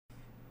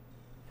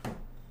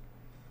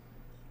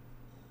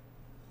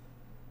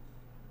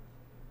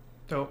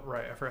Oh,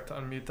 right, I forgot to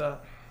unmute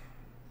that.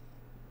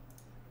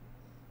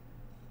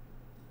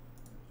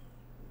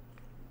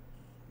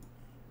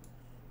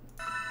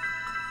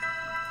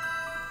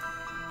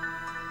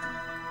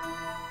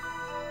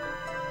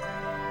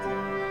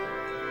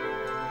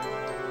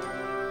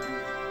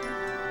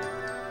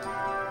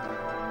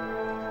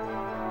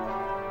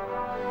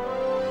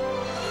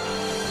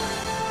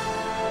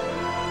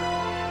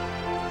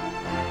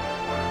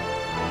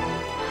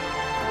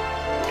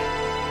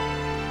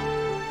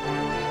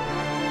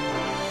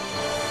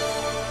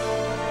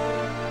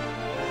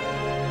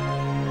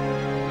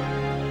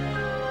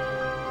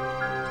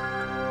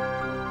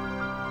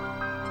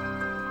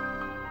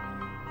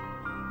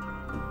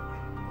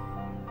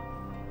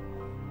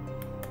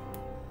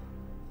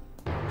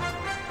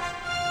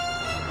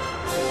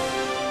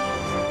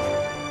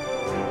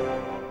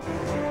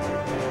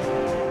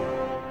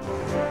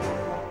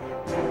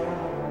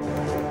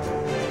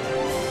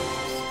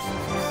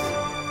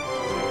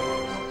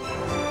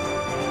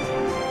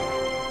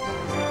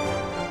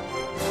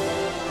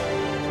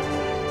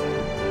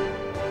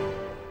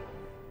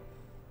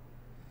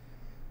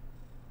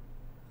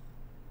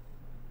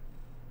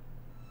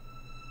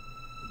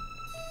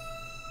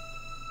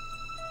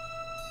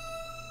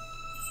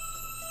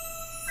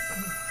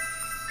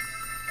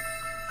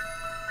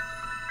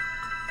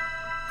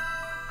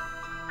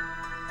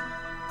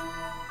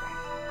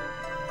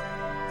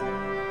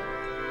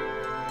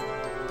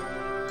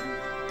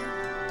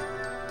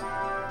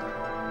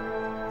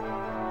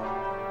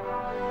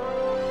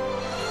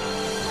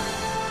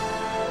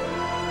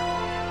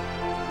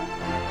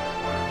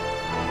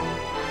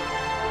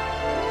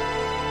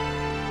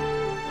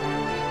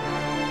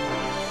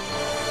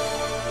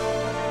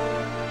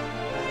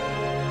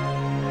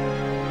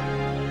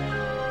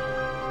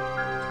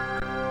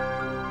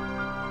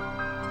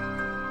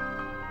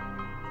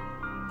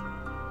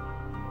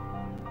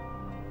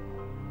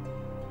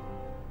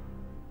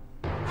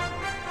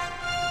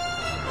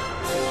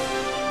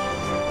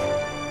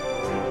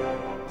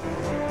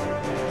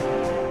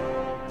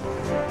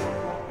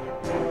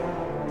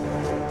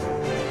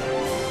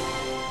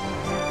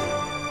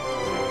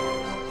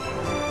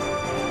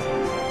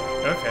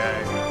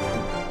 Okay.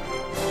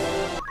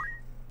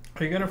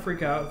 Are you gonna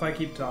freak out if I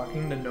keep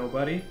talking to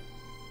nobody?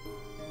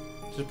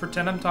 Just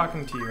pretend I'm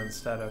talking to you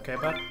instead, okay,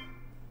 bud?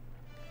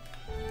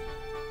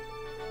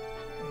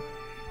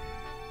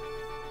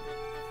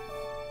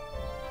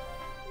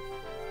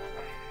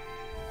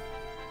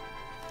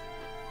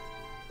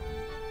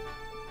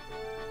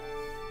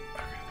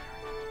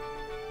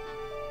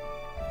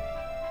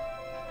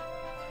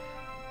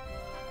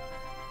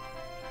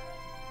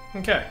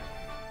 Okay.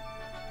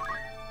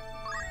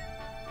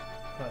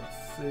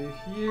 Let's see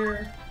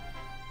here.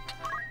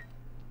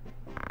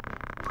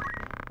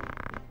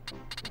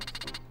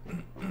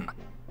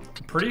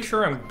 Pretty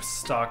sure I'm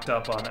stocked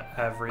up on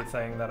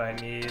everything that I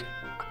need.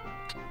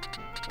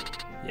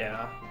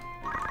 Yeah.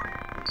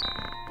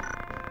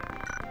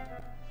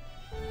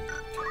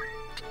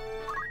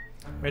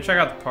 Let me check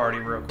out the party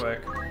real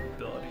quick.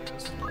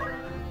 Abilities.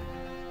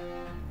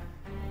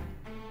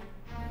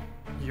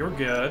 You're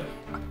good.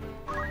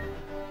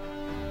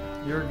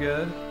 You're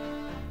good.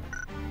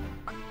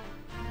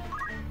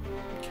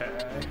 Okay.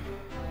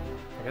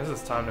 I guess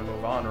it's time to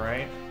move on,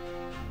 right?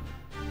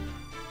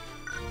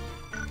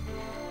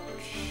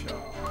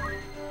 Sure.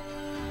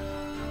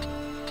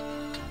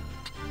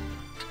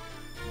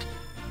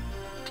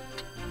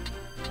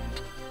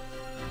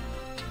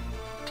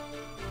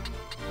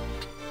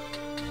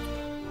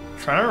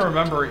 Trying to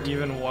remember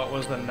even what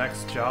was the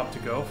next job to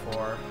go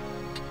for.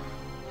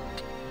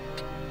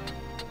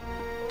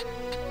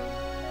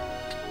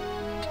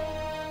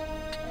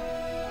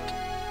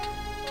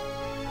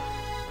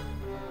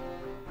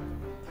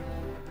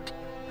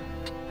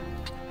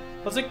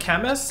 Was it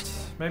chemist?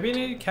 Maybe you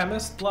need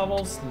chemist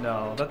levels?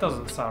 No, that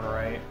doesn't sound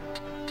right.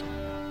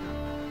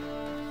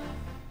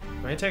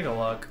 Let me take a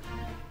look.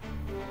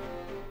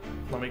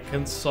 Let me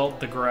consult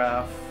the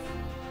graph.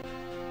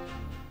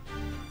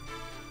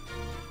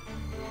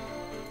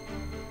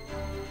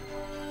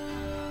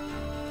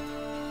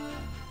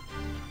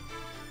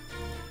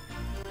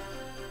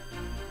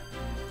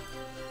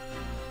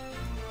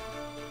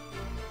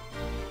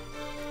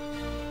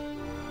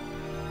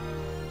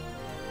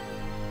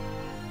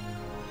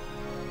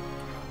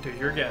 Dude,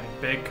 you're getting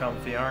big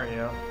comfy, aren't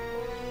you?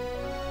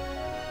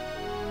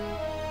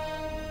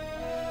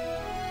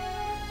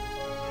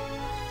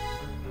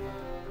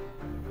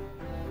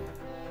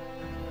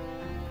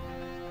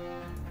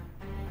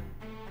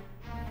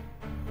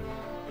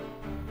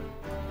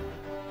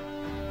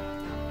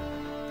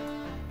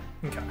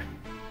 Okay.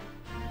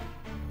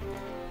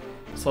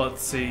 So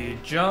let's see,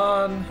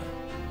 John.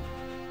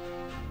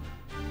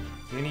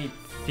 You need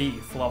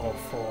thief level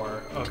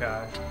 4.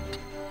 Okay.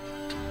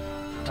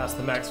 That's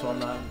the next one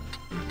then.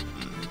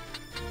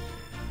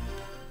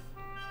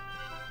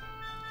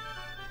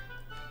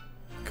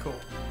 Cool.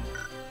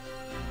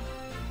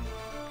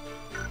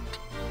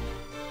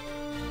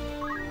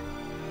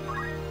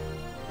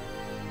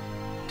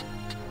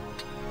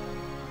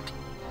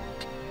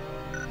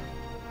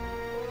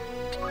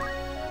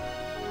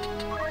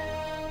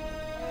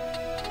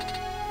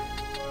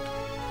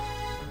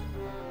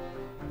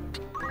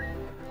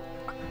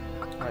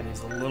 Probably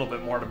needs a little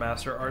bit more to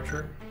master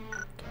archer.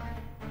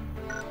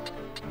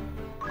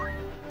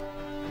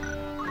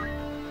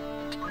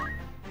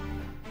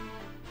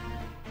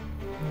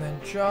 And then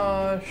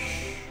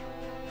Josh.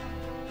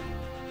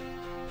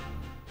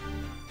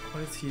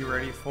 What is he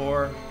ready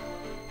for?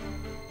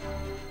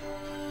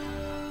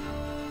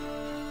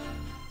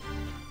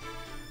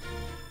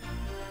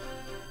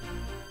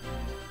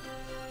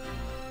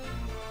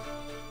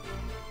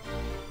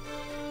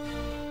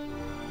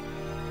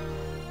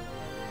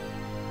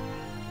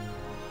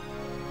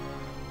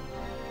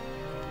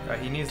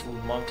 He needs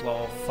monk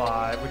level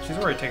 5, which he's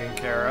already taken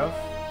care of.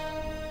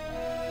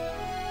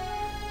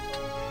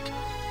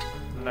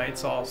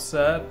 Knight's all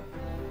set.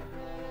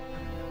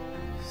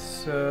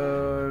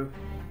 So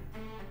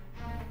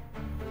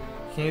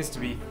he needs to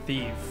be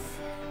thief.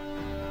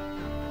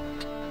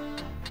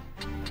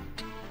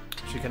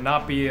 She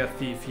cannot be a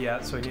thief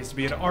yet, so he needs to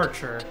be an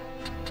archer.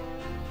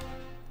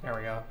 There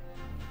we go.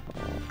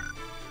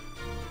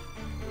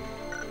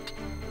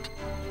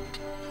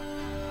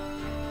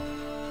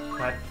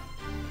 I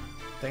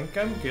think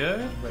I'm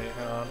good. Wait,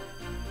 hang on.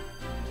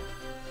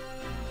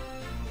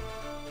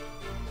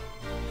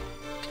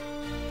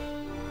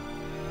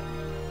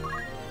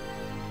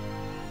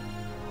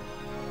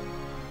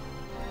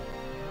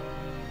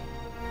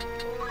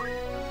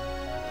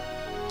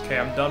 Okay,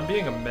 I'm done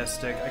being a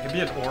mystic. I can be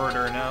an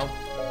orator now.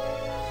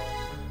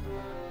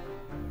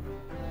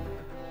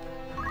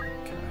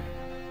 Okay.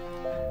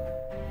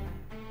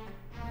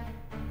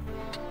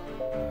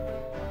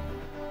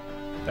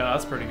 Yeah,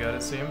 that's pretty good,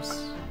 it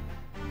seems.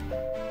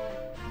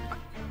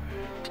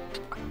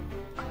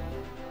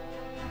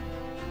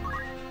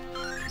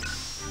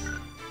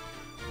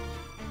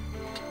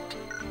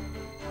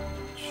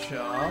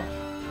 Job.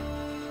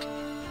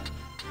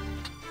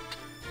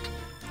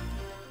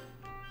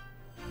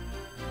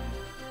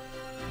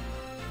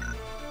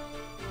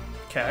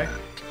 Okay.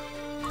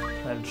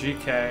 And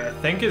GK, I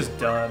think, is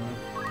done.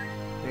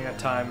 Being a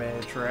time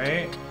mage,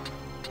 right?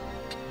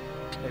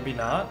 Maybe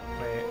not.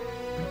 Wait.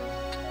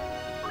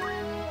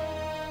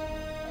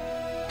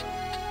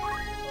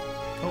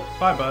 Oh,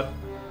 bye, bud.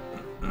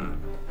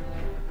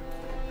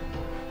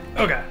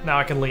 Okay, now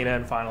I can lean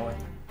in finally.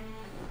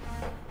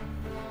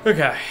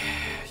 Okay.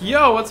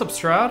 Yo, what's up,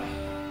 Stroud?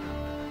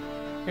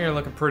 You're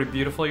looking pretty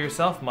beautiful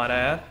yourself, might I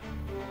add.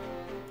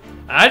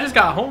 I just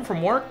got home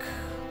from work.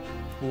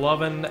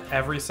 Loving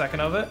every second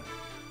of it.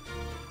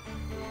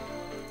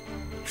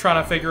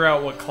 Trying to figure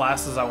out what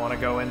classes I want to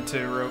go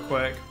into real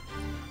quick.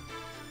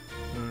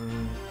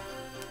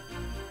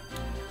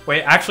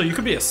 Wait, actually, you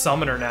could be a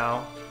summoner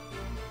now.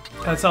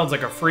 That sounds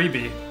like a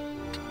freebie.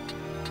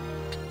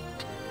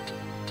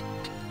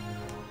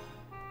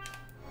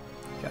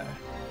 Okay.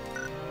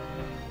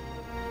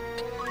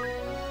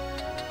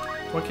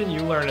 What can you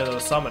learn as a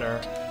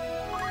summoner?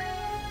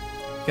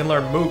 You can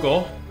learn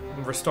Moogle,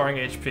 restoring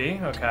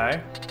HP,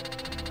 okay.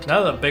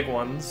 None of the big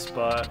ones,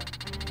 but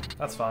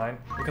that's fine.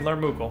 You can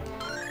learn Moogle.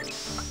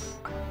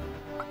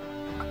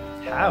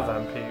 Have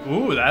MP.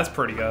 Ooh, that's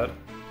pretty good.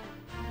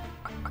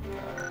 Okay.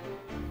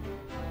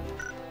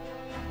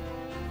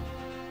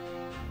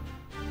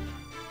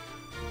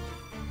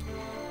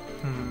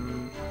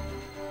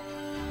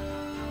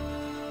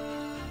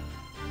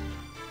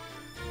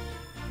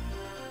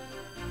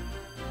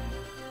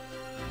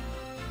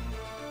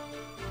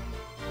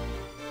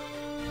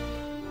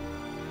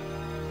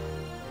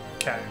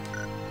 Okay.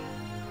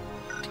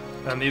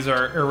 And these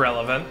are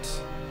irrelevant.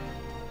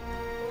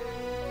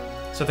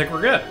 So I think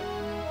we're good.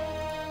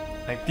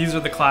 Like, these are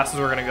the classes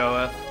we're gonna go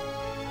with.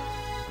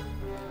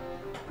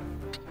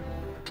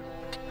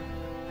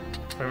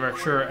 And make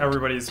sure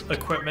everybody's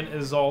equipment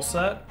is all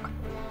set.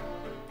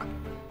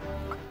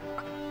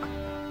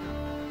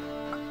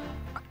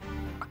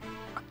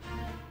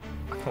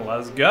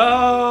 Let's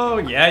go!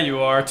 Yeah, you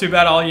are. Too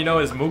bad all you know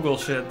is Moogle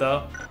shit,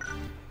 though.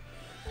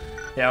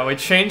 Yeah, we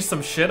changed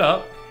some shit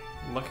up.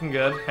 Looking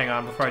good. Hang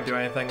on, before I do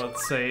anything,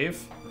 let's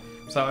save.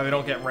 So that we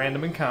don't get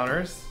random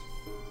encounters.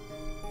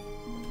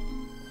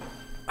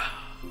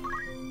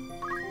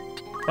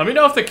 Let me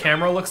know if the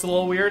camera looks a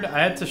little weird. I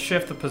had to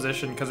shift the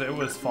position because it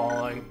was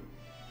falling.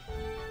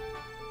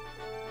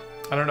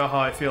 I don't know how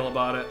I feel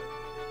about it.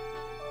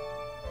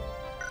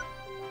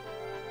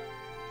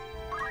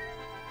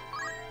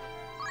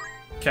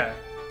 Okay.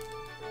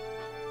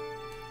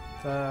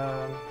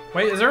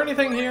 Wait, is there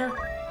anything here?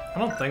 I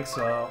don't think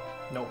so.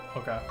 Nope,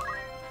 okay.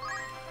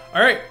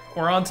 Alright,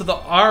 we're on to the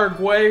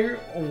Arguay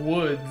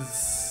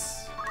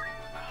Woods.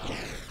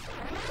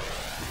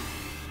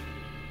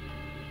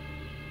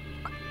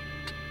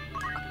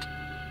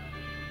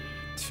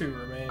 2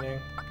 remaining.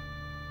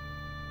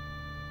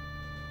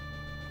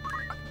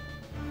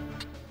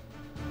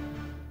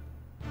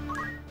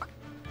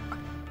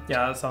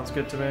 Yeah, that sounds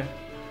good to me.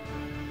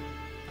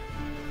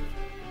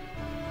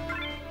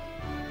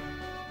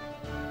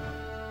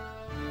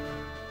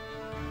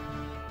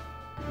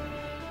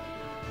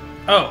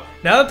 Oh,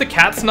 now that the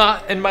cat's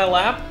not in my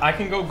lap, I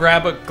can go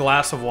grab a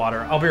glass of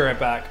water. I'll be right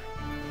back.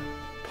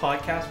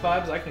 Podcast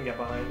vibes, I can get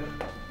behind it.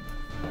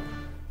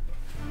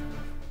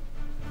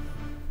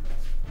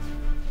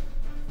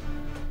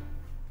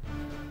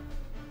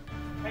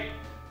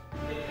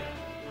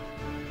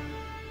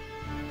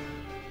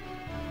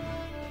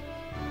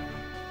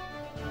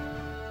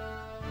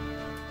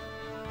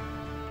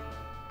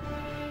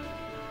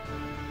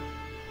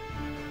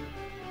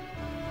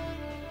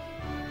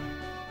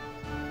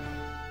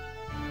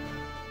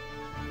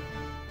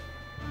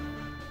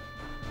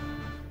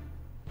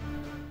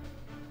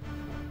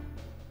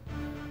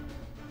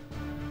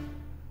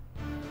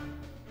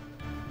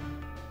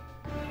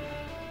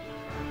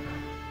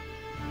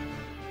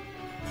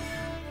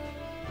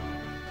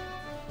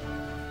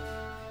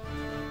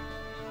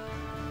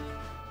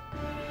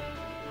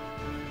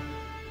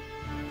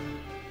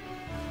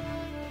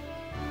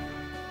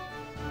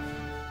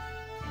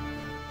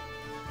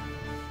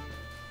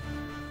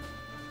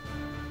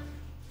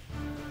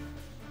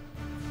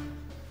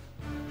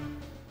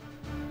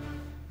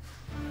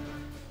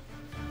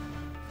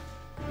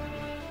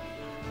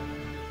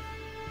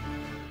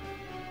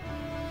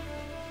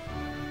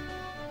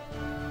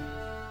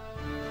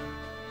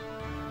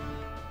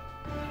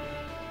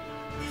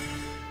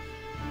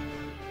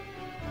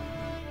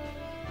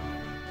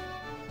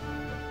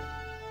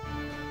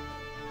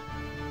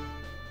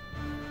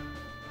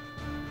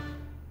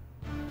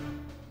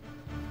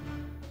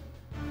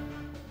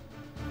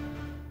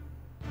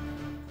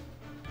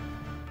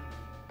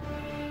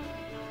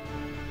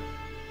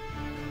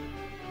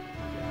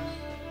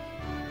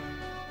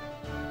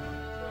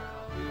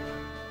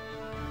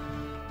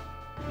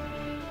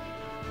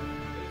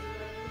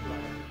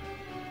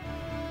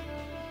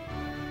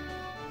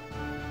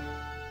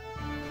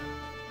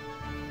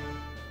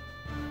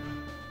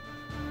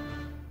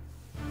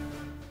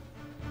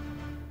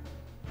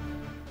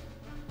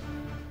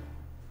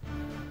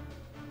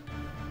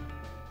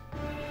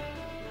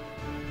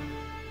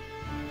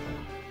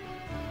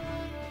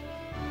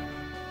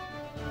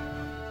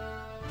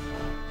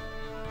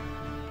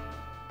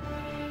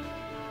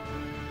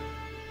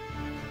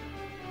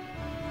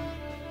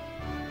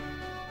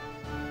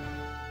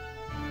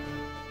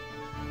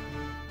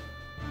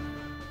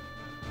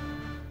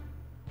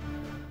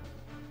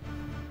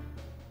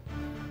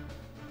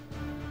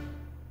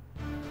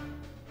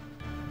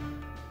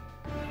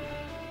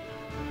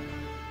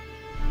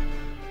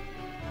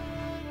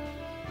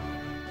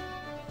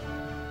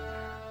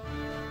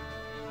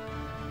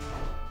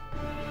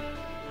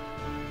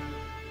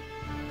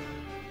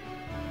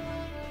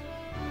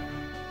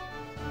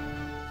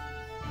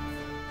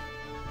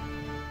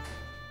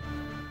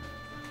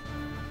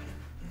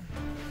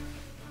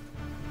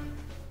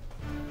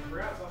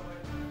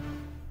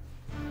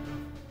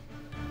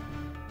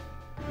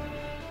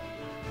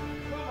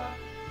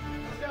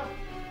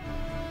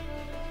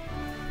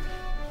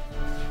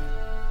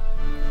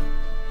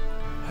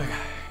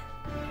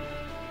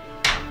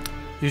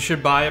 You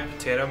should buy a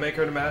potato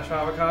maker to mash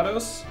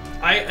avocados.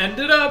 I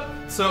ended up,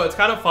 so it's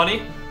kind of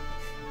funny.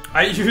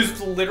 I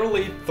used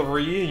literally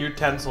 3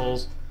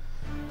 utensils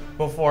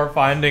before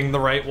finding the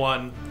right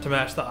one to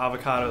mash the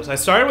avocados. I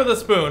started with a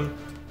spoon,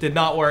 did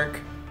not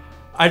work.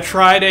 I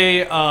tried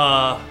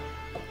a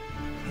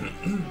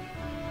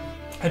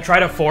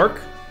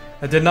fork.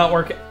 It did not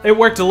work. It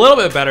worked a little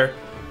bit better,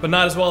 but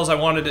not as well as I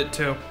wanted it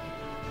to.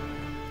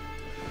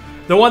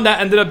 The one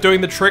that ended up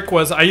doing the trick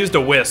was I used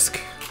a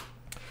whisk.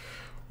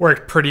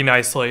 Worked pretty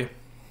nicely.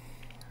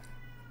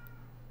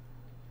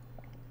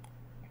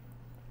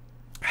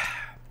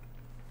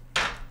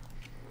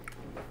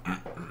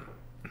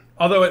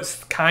 Although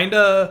it's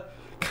kinda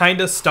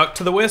stuck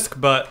to the whisk,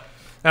 but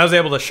I was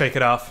able to shake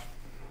it off.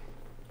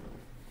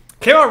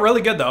 Came out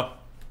really good though.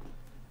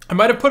 I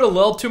might have put a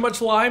little too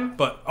much lime,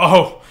 but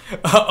oh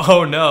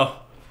no.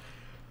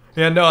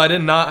 Yeah, no, I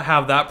did not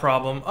have that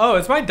problem. Oh,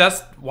 it's my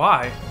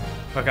why?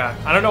 Okay,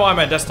 I don't know why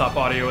my desktop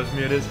audio was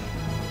muted.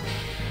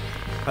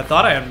 I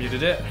thought I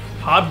unmuted it.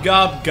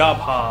 Hobgob gob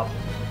hob.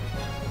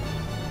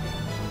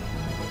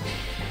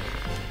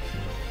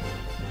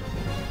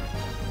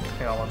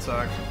 Hang on one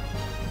sec.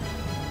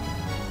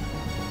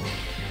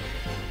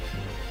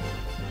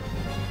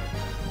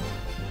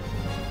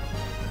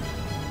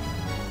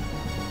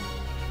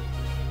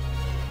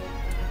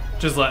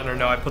 Just letting her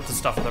know I put the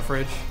stuff in the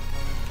fridge.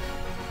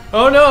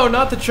 Oh no,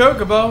 not the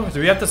chocobo. Do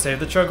we have to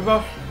save the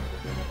chocobo?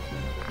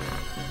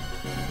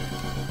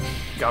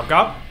 Gob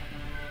gob.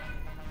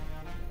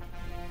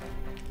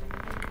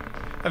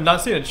 I've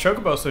not seen a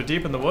chocobo so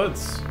deep in the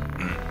woods.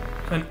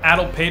 An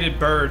addle-pated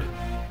bird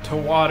to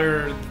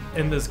water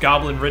in this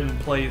goblin-ridden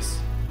place.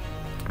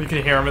 You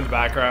can hear him in the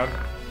background.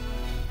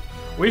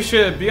 We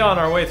should be on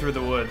our way through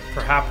the wood.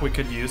 Perhaps we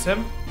could use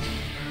him?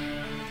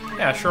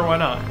 Yeah, sure, why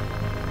not?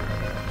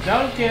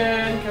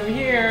 Duncan, come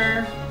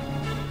here!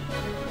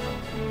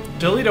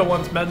 Delito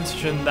once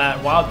mentioned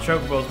that wild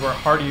chocobos were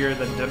hardier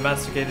than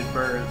domesticated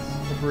birds.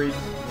 Agreed.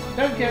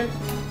 Duncan!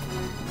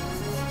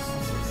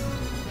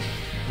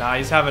 Nah,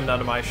 he's having none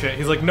of my shit.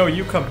 He's like, no,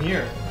 you come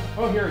here.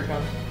 Oh, here he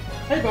comes.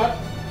 Hey, bud.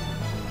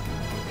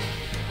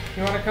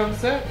 You wanna come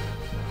sit?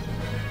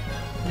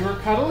 You were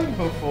cuddling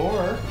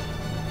before.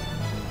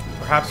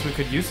 Perhaps we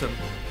could use him.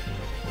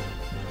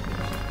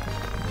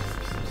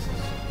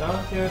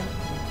 Duncan.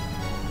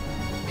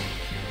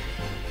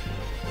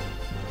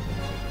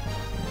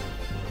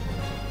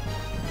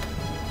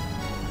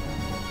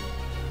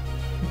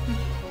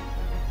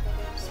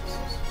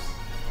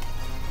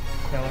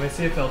 Now let me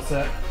see if he'll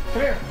sit.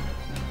 Come here.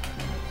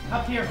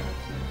 Up here.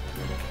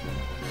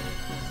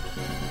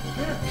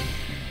 Come here.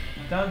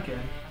 Duncan.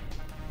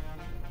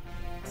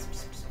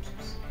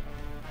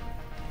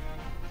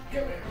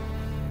 Come here.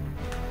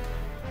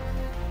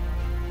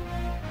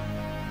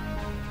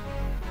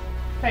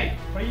 Hey,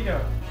 what are you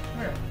doing? Come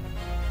here.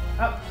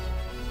 Up.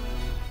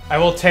 I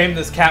will tame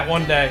this cat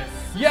one day.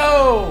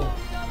 Yo!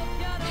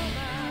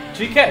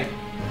 GK,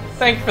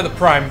 thank you for the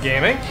Prime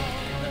Gaming.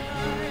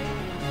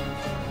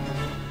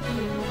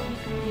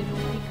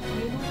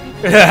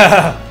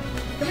 Yeah.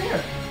 Come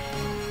here.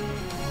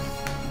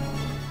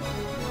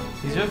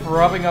 He's just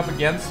rubbing up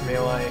against me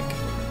like,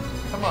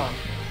 come on.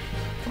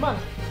 Come on.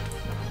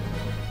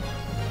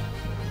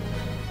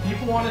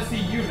 People want to see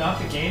you, not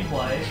the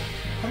gameplay.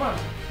 Come on.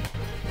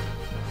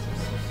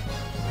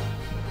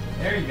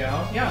 There you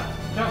go. Yeah,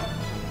 jump.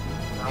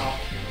 Oh.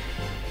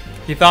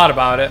 He thought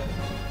about it.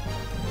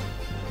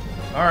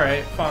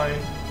 Alright, fine.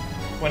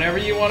 Whenever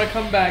you want to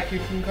come back, you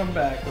can come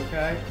back,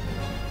 okay?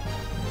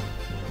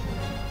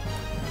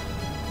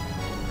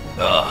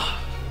 Ugh.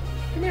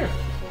 Come here.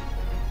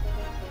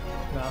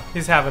 No,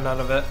 he's having none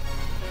of it.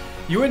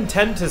 You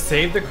intend to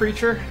save the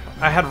creature?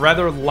 I had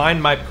rather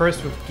line my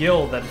purse with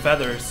gil than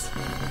feathers.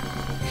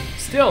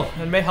 Still,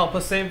 it may help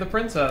us save the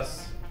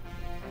princess.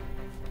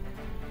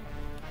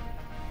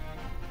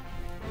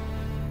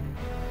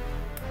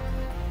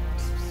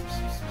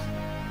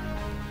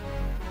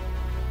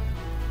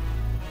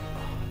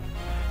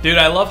 Dude,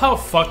 I love how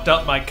fucked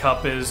up my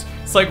cup is.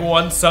 It's like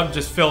one sub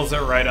just fills it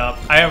right up.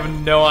 I have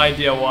no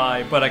idea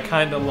why, but I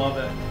kinda love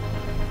it.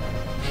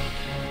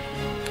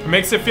 It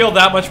makes it feel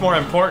that much more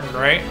important,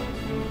 right?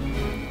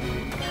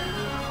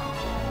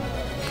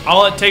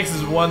 All it takes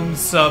is one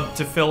sub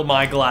to fill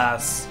my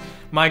glass.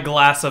 My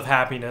glass of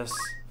happiness.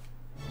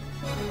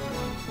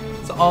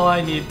 It's all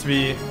I need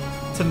to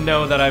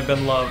know that I've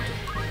been loved.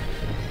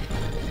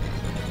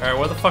 Alright,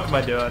 what the fuck am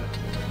I doing?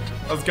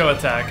 Let's go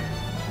attack.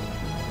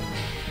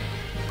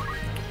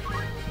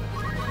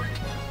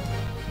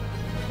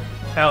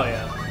 Hell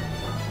yeah.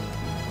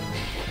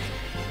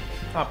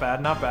 Not bad,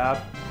 not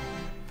bad.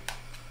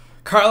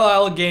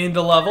 Carlisle gained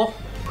a level.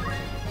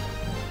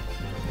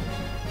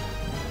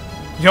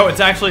 Yo, it's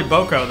actually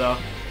Boko though.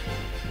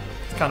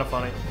 It's kind of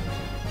funny.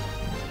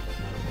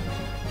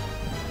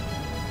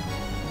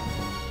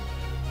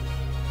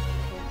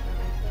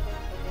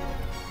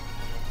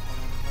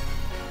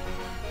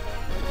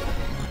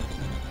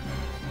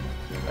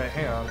 Wait,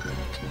 hang on.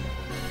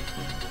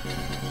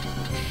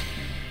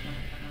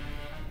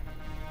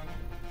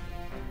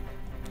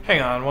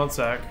 Hang on, one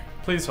sec.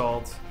 Please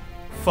hold.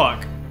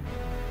 Fuck.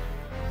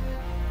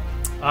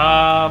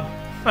 I'm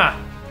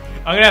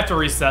gonna have to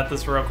reset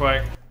this real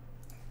quick.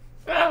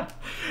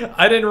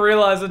 I didn't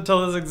realize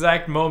until this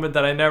exact moment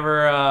that I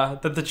never,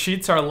 that the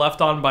cheats are left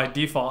on by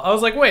default. I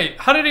was like, wait,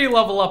 how did he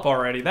level up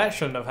already? That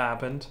shouldn't have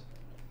happened.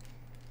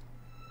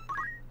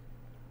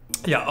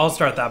 Yeah, I'll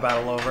start that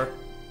battle over.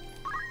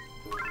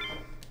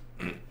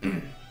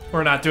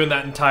 We're not doing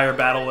that entire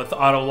battle with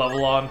auto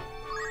level on.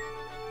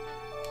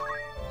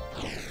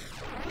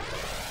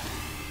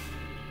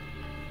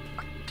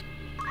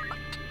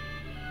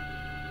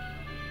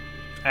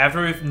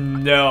 After we've...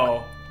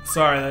 No.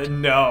 Sorry,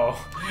 no.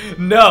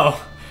 No!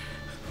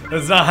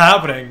 That's not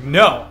happening.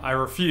 No, I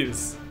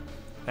refuse.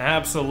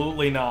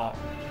 Absolutely not.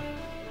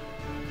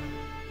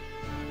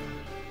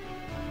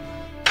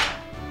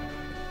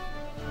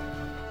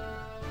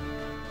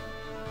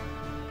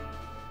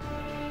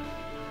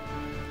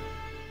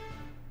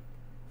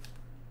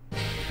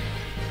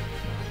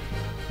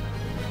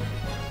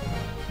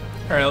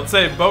 Alright, let's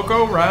say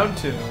Boko round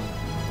 2.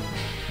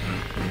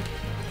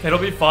 It'll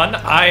be fun.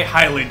 I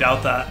highly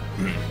doubt that.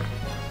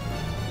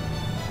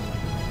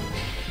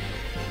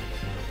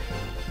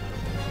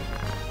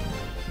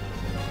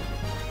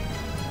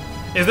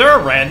 Is there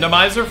a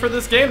randomizer for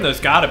this game? There's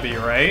gotta be,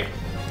 right?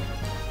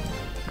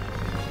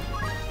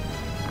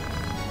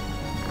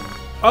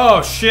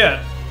 Oh, shit.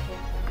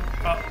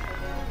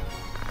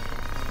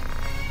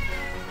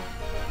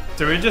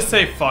 Did we just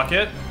say fuck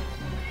it?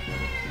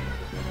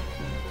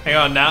 Hang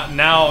on,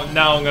 now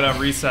I'm gonna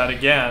reset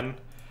again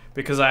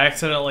because I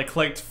accidentally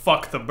clicked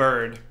fuck the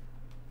bird.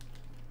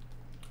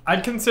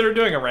 I'd consider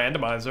doing a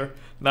randomizer,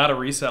 not a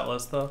reset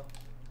list though.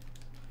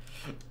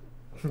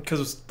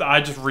 Because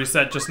I just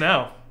reset just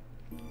now.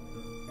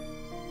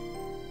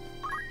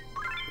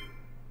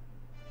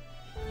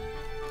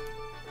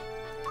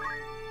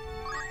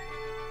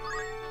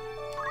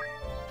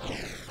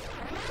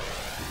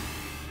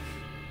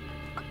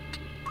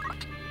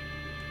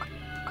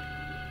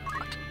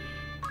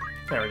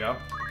 There we go.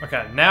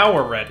 Okay, now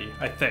we're ready,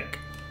 I think.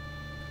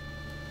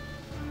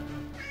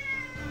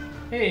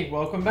 Hey,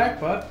 welcome back,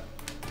 bud.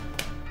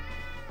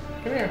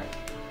 Come here.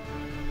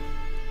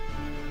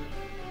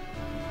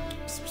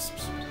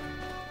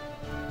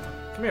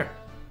 Come here.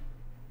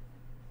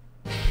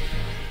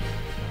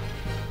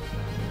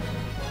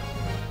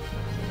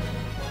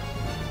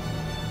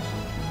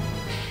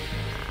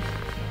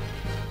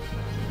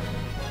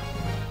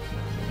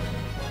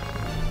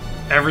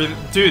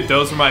 Dude,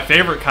 those are my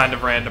favorite kind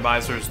of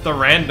randomizers, the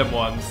random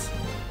ones.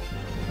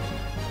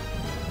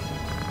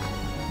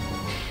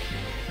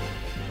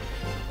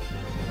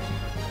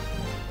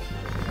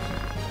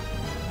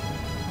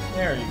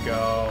 There you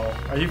go.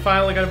 Are you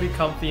finally gonna be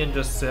comfy and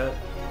just sit?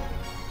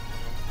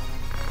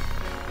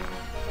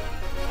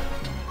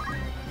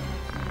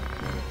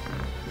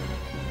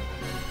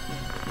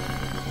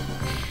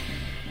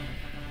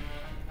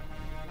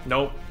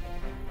 Nope.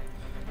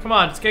 Come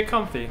on, just get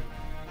comfy.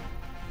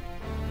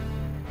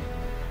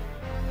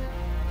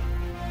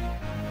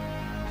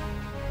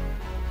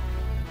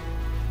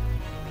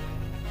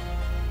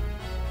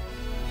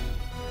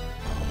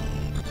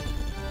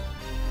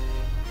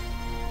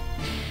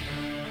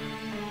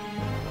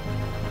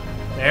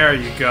 There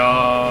you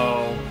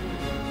go.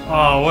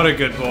 Oh, what a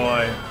good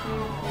boy.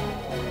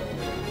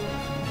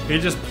 He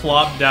just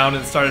plopped down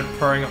and started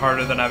purring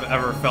harder than I've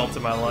ever felt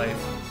in my life.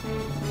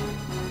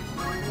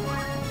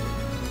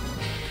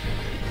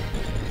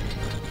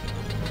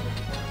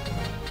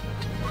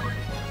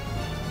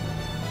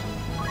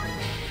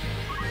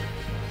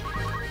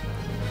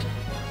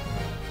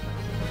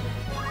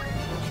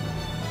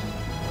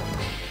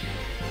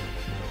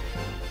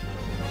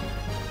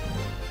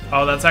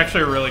 Oh, that's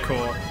actually really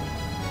cool.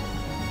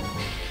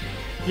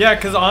 Yeah,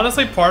 because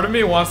honestly, part of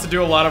me wants to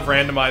do a lot of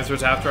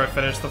randomizers after I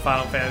finish the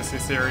Final Fantasy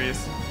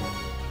series.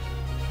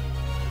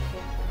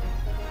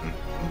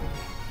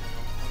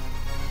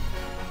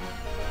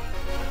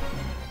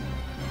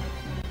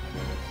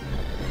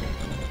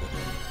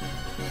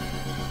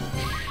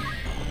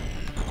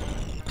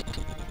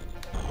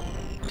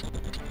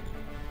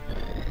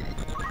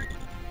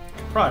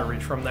 Could probably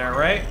reach from there,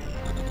 right?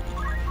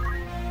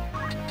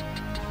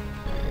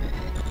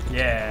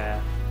 Yeah.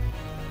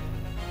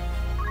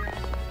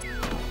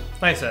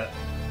 Nice hit.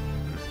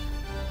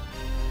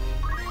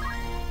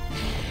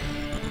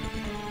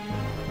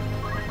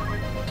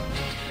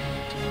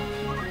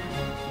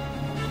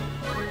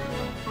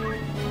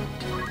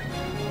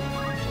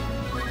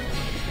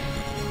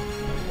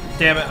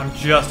 Damn it, I'm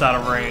just out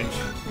of range.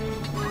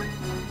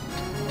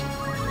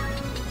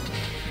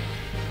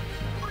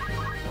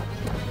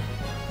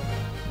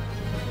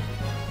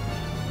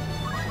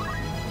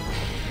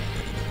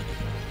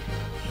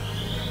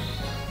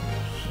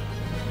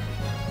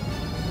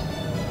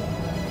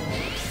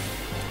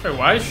 Wait,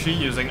 why is she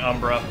using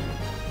Umbra?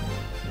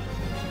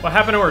 What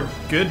happened to her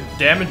good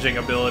damaging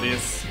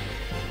abilities?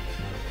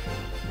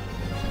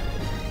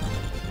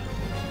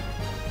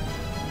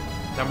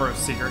 Number of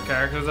secret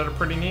characters that are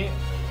pretty neat.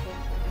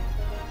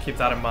 Keep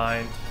that in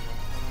mind.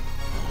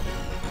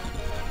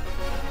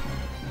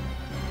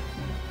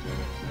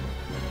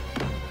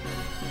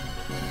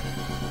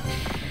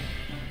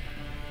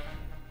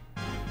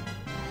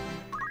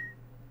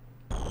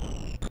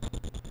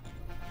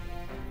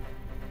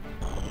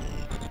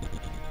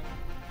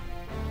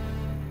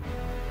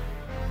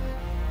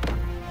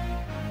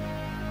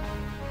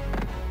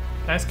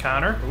 Nice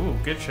counter. Ooh,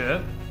 good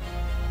shit.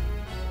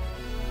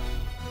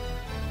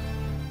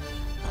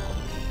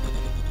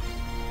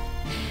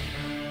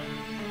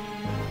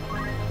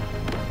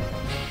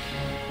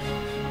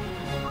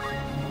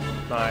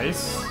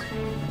 Nice.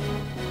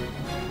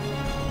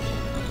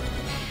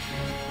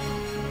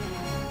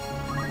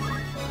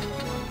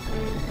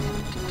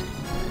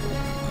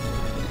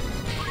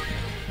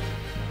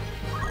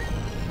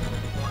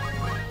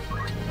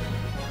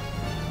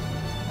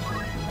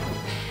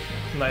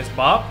 Nice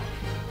bop.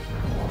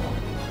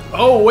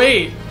 Oh,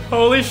 wait.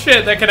 Holy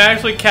shit, that can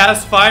actually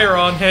cast fire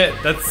on hit.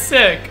 That's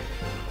sick.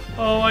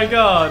 Oh my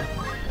god.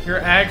 You're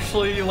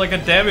actually like a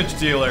damage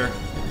dealer.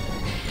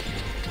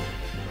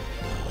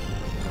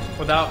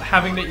 Without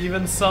having to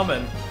even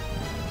summon.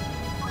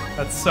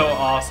 That's so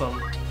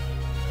awesome.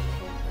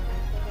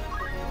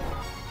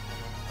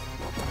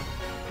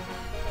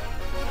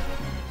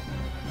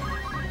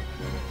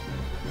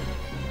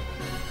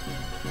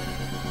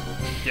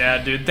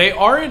 Yeah, dude, they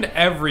are in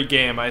every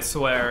game, I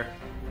swear.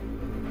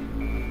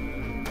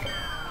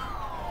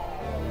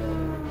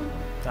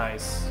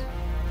 Nice.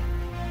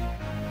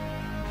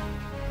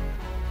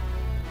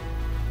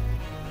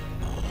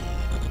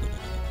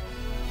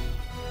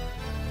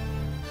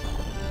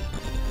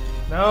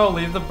 No,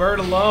 leave the bird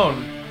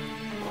alone.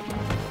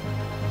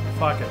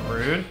 Fucking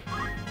rude.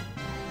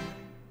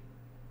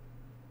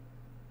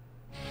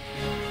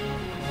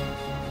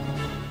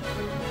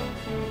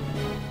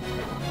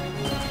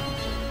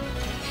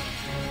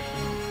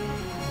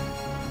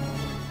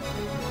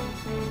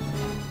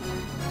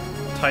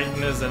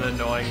 Titan is an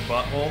annoying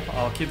butthole.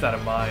 I'll keep that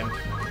in mind.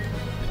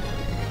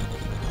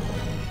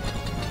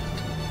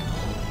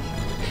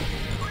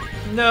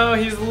 No,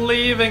 he's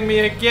leaving me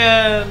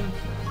again.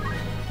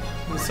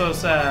 I'm so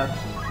sad.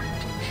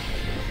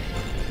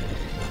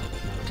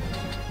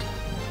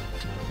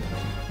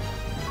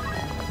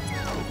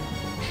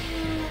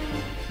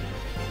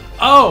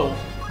 Oh!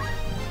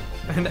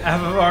 An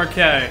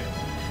FFRK.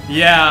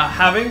 Yeah,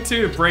 having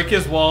to break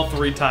his wall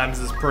 3 times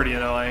is pretty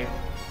annoying.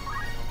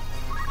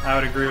 I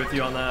would agree with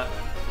you on that.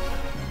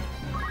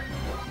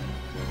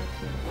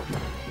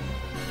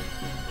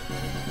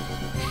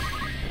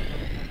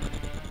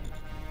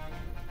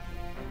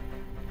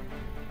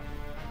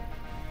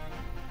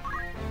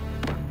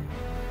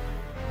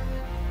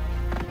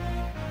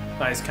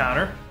 Nice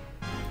counter.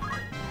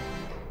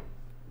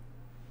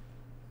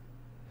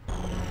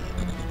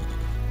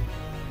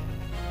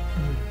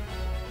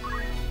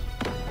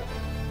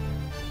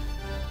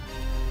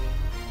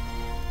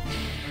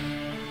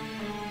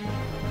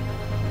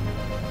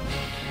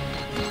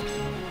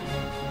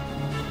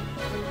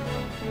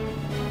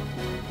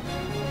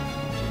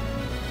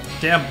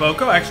 Damn,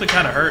 Boko actually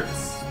kind of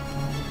hurts.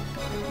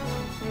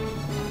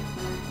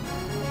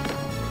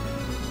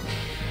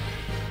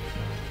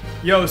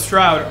 Yo,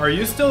 Stroud, are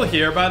you still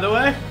here, by the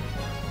way?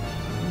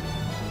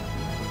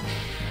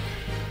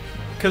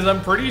 Because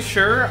I'm pretty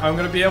sure I'm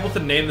going to be able to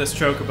name this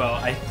Chocobo,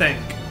 I think.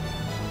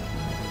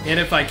 And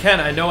if I can,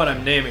 I know what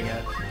I'm naming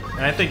it.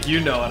 And I think you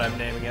know what I'm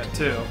naming it,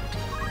 too.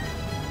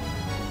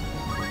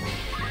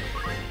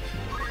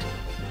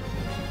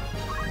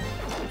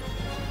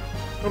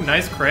 Oh,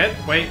 nice crit.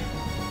 Wait.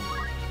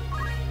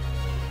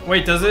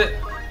 Wait, does it...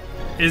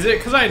 Is it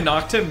because I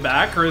knocked him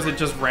back, or is it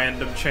just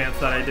random chance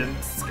that I didn't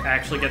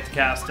actually get to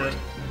cast it?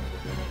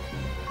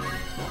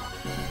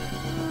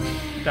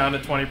 Down to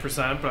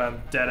 20%, but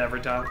I'm dead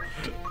every time.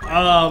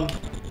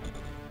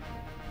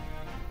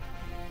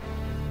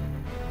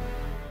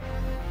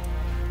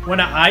 When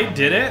I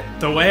did it,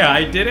 the way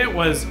I did it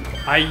was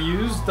I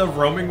used the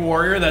roaming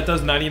warrior that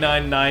does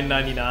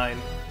 99,999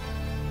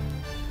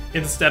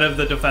 instead of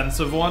the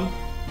defensive one.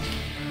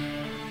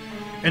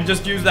 And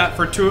just used that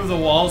for 2 of the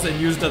walls and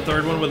used a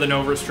 3rd one with an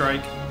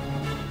overstrike.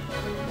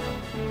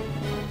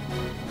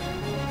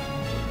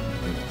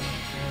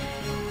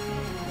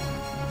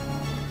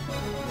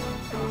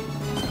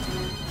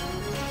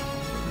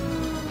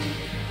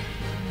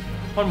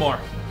 One more.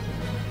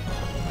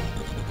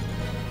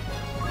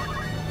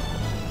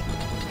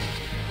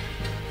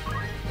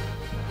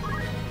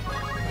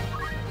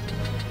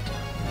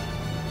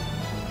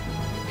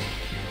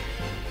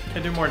 Can I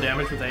do more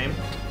damage with aim?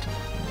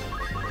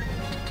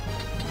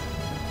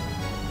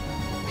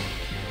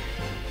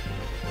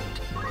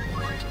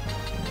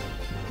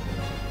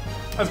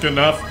 That's good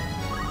enough.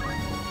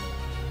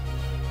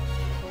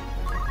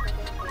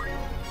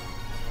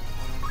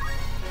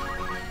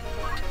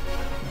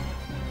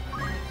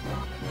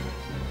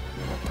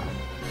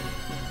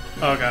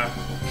 Okay.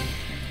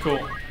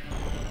 Cool.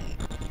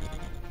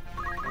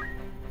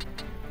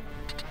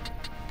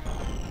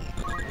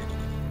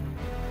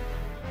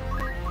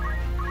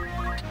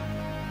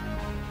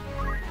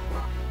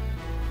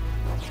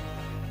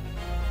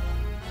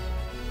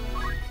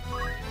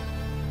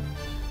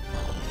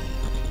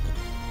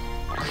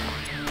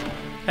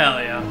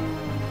 Hell yeah.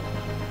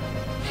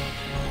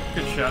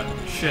 Good shot.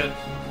 Shit.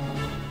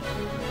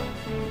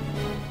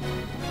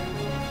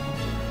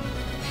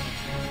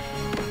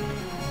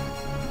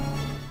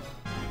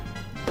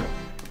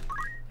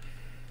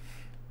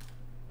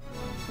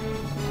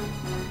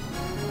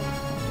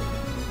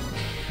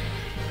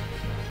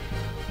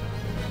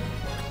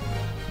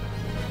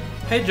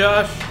 Hey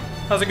Josh,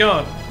 how's it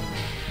going?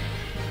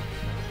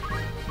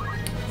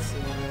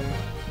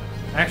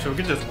 Actually, we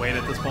could just wait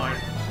at this point.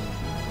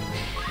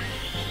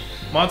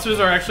 Monsters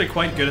are actually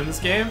quite good in this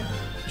game.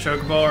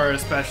 Chocobo are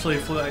especially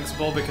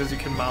flexible because you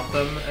can mount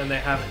them and they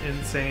have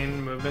insane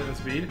movement and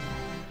speed.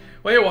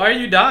 Wait, why are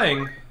you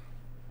dying?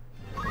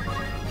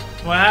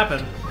 What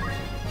happened?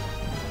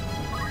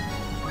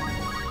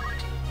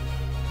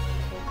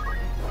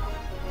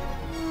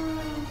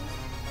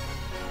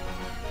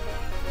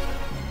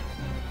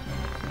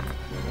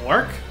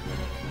 Work?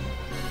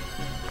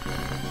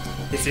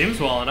 He seems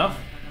well enough.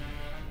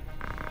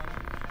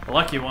 A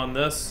lucky one,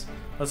 this.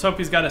 Let's hope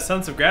he's got a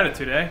sense of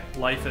gratitude, eh?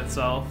 Life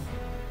itself.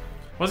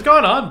 What's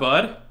going on,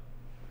 bud?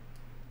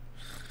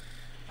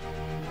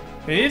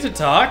 We need to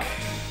talk.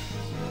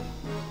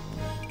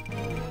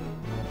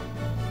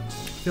 I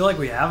feel like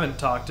we haven't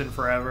talked in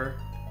forever.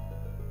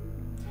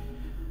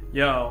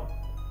 Yo.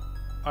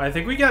 I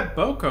think we got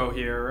Boko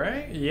here,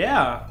 right?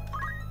 Yeah.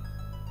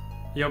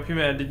 Yo,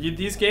 P-Man, did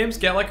these games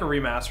get like a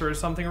remaster or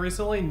something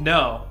recently?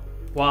 No.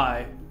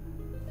 Why?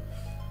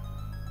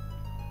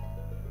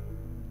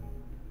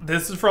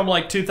 This is from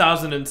like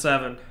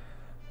 2007.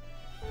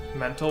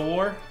 Mental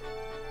War?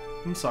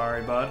 I'm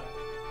sorry, bud.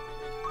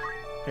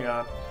 Hang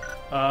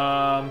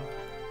on.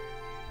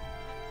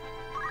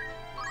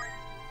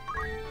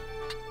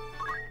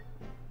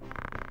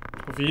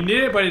 If you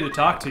need anybody to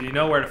talk to, you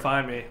know where to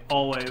find me.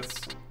 Always.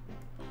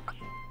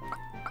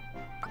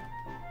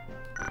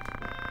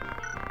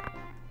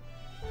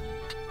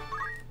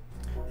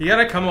 You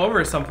gotta come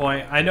over at some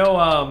point. I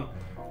know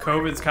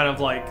COVID's kind of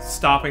like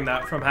stopping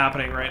that from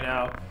happening right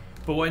now.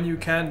 But when you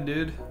can,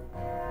 dude,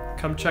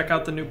 come check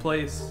out the new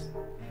place.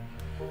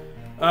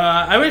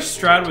 I wish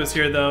Stroud was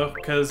here though,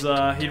 because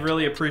he'd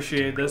really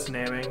appreciate this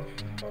naming.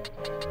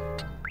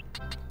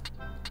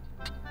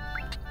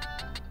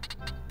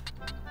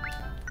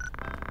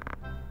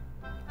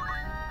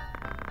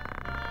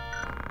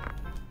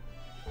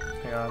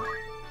 Hang on.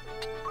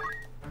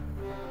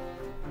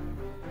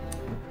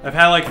 I've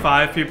had like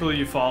 5 people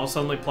you follow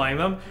suddenly playing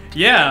them.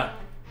 Yeah.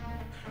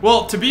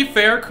 Well, to be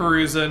fair,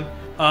 Karuzin,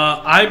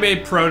 I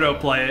made Proto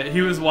play it. He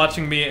was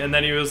watching me, and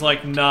then he was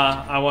like,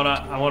 "Nah, I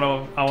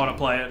wanna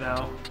play it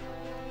now."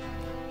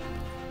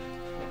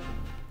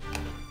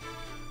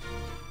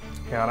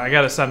 God, I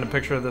gotta send a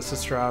picture of this to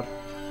Stroud.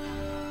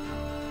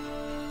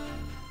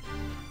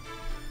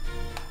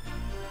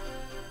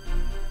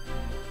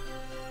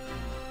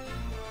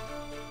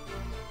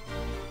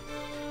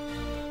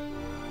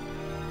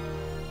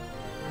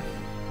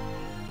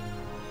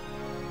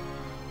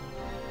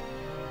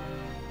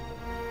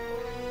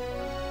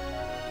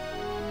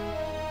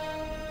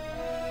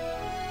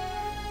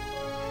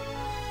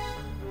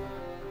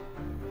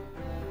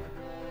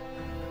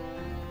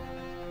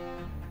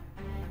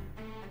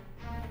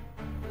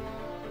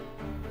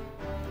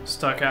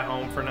 Stuck at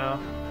home for now.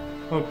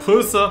 Oh,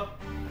 Pusa!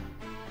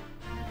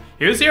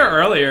 He was here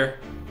earlier.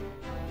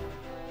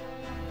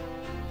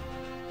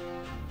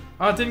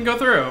 Oh, it didn't go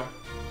through.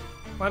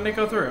 Why didn't it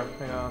go through?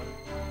 Hang on.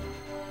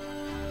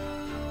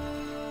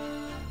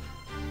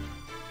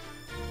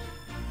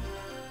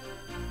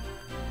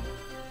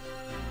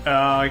 Oh,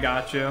 I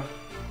got you.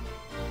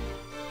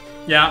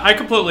 Yeah, I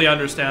completely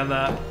understand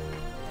that.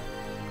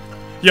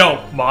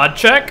 Yo, mod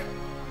check?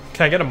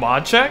 Can I get a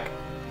mod check?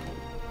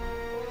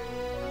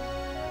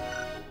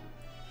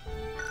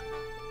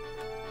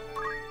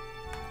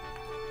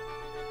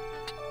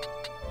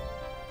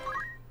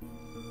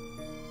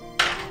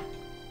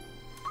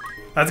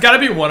 That's gotta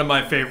be one of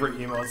my favorite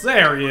emotes.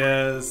 There he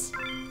is.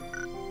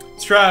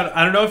 Stroud,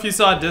 I don't know if you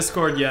saw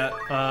Discord yet.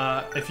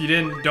 If you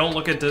didn't, don't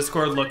look at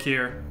Discord, look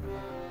here.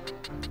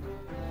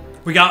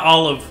 We got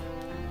Olive.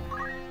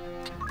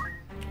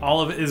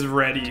 Olive is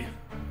ready.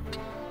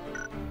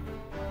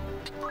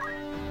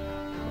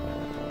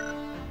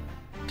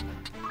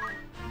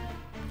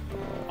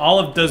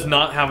 Olive does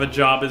not have a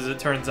job, as it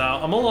turns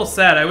out. I'm a little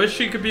sad. I wish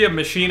she could be a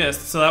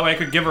machinist, so that way I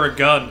could give her a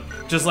gun,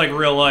 just like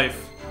real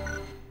life.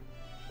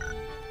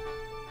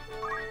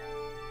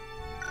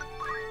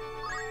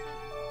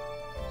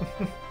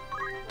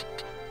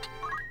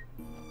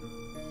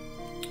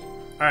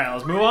 Alright,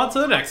 let's move on to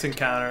the next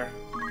encounter.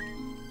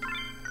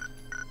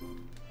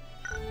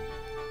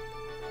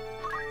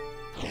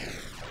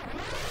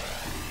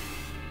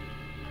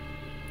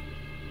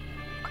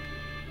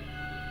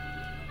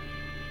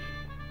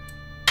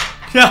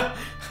 Yeah.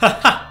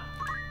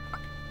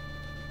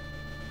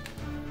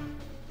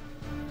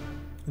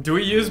 Do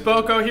we use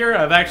Boko here?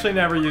 I've actually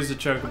never used a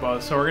Chocobo,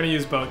 so we're gonna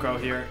use Boko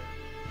here.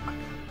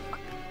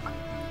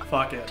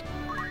 Fuck it.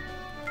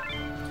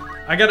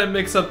 I gotta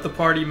mix up the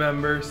party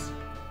members.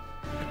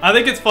 I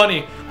think it's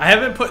funny. I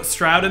haven't put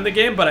Stroud in the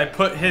game, but I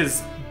put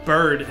his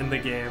bird in the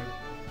game.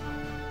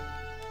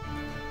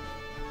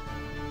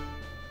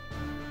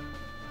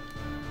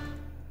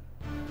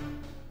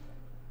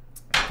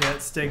 Get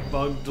stick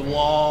bugged,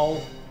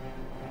 lol.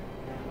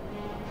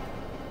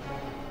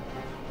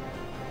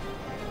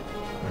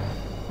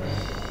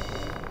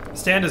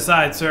 Stand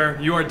aside, sir.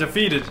 You are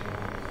defeated.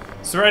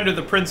 Surrender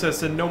the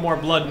princess and no more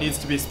blood needs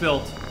to be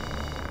spilt.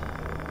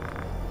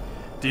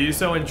 Do you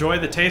so enjoy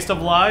the taste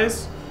of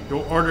lies?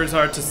 Your orders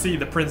are to see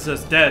the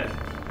princess dead.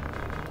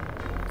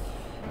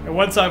 And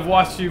once I've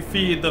watched you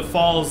feed the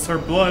falls her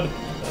blood...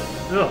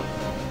 Ugh.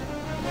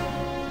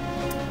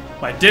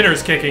 My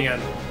dinner's kicking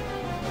in.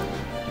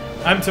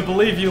 I'm to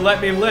believe you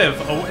let me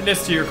live, a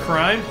witness to your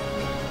crime?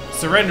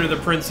 Surrender the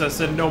princess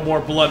and no more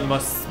blood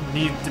must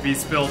need to be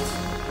spilt.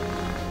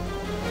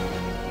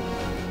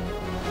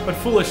 What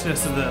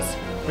foolishness is this?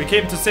 We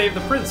came to save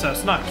the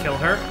princess, not kill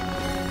her.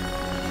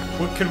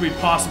 What could we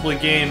possibly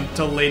gain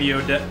to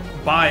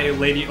by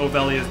Lady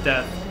Ovelia's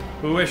death?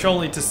 We wish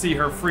only to see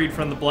her freed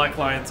from the Black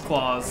Lion's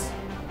claws.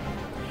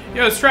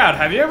 Yo, Stroud,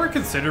 have you ever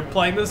considered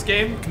playing this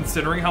game,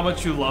 considering how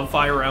much you love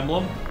Fire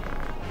Emblem?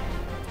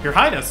 Your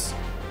Highness.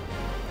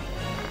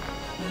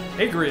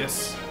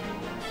 Agrius.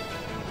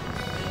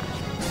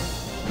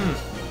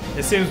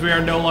 It seems we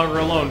are no longer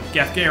alone.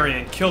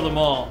 Gafgarian, kill them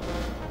all.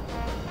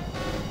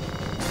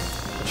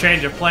 A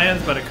change of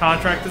plans, but a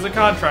contract is a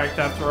contract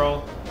after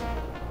all.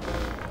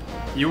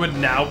 You would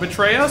now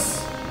betray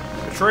us?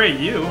 Betray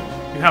you?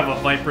 You have a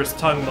viper's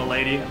tongue,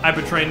 milady. I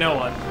betray no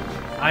one.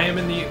 I am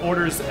in the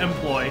Order's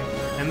employ,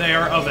 and they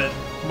are of it.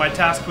 My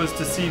task was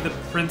to see the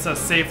princess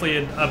safely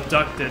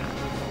abducted,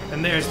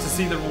 and theirs to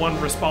see the one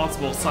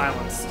responsible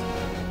silenced.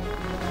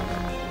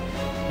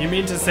 You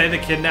mean to say the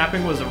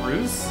kidnapping was a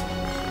ruse?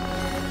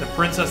 The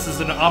princess is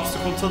an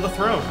obstacle to the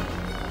throne.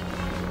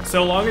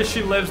 So long as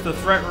she lives, the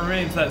threat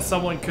remains that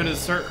someone could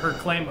assert her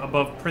claim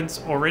above Prince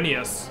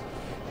Aurinius.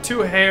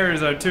 2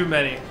 hairs are too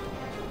many.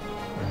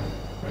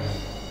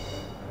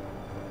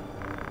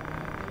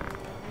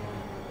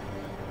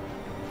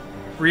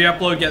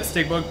 Re-upload get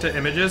stigbook to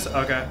images?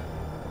 Okay.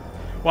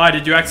 Why,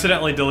 did you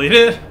accidentally delete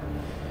it?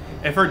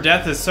 If her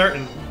death is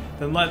certain,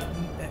 then let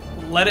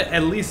it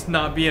at least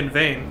not be in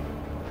vain.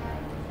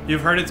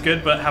 You've heard it's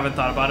good, but haven't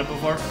thought about it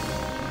before?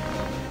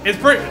 It's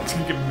pretty...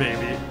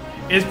 maybe.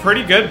 It's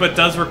pretty good, but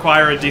does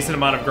require a decent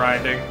amount of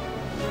grinding.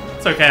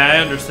 It's okay, I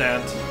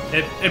understand.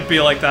 It'd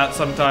be like that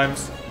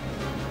sometimes.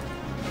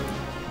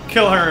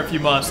 Kill her if you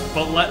must,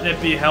 but let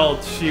it be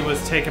held she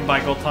was taken by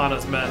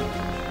Goltana's men.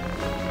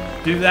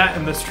 Do that,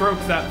 and the stroke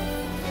that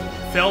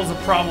fells a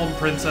problem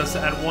princess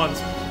at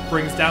once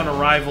brings down a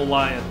rival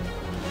lion.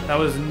 That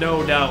was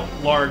no doubt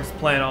Larg's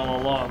plan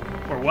all along.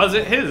 Or was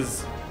it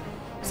his?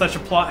 Such a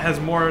plot has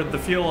more the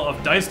feel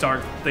of Dice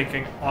Dark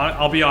thinking.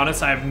 I'll be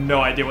honest, I have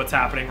no idea what's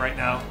happening right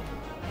now.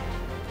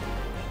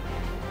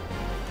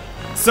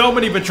 So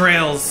many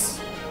betrayals.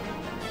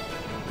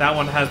 That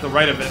one has the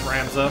right of it,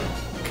 Ramza.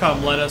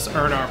 Come, let us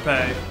earn our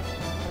pay.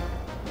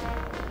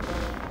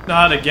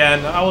 Not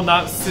again. I will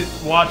not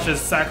watch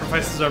as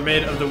sacrifices are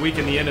made of the weak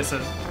and the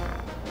innocent.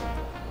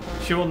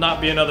 She will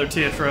not be another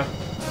Teatra.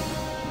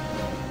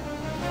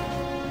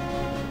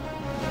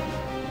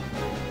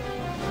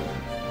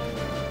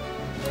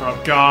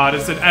 Oh god,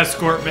 it's an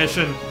escort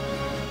mission.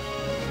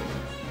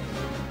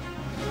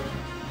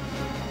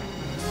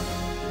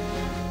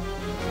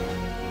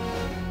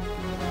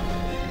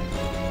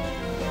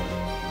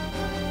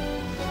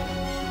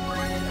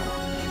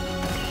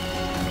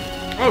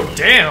 Oh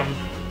damn!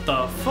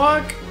 The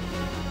fuck?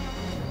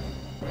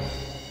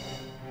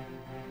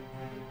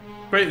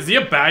 Wait, is he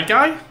a bad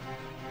guy?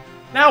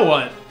 Now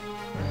what?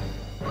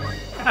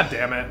 God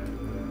damn it.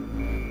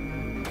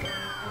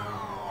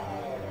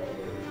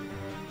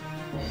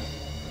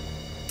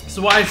 This is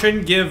why I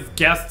shouldn't give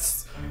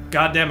guests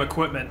goddamn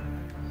equipment.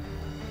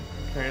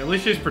 Okay, at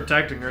least she's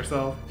protecting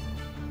herself.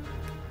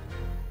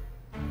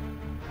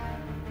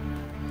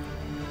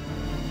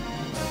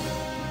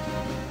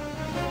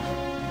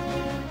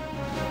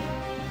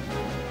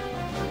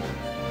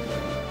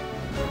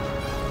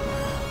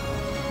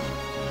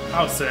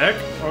 Oh, sick.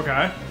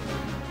 Okay.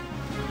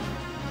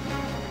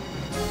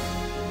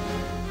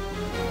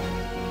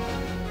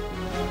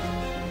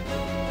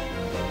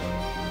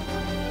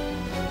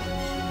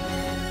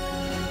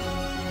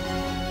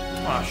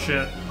 Oh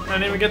shit. I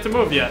didn't even get to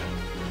move yet.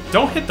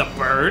 Don't hit the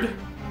bird!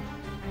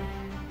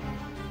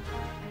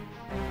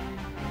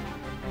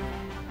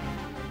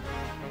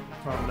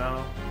 Oh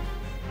no.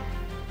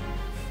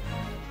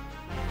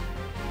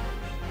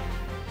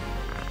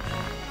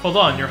 Hold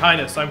on, Your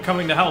Highness, I'm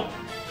coming to help.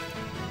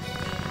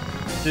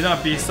 Do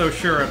not be so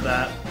sure of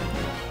that.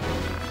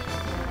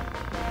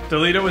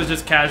 Delita was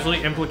just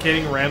casually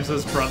implicating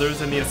Ramza's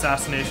brothers in the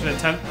assassination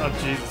attempt? Oh,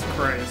 Jesus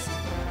Christ.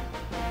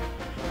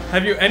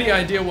 Have you any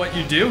idea what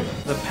you do?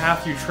 The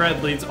path you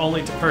tread leads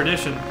only to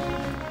perdition.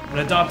 An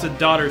adopted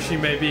daughter she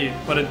may be,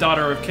 but a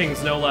daughter of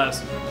kings no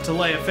less. To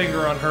lay a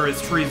finger on her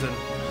is treason.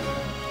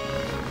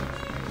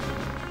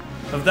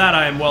 Of that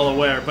I am well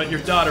aware, but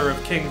your daughter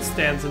of kings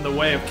stands in the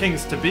way of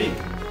kings to be.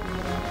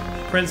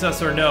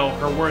 Princess or no,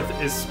 her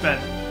worth is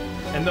spent,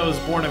 and those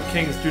born of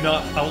kings do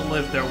not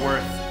outlive their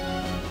worth.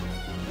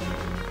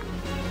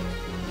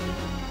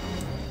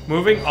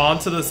 Moving on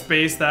to the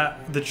space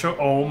that the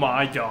oh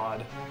my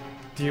god.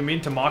 Do you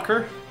mean to mock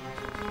her?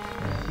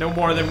 No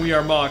more than we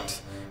are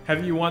mocked.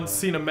 Have you once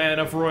seen a man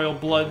of royal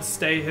blood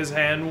stay his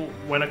hand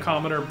when a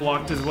commoner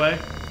blocked his way?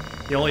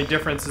 The only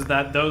difference is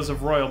that those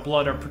of royal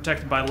blood are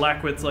protected by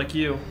lackwits like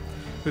you.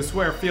 who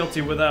swear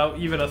fealty without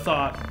even a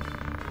thought.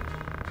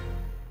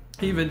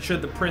 Even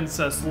should the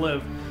princess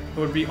live, it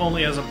would be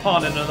only as a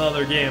pawn in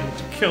another game.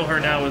 To kill her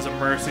now is a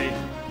mercy.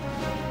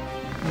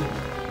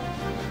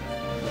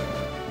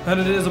 And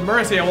it is a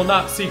mercy I will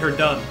not see her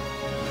done.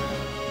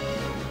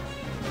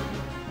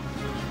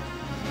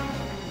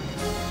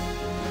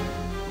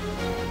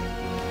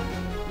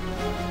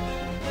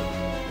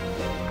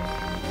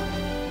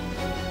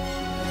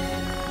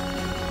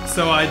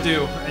 So I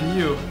do, and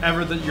you,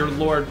 ever your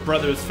lord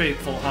brother's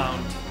faithful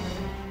hound.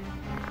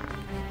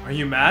 Are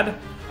you mad?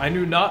 I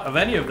knew not of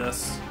any of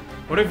this.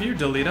 What of you,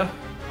 Delita?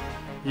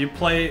 You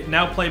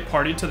now play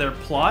party to their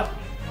plot?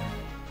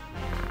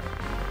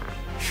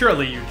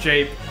 Surely, you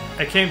jape.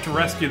 I came to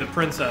rescue the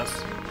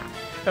princess.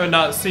 I would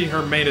not see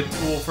her made a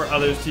tool for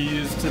others to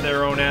use to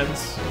their own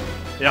ends.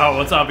 Yo,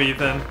 what's up,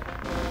 Ethan?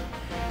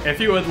 If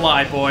you would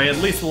lie, boy, at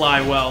least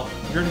lie well.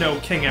 You're no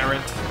king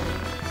errant.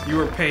 You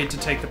were paid to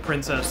take the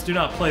princess. Do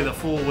not play the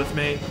fool with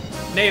me.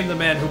 Name the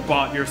man who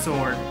bought your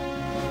sword.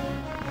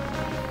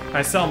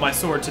 I sell my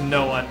sword to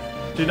no one.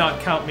 Do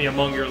not count me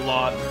among your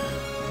lot.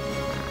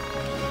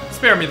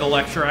 Spare me the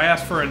lecture. I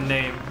asked for a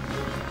name.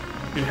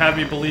 You'd have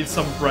me believe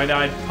some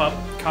bright-eyed pup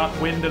caught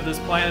wind of this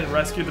plan and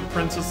rescued the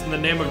princess in the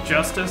name of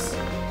justice?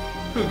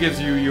 Who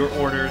gives you your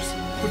orders?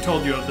 Who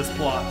told you of this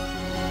plot?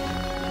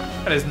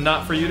 That is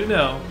not for you to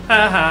know.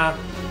 Ha ha.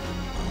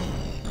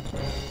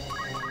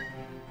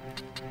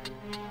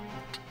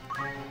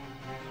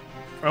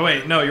 Oh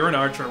wait, no, you're an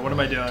archer. What am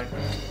I doing?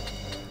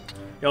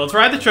 Yo, let's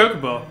ride the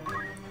chocobo.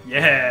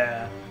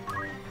 Yeah.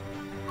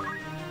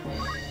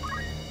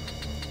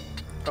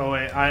 Oh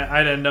wait,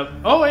 I'd end up...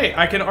 Oh wait,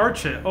 I can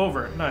arch it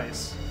over.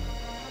 Nice.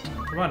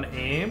 Come on,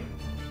 aim.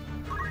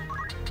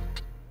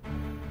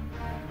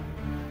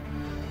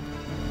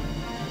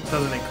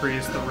 Doesn't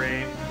increase the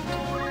rate.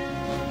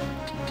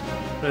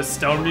 Does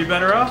stone be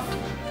better off?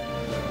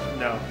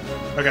 No.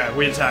 Okay,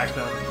 we attack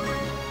them.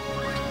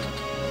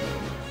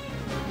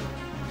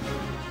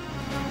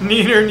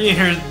 Neener,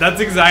 neener.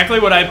 That's exactly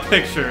what I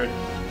pictured.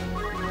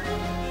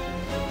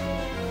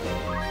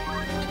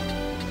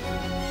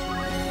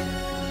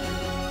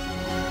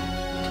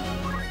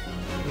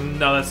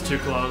 No, that's too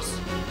close.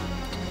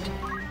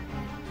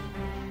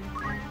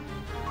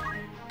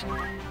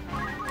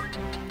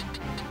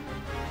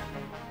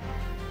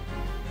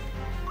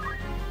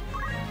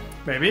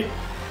 Maybe.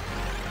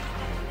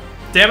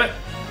 Damn it.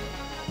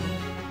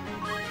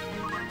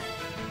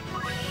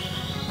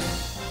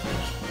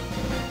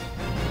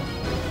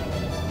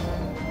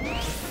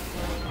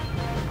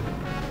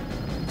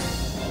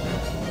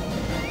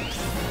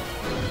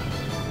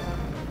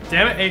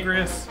 Damn it,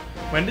 Agrius.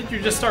 When did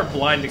you just start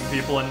blinding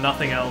people and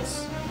nothing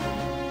else?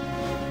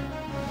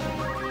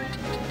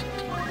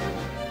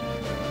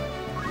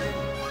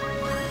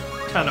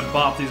 Kind of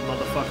bop these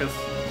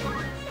motherfuckers.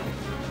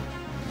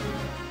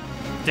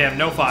 Damn,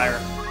 no fire.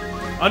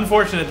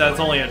 Unfortunate that's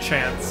only a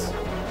chance.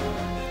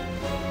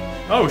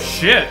 Oh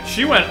shit,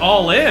 she went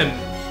all in.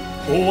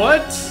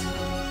 What?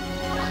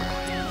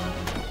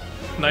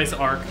 Nice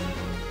arc.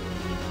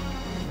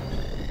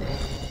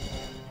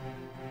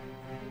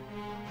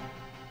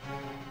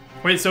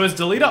 Wait, so is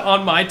Delita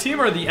on my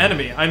team or the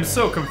enemy? I'm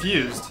so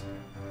confused.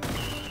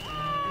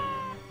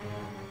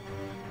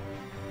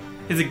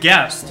 He's a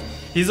guest.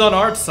 He's on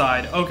our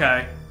side.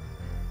 Okay.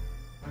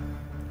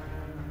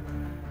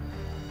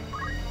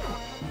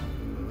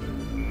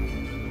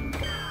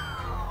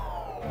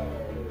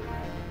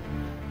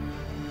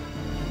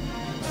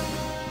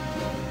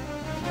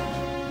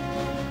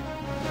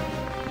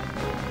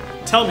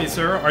 Tell me,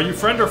 sir, are you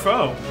friend or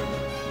foe?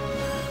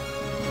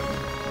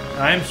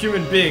 I am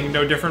human being,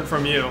 no different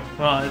from you.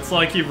 Well, it's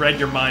like he read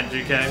your mind,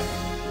 GK.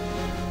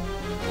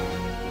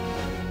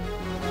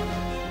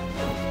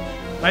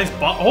 Nice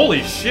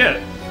holy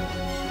shit!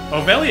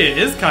 Ovelia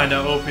is kinda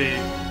OP.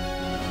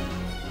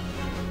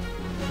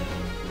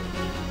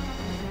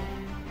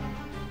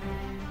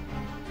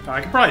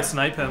 I could probably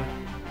snipe him.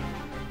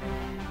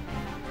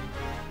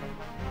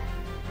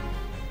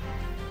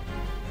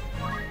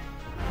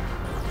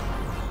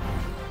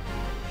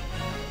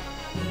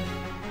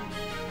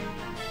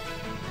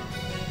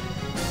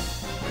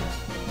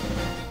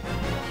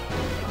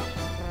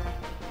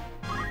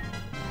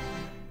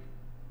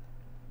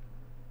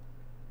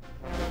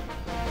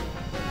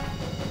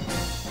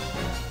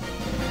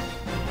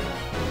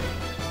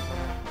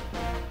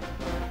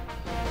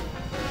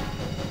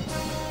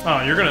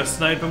 Oh, you're gonna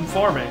snipe him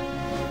for me.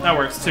 That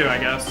works too, I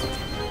guess.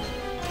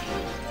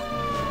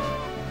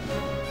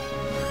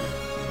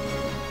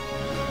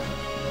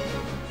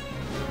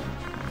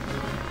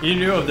 You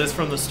knew of this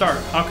from the start.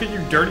 How could you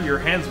dirty your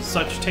hands with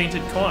such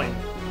tainted coin?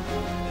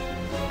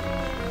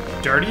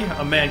 Dirty?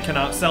 A man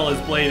cannot sell his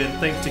blade and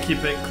think to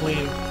keep it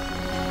clean.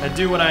 I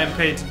do what I am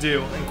paid to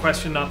do, and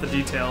question not the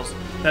details.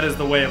 That is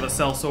the way of a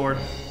sellsword.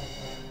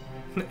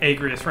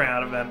 Agrius ran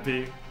out of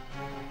MP.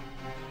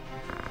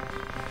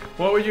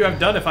 What would you have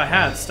done if I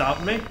had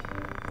stopped me?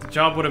 The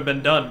job would have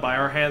been done, by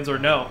our hands or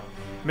no.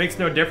 It makes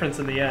no difference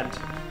in the end.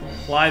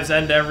 Lives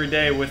end every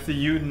day with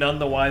you none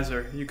the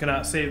wiser. You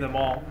cannot save them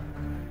all.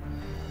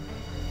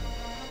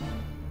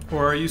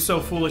 Or are you so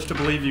foolish to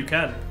believe you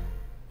can?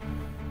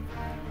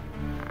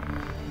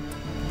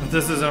 But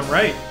this isn't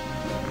right.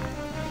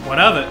 What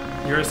of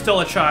it? You are still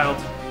a child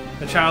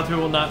who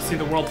will not see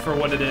the world for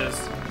what it is.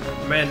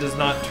 A man does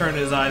not turn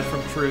his eyes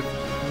from truth.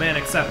 A man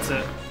accepts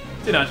it.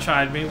 Do not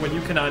chide me when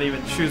you cannot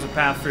even choose a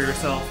path for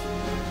yourself.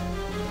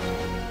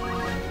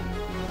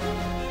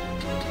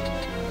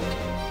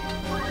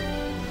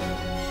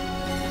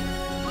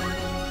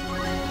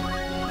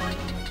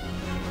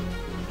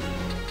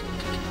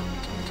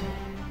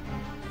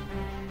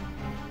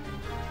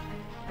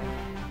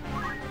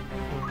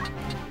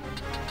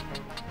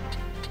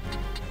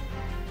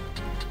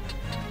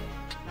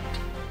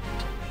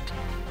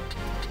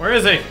 Where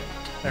is he?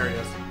 There he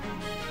is.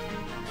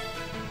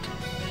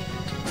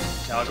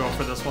 Yeah, I'll go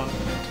for this one.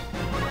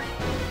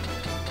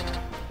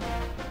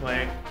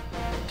 Wait.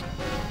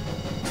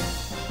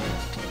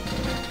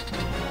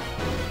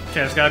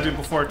 Okay, it's gotta be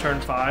before turn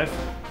 5.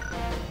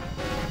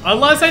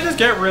 Unless I just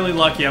get really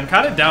lucky. I'm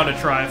kind of down to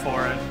try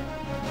for it.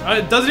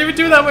 It doesn't even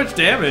do that much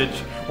damage.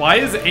 Why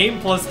is aim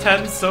plus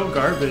 10 so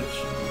garbage?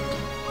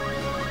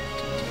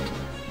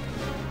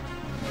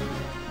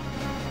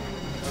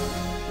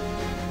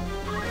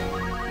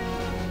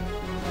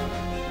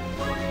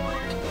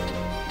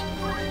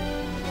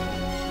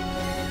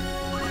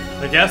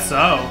 I guess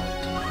so.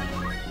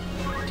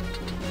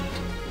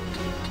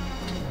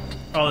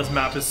 Oh, this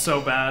map is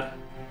so bad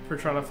for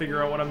trying to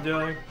figure out what I'm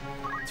doing.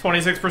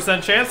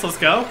 26% chance, let's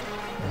go.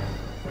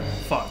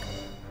 Fuck.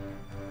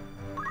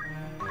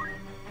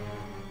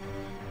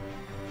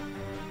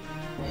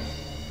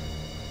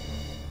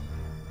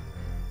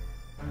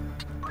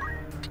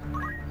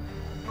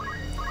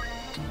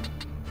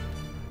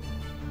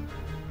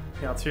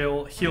 Yeah, let's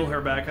heal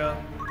her back up.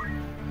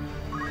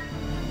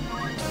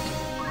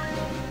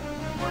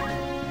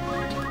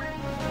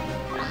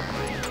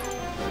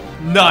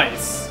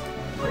 Nice!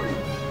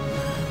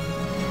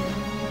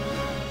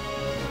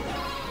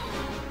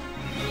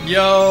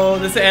 Yo,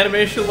 this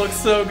animation looks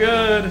so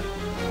good!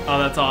 Oh,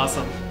 that's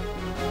awesome.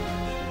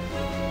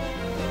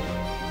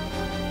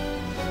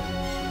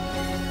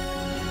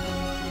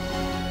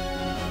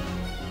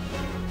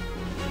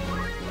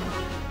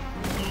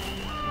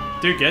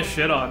 Dude, get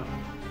shit on.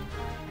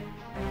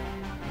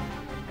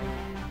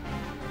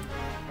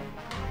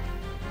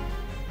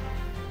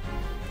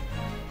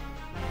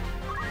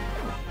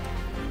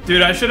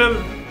 Dude, I should have...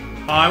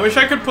 Oh, I wish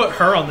I could put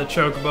her on the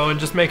chocobo and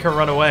just make her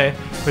run away.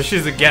 But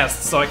she's a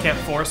guest, so I can't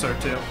force her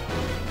to.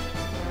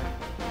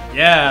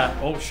 Yeah!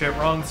 Oh shit,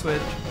 wrong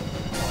switch.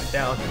 Oh,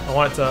 down. I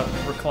want it to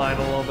recline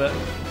a little bit.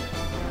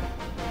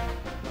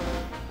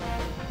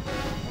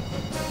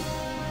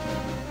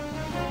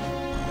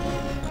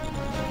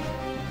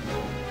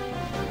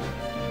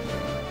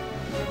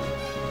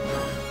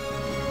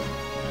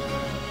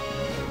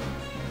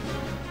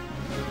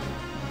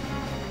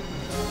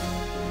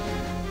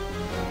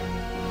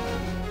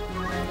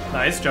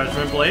 Nice,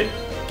 Judgment Blade.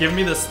 Give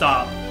me the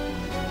stop.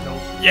 Nope.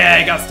 Yeah,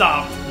 he got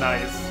stopped.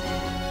 Nice.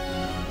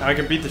 Now I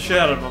can beat the shit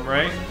out of him,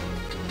 right?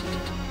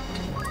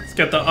 Let's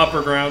get the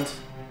upper ground.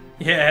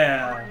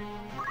 Yeah.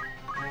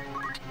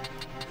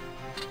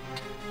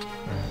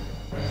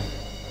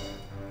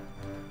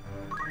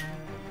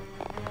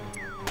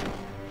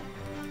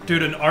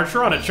 Dude, an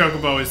archer on a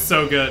chocobo is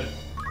so good.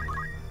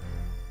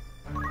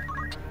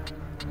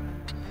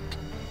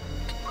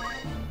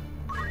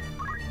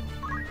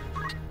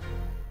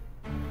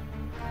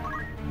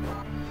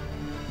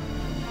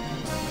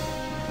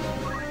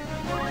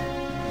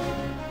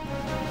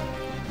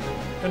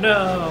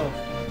 No!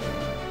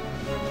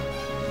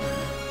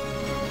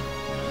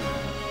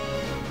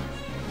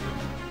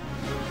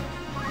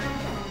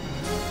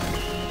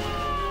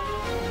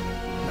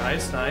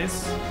 Nice,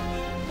 nice.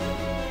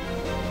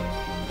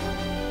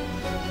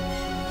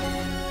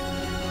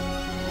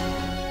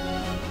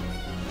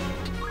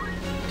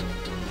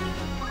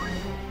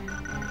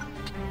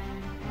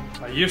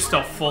 Oh, you're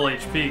still full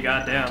HP,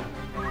 goddamn.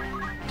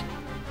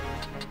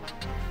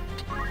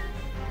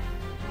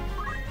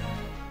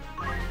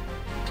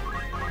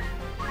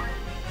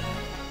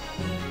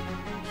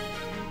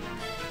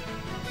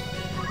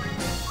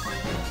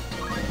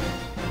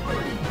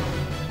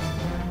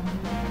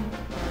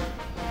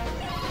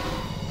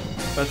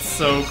 That's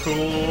so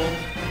cool.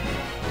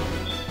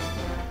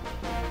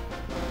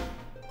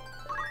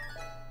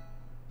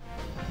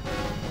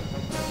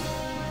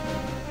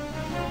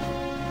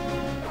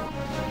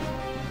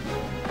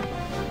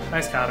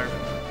 Nice counter.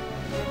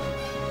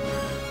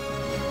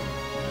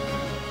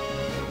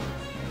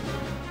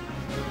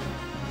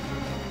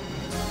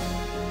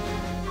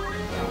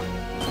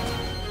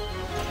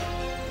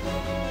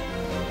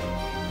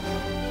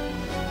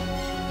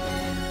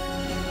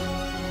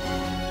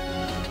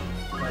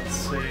 Let's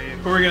see.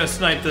 Who are we gonna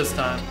snipe this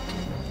time?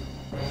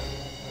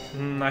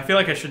 I feel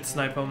like I should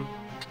snipe him.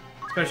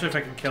 Especially if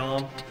I can kill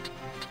him.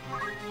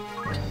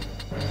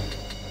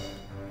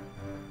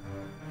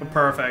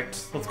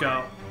 Perfect. Let's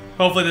go.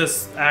 Hopefully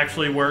this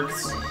actually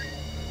works.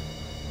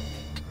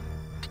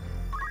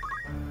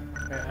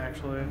 Okay,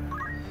 actually.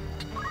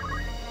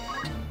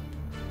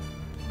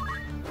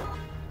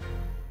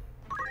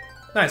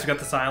 Nice, we got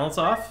the silence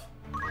off.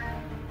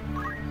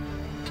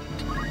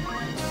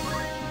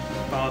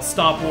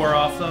 Stop war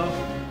off, though.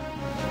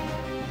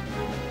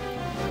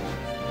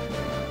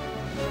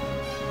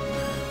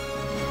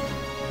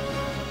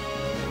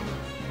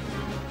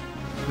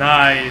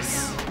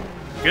 Nice.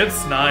 Good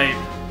snipe.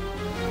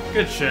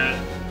 Good shit.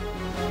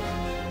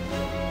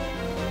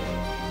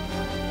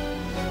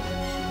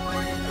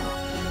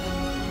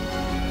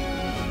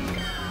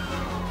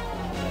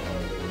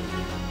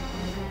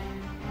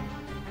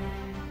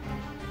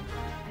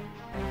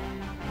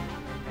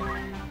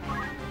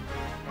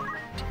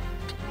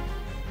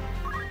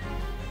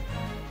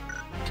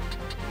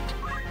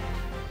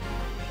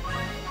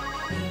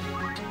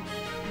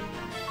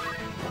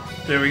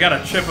 Dude, we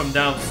gotta chip him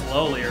down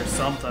slowly or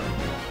something.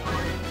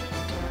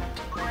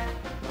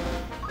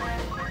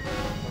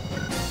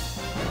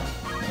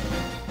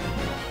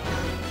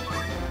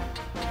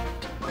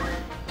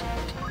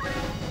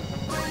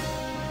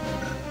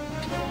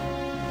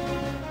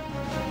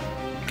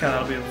 Okay,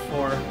 that'll be a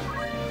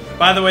 4.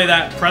 By the way,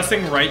 that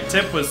pressing right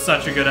tip was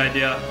such a good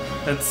idea.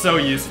 That's so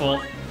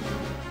useful.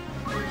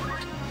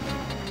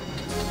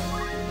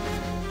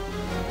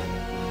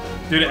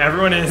 Dude,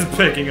 everyone is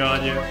picking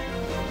on you.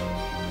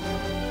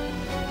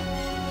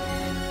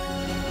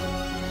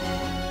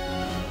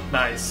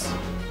 Nice.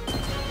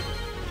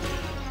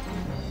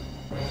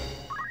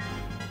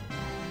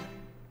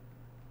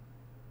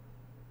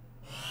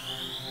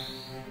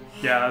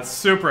 Yeah, that's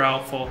super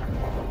helpful.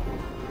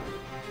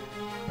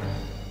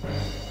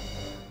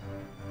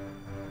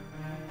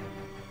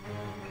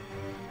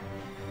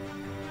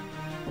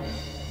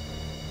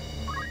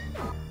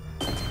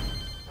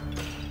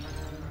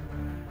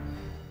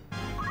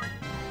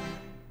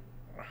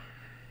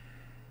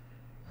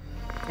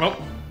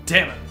 Oh,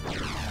 damn it.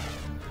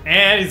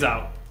 And he's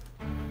out.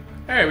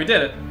 Alright, we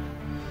did it.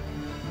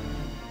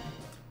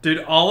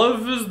 Dude,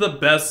 Olive is the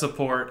best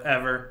support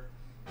ever.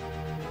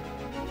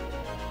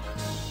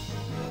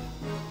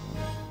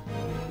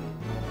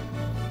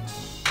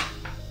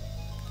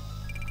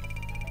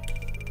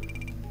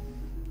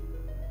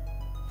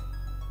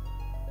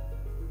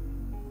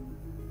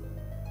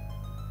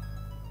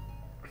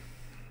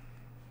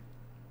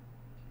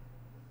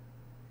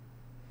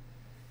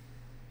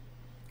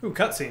 Ooh,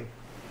 cutscene.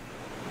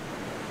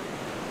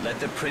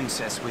 Let the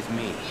princess with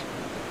me.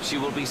 She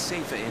will be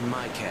safer in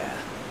my care.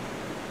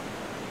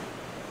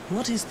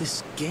 What is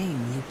this game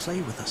you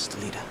play with us,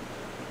 Delita?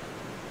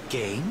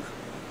 Game?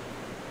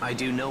 I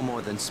do no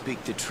more than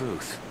speak the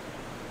truth.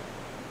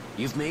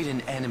 You've made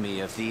an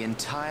enemy of the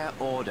entire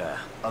order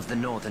of the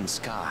Northern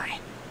Sky.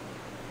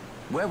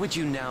 Where would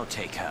you now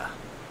take her?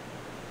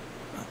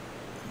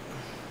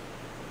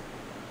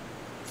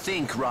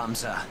 Think,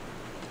 Ramza.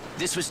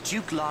 This was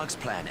Duke Log's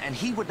plan, and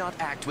he would not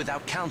act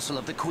without counsel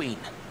of the Queen.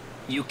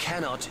 You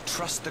cannot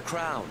trust the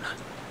crown.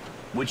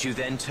 Would you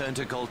then turn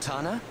to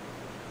Goltana?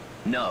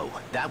 No,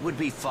 that would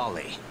be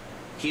folly.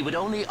 He would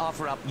only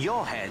offer up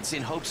your heads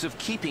in hopes of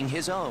keeping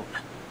his own.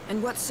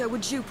 And what so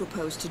would you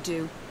propose to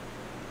do?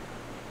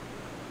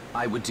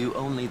 I would do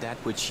only that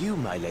which you,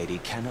 my lady,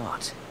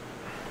 cannot.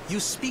 You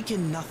speak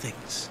in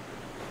nothings.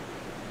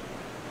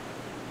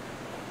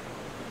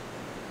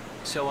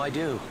 So I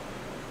do.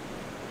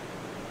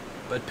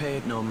 But pay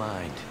it no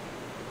mind.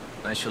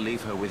 I shall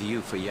leave her with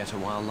you for yet a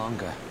while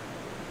longer.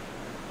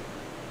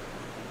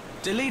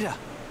 Delita!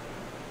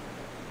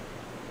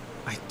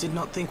 I did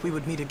not think we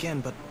would meet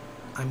again, but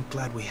I'm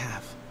glad we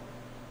have.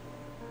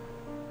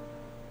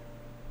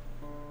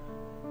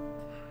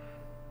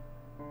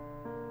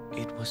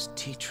 It was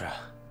Tetra.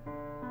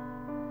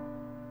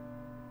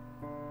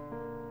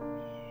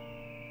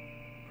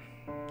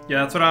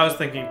 Yeah, that's what I was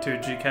thinking too,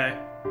 GK.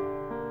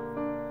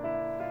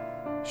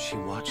 She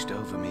watched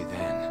over me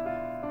then,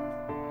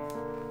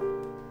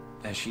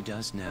 as she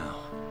does now.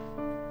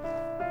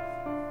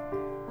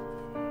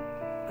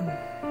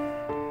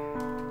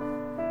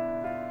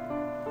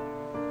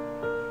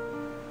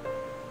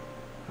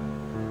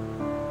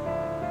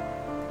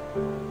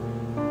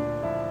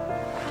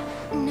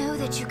 Know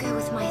that you go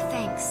with my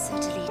thanks, Sir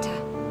Delita.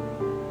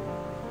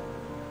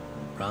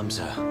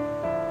 Ramza,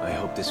 I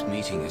hope this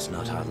meeting is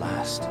not our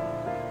last.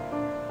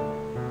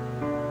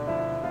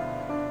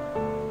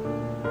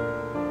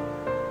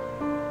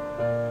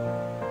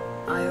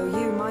 I owe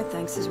you my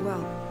thanks as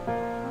well.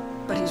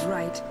 But he's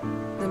right.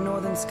 The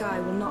Northern Sky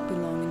will not be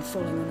long in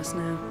falling on us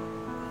now.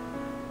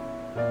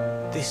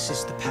 This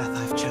is the path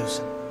I've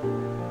chosen.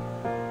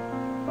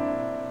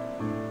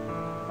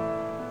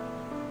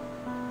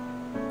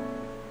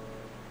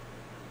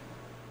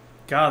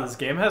 God, this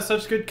game has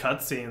such good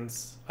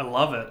cutscenes. I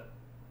love it.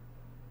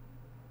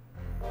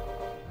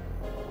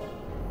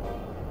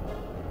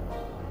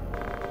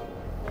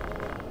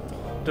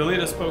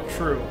 Delita spoke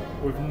true.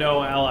 We've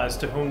no allies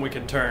to whom we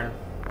can turn.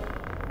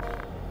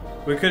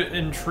 We could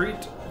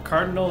entreat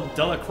Cardinal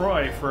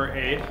Delacroix for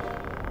aid.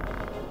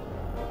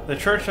 The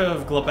Church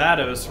of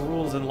Glabados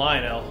rules in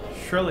Lionel.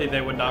 Surely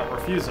they would not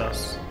refuse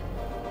us.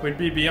 We'd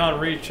be beyond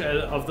reach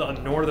of the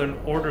Northern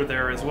Order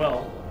there as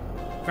well.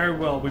 Very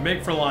well, we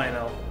make for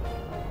Lionel.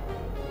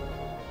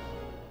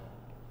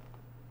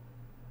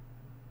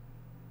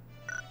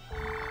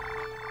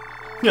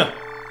 Yeah.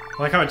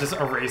 I like how it just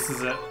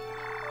erases it.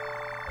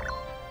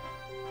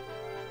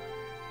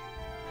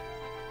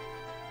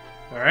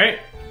 Alright.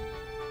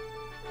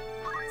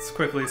 Let's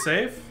quickly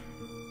save.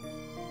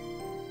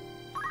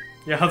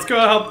 Yeah, let's go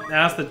help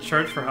ask the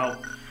church for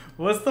help.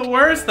 What's the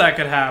worst that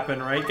could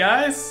happen, right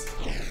guys?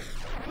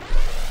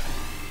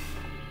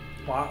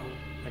 Wow.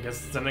 I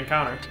guess it's an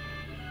encounter.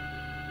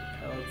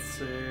 Okay, let's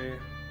see.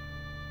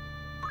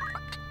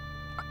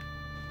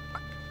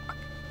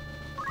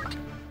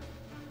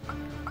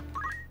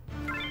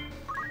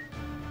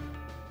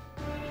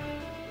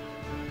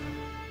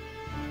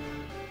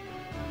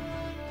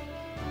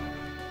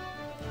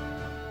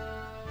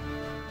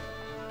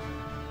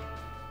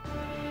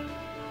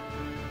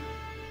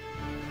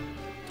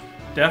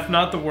 Death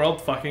not the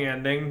world fucking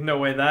ending. No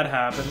way that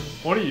happened.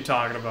 What are you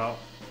talking about?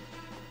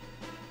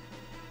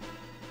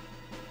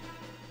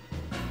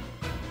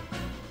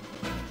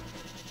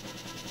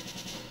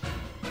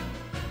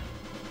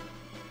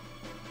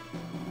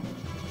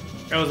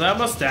 Oh, is that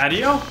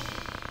Mustadio?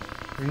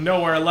 There's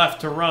nowhere left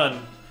to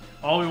run.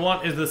 All we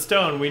want is the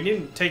stone. We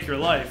needn't take your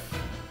life.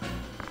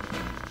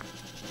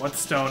 What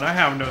stone? I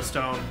have no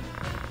stone.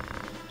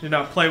 Do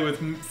not play with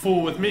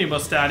fool with me,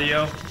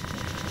 Mustadio.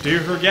 Do you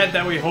forget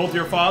that we hold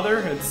your father?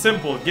 It's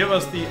simple. Give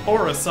us the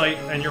aura sight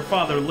and your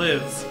father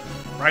lives.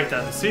 Right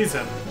then, seize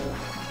him.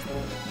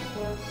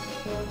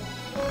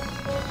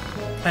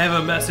 I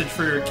have a message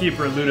for your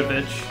keeper,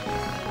 Ludovich.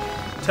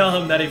 Tell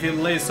him that if he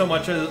lays so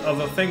much of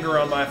a finger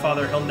on my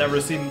father, he'll never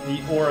see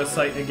the aura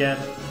sight again.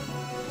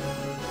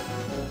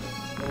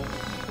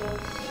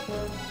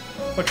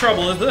 What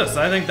trouble is this?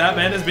 I think that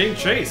man is being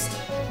chased.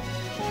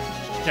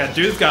 Yeah,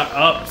 dude's got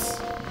ups.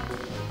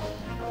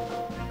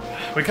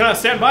 We cannot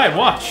stand by and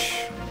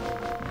watch.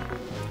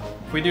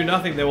 If we do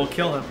nothing, they will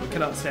kill him. We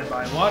cannot stand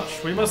by and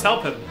watch. We must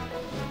help him.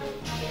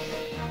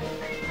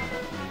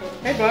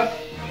 Hey, bud.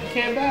 You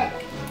came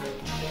back.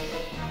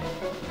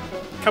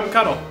 Come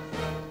cuddle.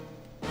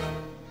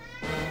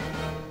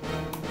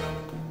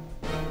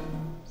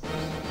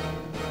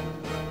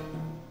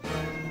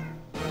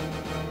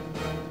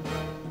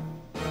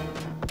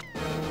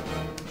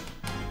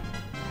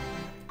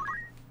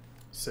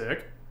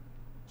 Sick.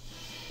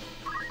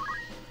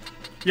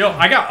 Yo,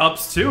 I got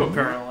ups too,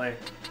 apparently.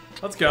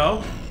 Let's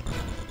go.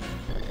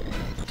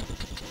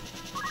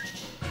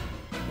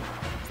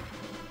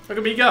 Look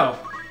at me go.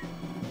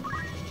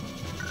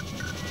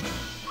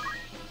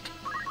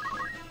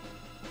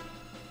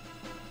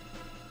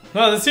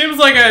 No, this seems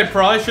like I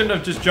probably shouldn't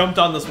have just jumped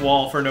on this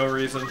wall for no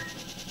reason.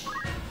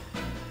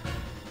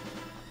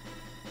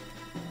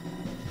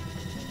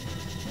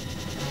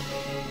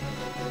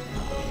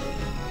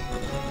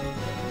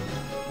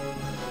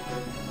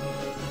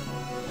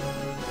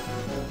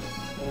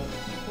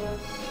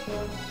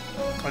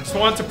 I just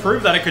wanted to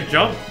prove that I could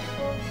jump.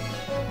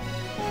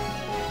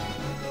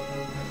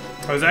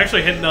 I was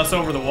actually hitting us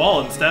over the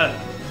wall instead.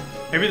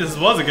 Maybe this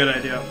was a good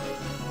idea.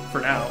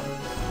 For now.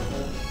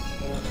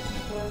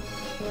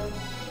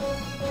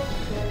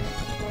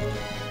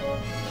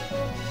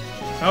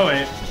 Oh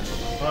wait.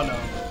 Oh no.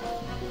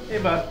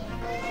 Hey bud.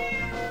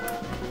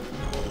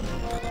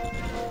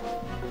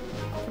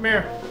 Come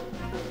here.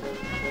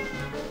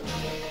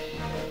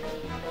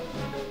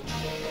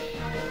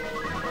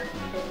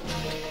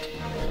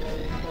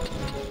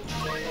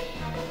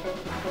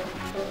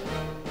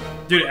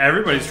 Dude,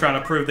 everybody's trying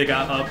to prove they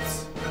got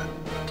ups.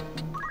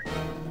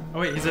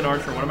 Oh wait, he's an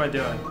archer. What am I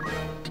doing?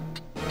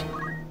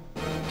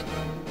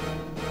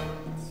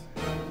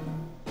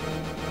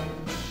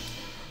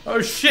 Oh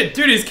shit,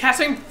 dude, he's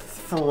casting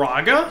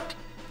Faraga?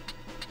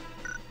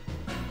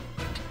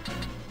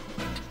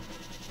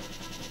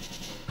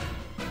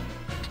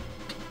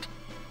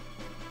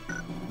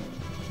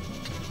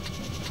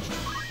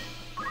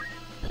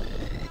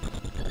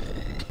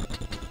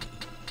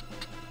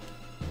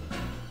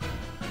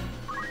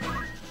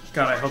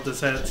 God, I hope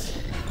this hits.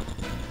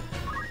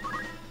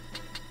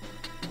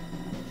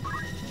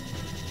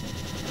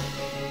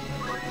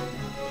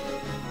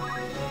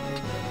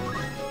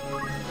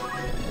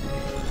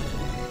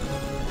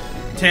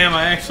 Damn,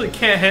 I actually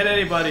can't hit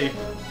anybody.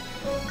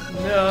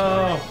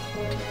 No.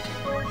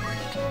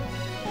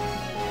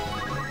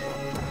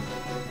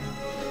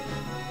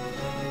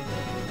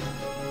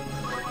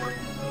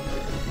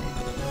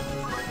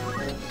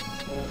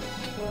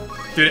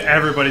 Dude,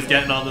 everybody's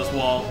getting on this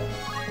wall.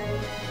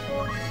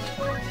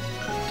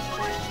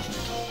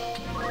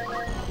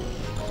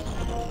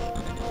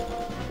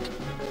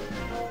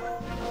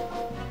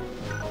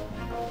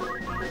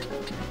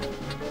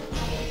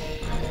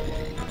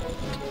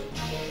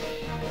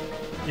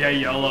 Yeah,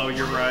 YOLO,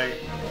 you're right.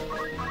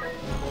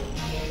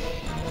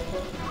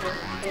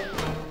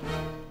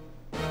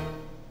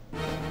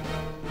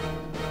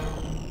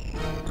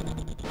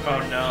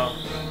 Oh no.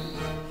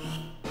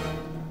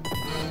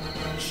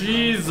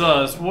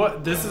 Jesus,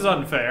 what? This is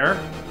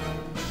unfair.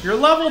 You're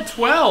level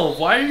 12.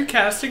 Why are you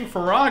casting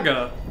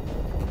Faraga?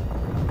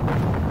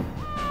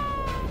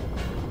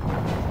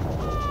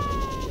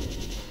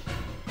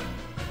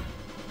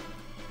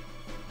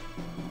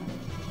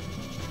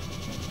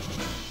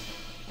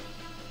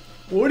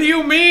 do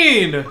you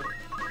mean?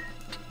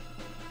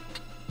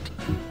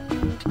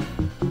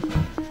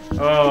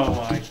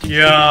 Oh my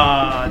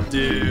god,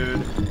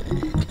 dude.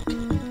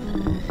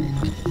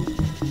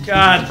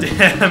 God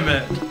damn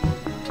it.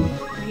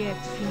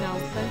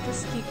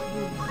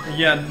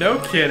 Yeah, no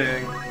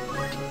kidding.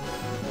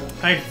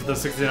 Thank you for the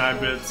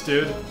 69 bits,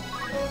 dude.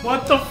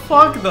 What the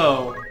fuck,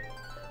 though?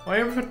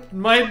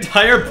 My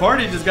entire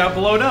party just got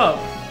blown up.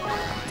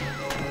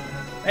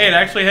 Hey, it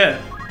actually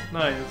hit.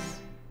 Nice.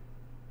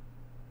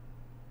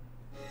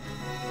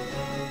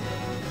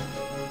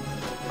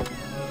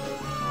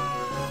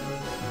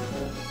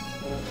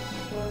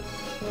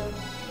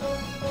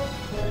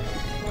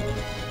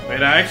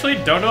 Wait, I actually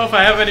don't know if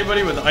I have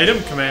anybody with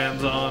item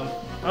commands on.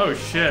 Oh,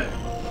 shit.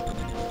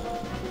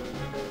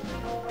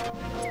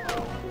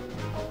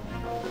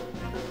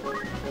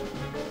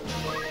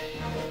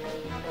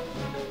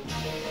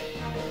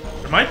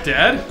 Am I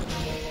dead?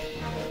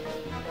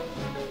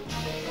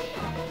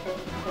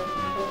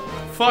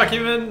 Fuck,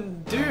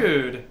 even...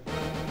 Dude.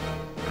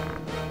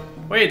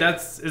 Wait,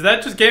 is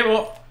that just game...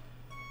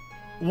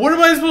 What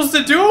am I supposed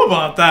to do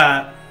about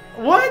that?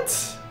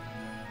 What?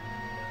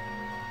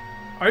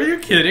 Are you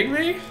kidding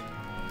me?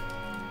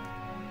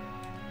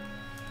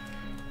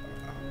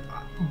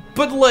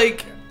 But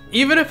like,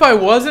 even if I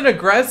wasn't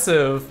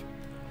aggressive,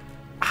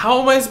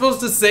 how am I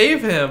supposed to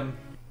save him?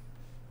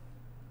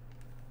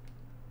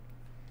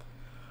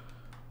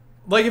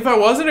 Like, if I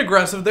wasn't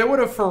aggressive, they would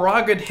have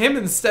Farraga'd him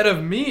instead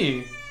of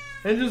me.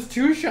 And just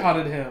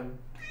two-shotted him.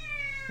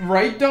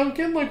 Right,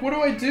 Duncan? Like, what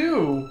do I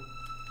do?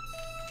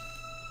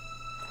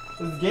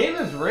 This game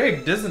is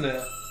rigged, isn't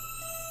it?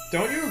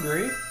 Don't you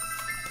agree?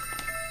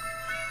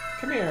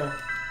 Come here.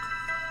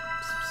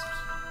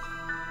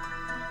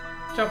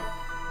 Jump.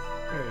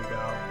 There you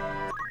go.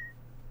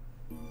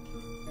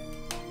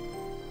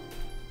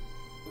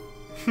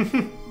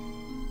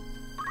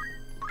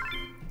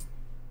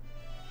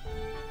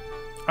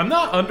 I'm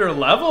not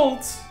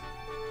under-leveled.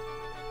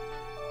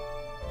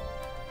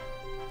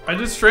 I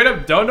just straight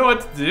up don't know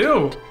what to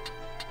do.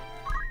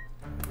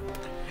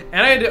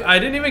 And I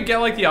didn't even get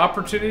like the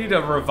opportunity to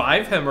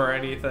revive him or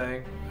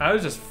anything. I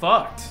was just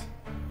fucked.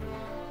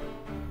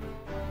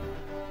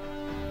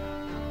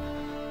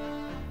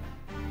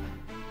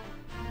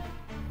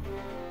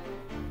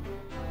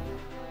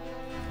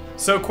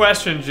 So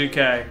question,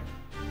 GK.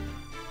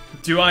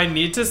 Do I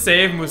need to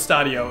save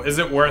Mustadio? Is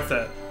it worth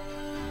it?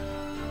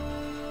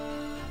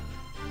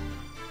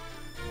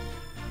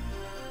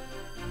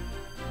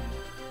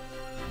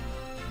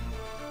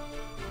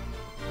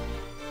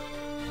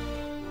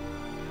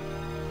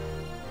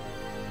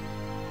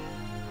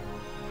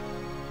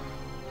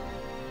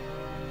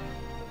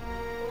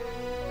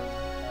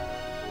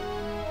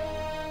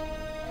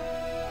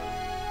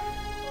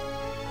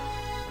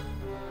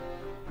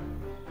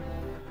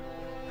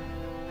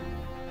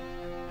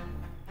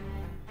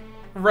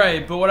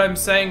 Right, but what I'm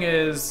saying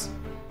is...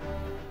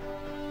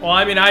 Well,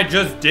 I mean, I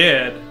just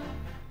did.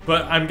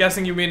 But I'm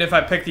guessing you mean if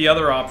I pick the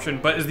other option.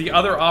 But is the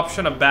other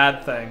option a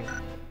bad thing?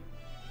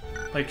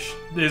 Like,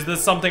 is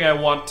this something I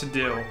want to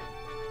do?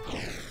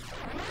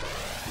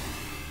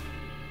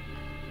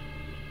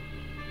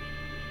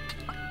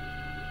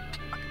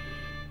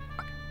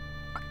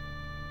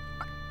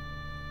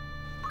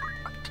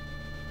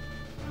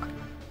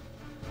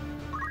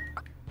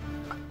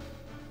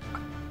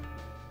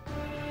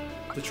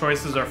 The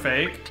choices are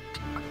fake?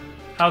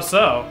 How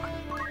so?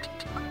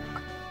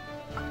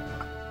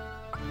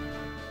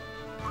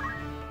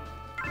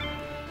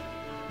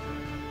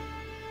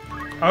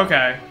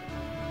 Okay.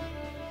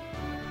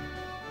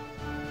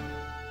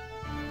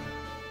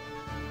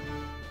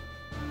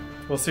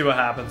 We'll see what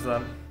happens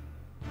then.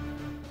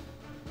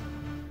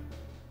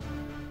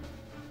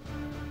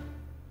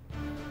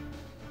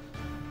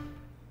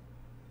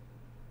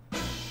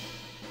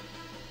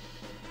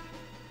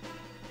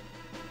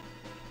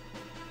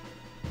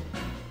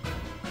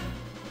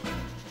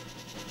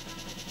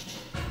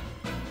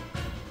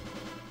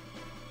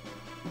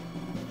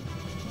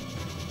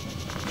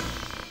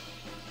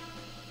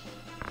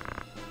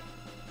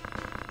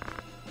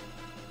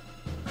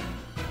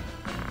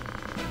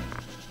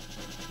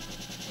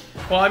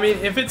 Well, I mean,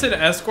 if it's an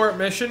escort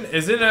mission,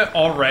 isn't it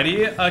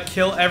already a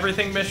kill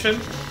everything mission?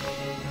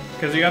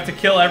 Because you have to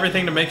kill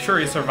everything to make sure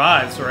he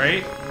survives,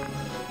 right?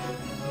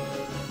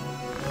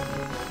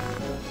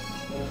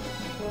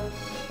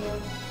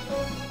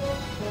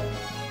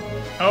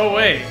 Oh,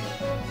 wait.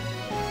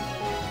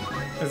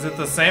 Is it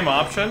the same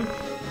option?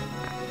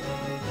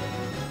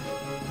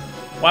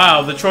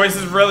 Wow, the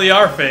choices really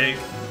are fake.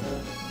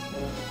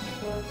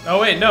 Oh,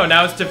 wait, no,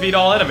 now it's defeat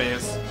all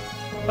enemies.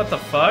 What the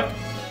fuck?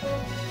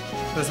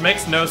 This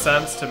makes no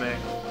sense to me.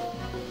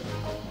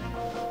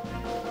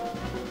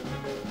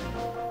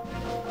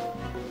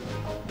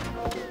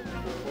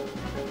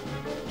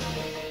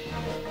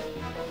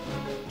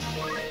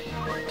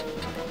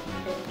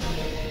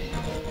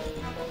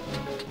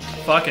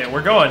 Fuck it,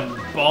 we're going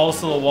balls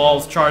to the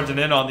walls charging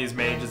in on these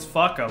mages.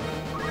 Fuck them.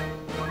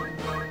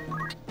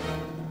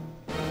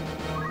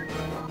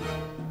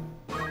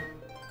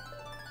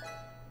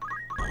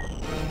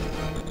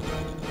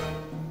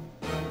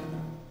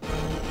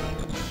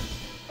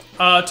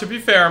 To be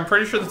fair, I'm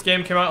pretty sure this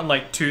game came out in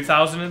like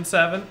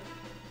 2007.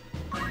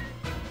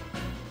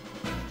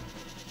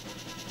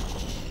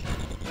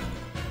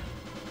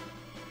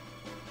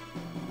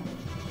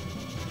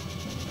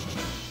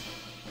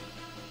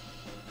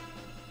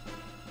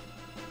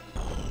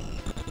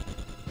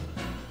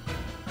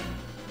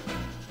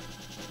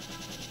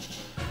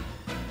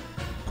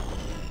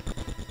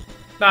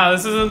 Nah,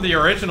 this isn't the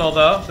original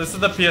though. This is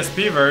the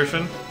PSP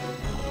version.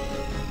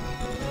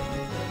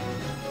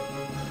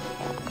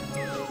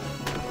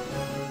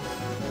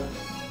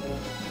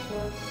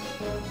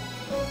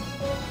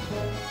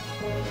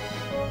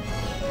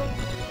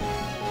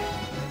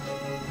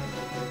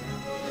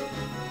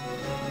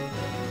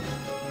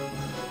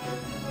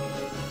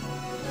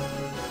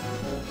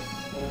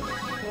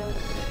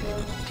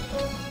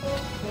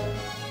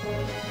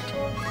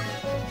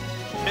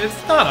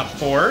 It's not a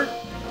port.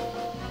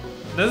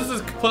 This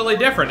is completely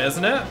different,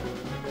 isn't it?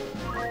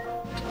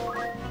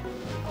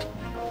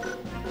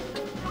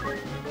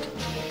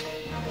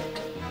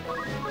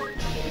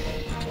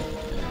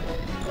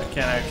 I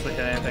can't actually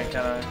hit anything,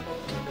 can I?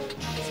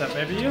 Is that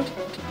maybe you?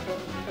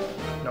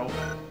 Nope.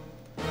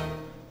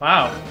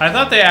 Wow, I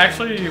thought they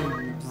actually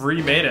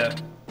remade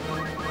it.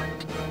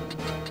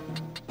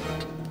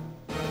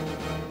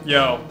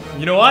 Yo,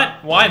 you know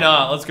what? Why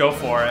not? Let's go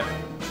for it.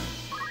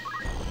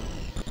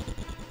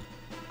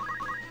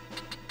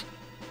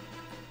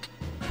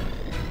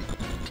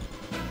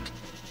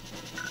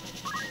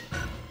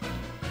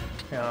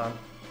 Hang on.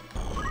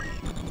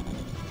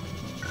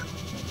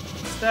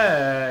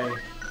 Stay.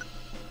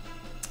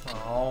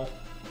 Oh.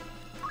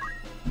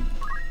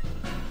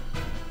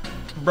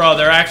 Bro,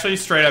 they're actually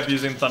straight up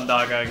using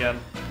Thundaga again.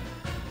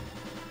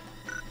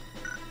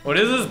 What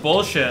is this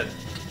bullshit?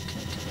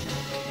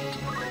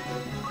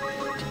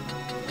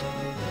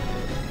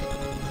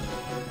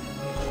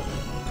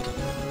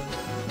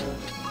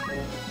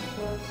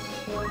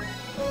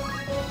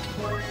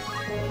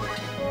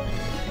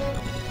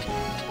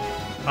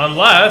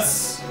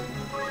 Unless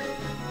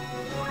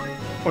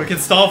we can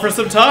stall for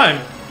some time.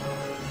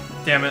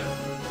 Damn it.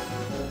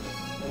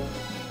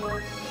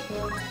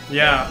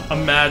 Yeah,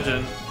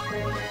 imagine.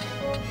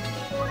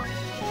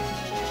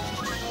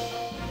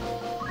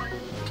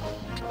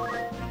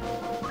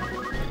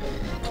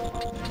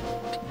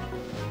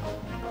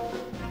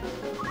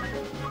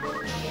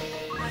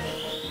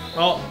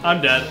 Well,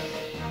 I'm dead.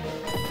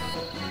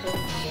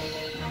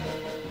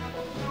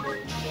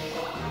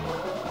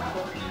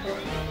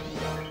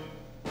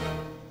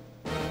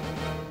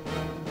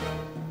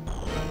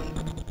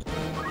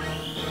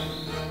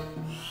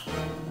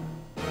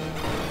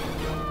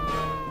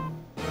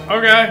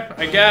 Okay,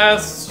 I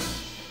guess.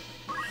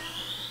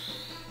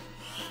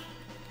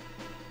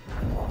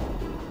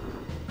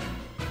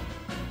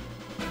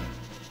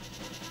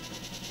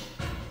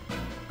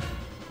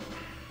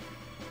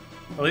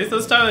 At least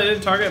this time they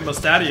didn't target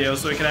Mustadio,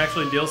 so he can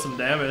actually deal some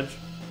damage.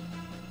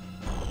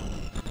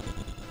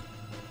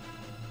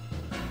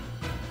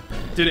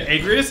 Dude,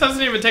 Agrius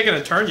hasn't even taken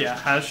a turn yet,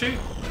 has she?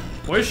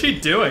 What is she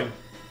doing?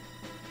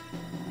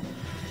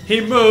 He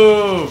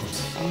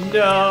moved!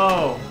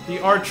 No! The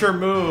archer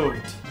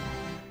moved.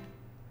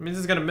 It means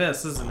he's gonna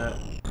miss, isn't it?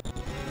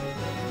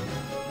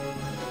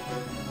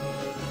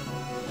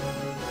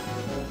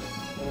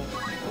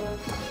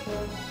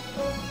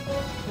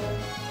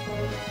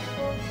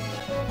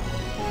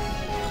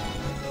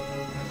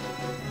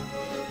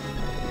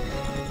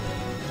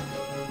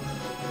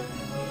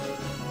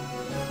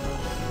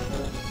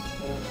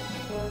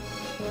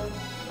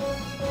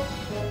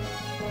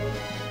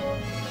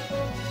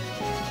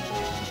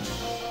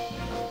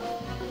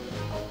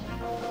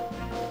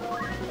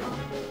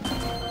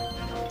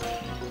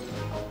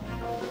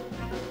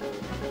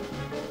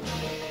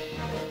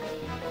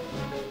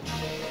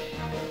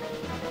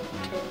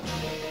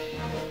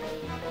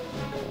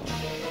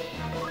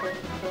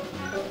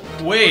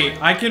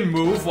 Wait, I can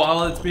move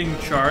while it's being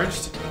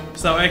charged,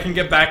 so I can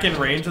get back in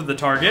range of the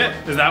target?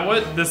 Is that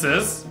what this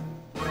is?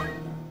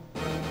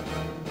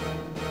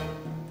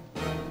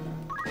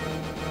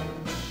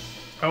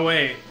 Oh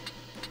wait.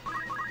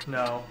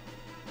 No.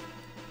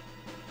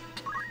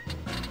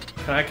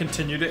 Can I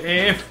continue to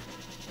aim?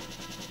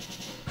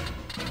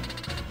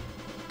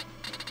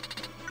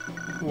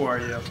 Who are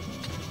you?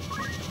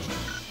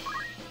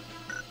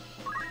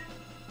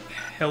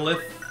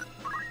 Hillith.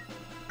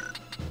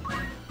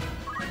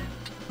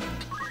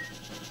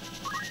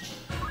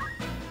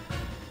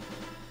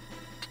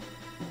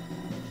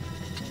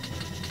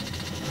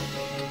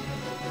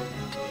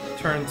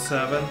 Turn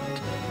 7.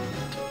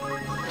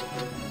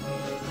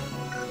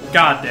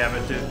 God damn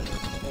it, dude.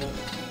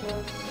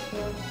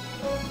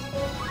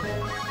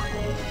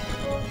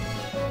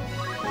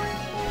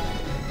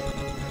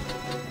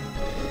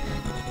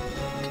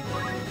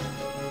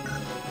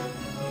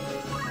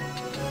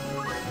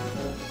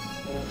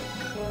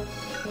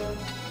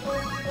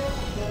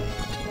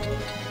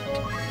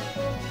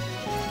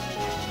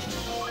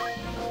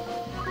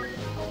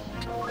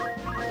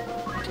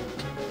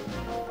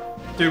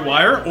 Dude,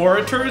 why are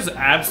orators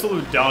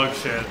absolute dog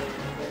shit?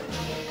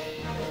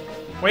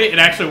 Wait, it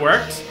actually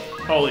worked?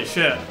 Holy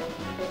shit.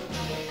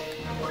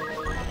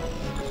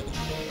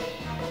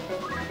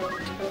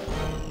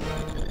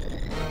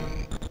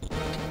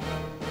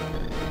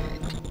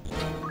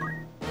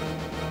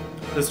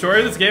 The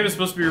story of this game is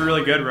supposed to be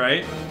really good,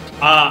 right?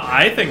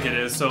 I think it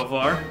is so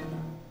far.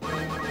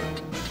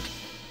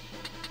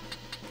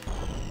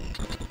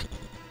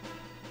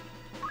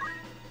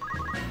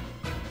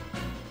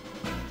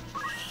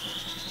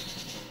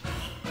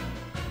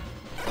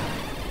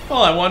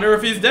 Well, I wonder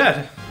if he's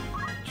dead.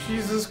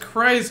 Jesus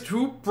Christ,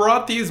 who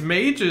brought these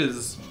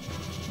mages?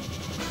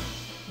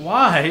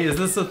 Why is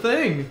this a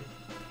thing?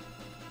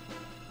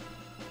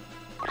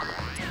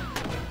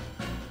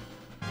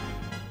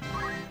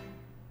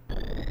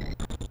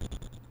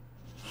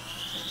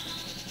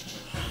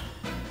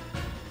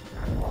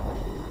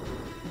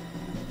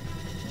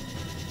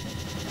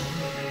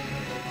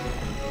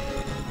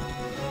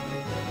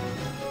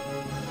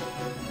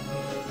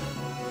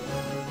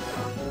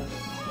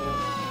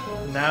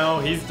 Now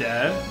he's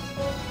dead.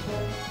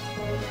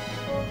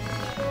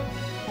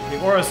 The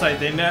aura sight,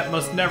 they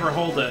must never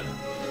hold it.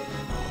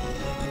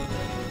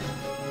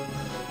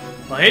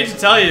 Well, I hate to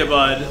tell you,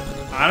 bud.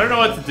 I don't know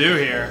what to do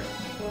here.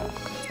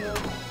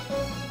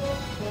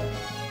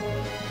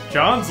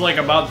 John's like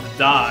about to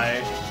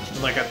die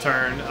in like a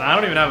turn, and I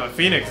don't even have a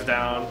Phoenix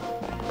down.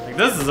 Like,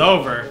 this is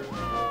over.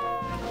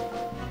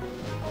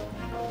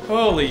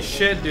 Holy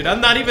shit, dude.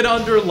 I'm not even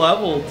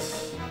under-leveled.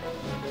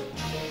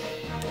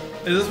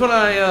 Is this when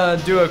I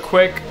do a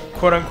quick,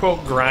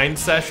 quote-unquote, grind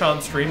sesh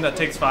on stream that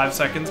takes 5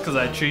 seconds because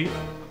I cheat?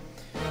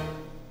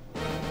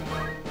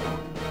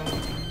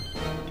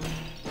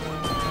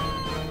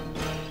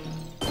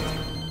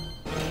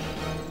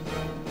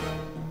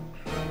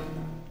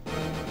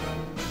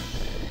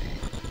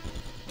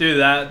 Dude,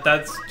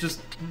 that's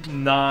just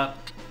not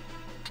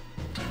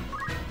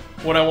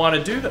what I want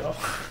to do, though.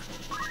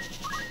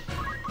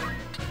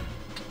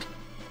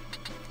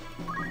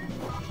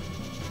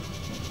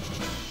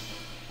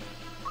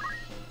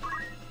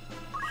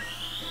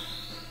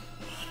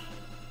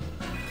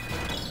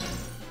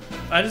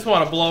 I just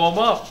want to blow him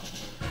up.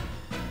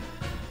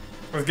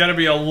 It's gonna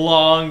be a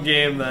long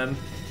game then.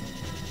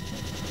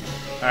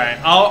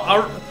 Alright,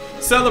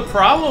 so the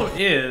problem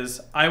is,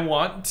 I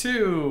want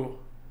to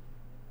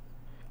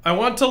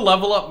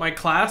level up my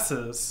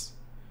classes.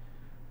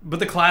 But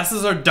the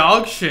classes are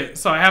dog shit,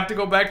 so I have to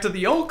go back to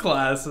the old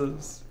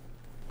classes.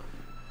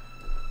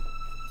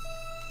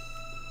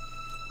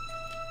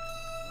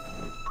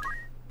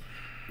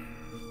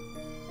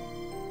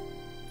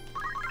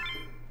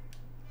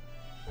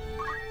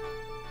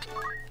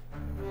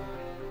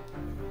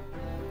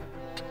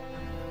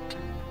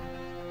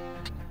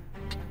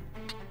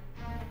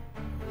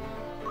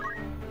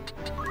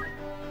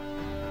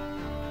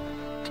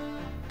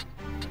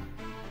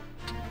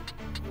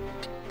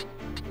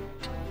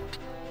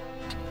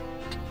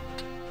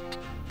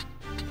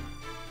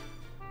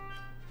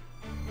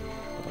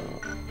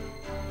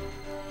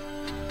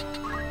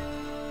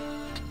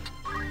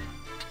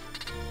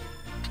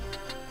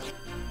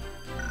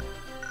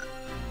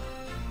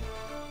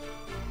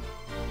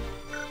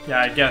 Yeah,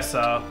 I guess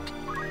so.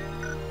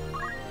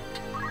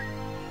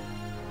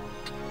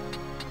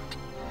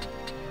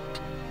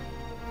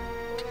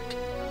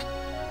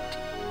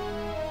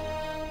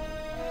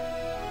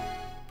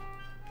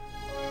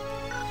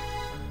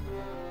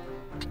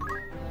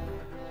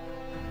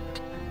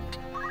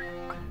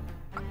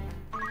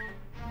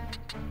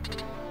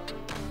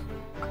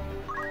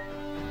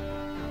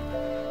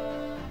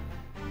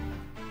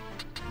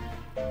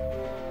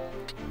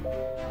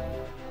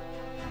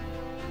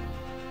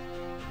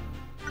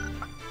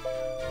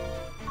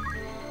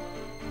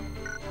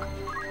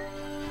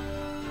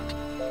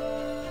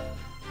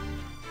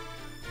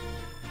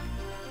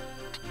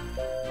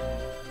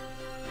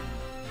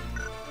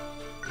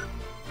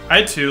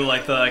 I too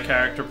like the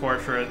character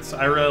portraits.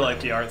 I really like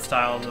the art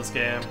style in this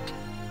game.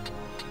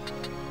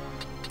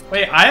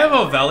 Wait, I have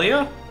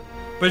Ovelia?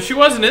 But she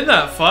wasn't in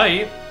that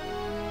fight.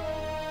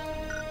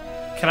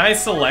 Can I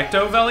select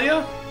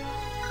Ovelia?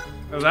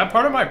 Is that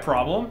part of my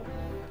problem?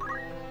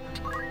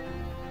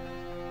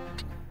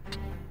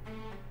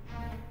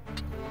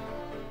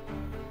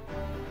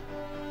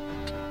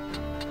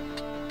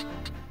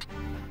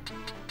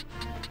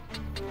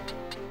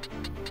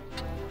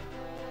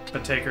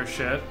 But take her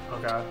shit?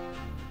 Okay.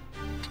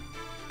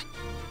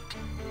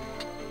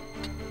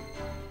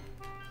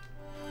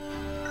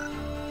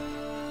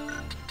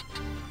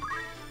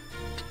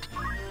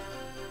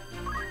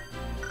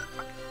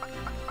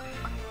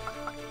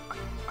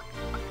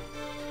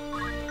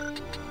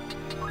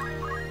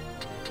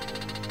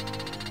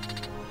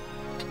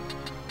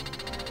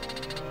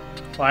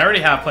 Well, I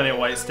already have plenty of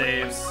white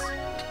staves.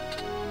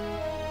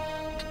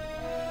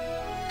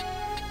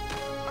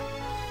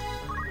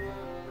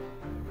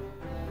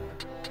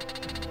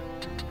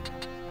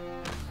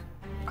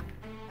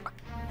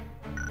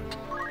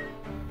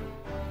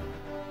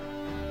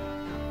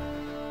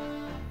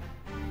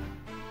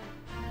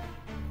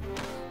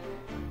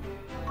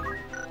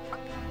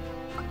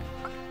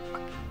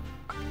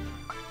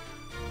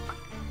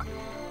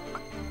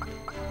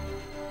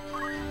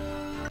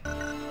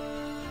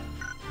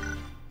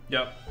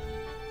 Yep.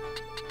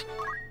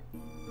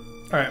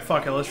 Alright,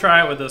 fuck it. Let's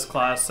try it with this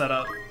class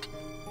setup.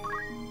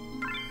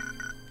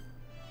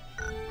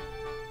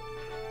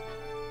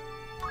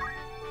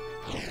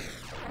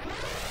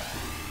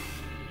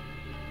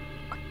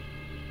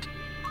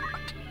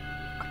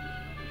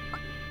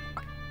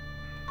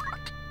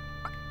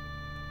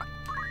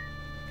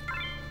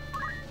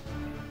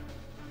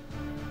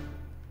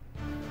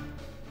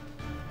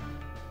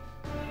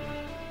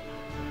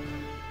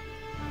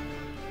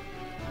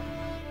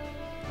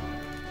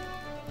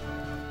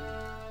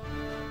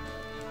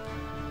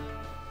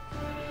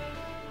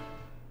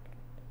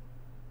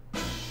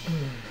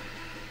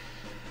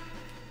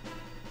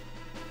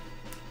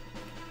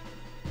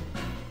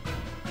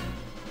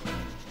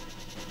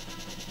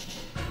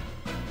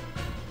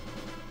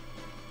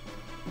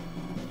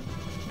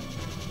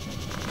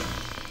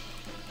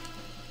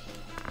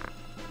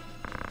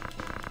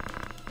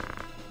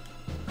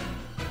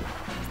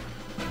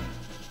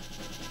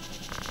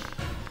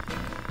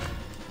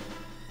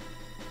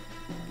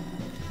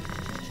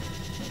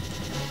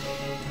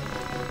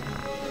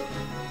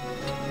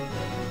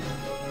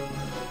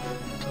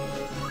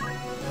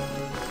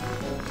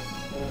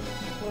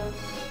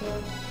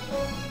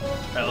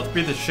 Alright, let's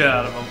beat the shit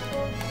out of him.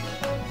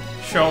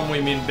 Show him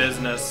we mean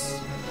business.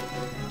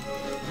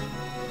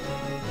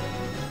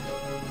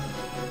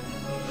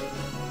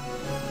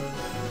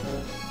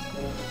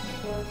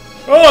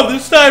 Oh,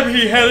 this time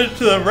he headed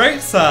to the right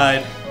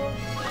side.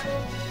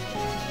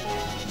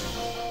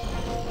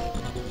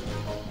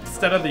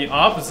 Instead of the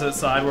opposite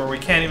side where we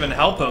can't even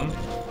help him.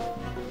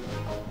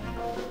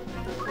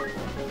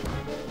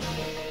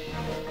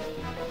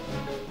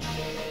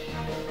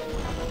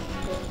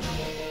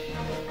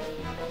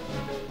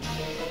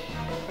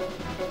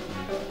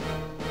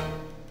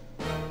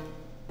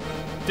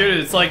 Dude,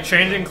 it's like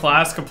changing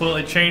class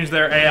completely changed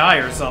their AI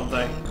or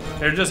something.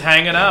 They're just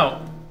hanging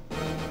out.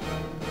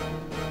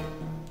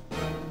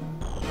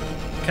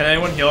 Can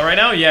anyone heal right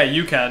now? Yeah,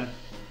 you can.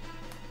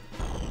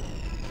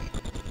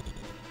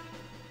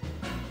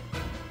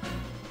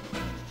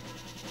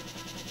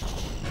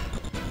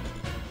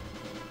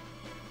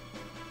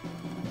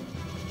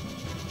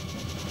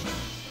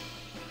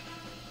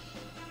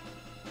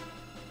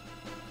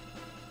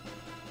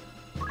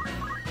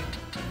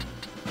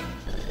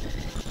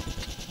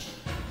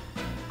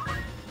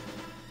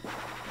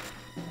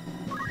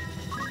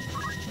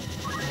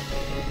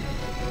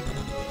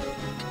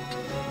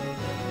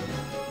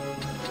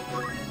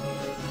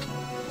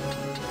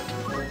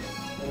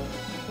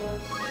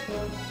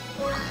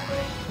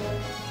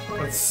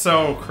 That's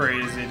so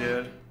crazy,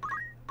 dude.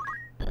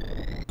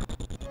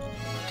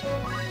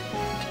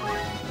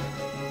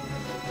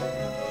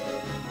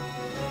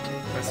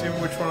 Let's see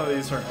which one of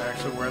these are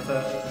actually worth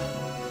it.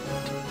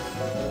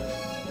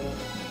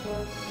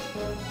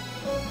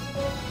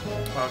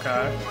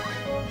 Okay.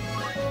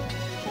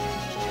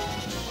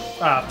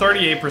 Ah,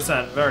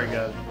 38%. Very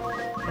good.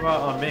 How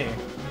about on me?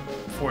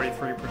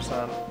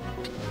 43%.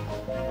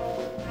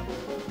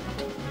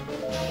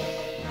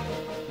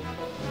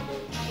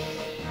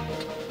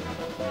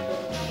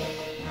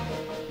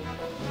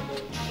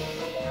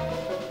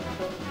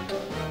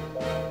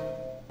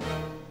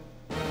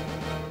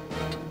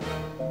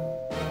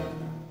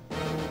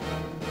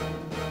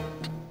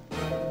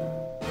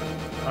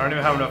 I don't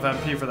even have enough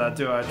MP for that,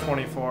 do I?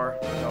 24.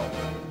 Nope.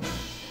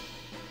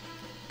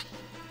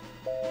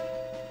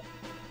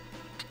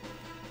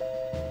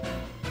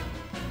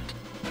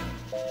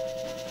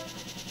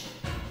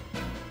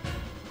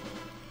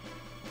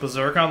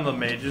 Berserk on the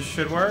mages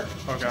should work?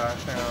 Okay,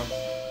 hang on.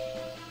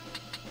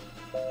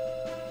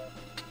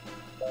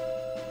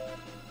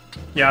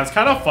 Yeah, it's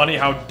kind of funny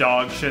how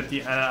dog shit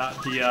the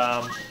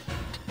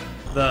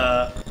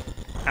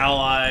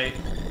ally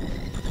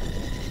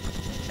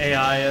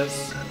AI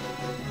is.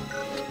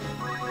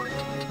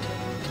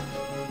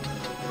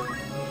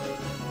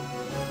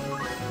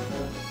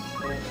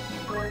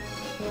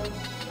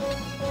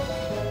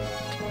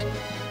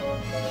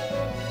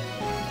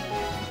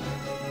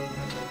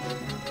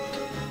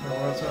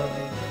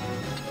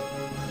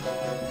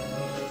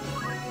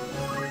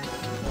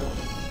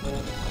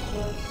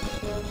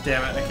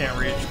 Damn it, I can't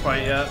reach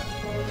quite yet.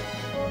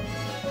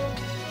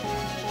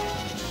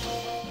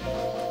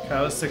 Okay,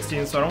 that was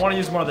 16, so I don't want to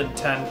use more than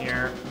 10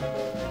 here.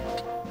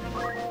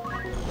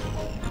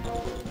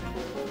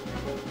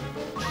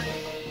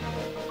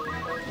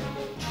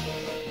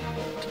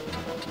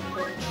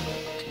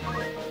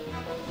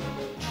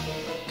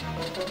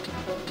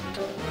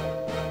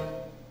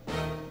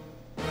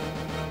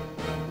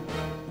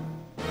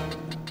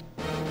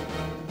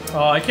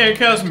 Oh, I can't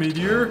cast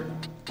Meteor.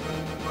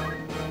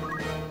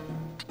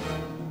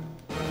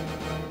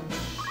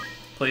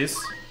 Please.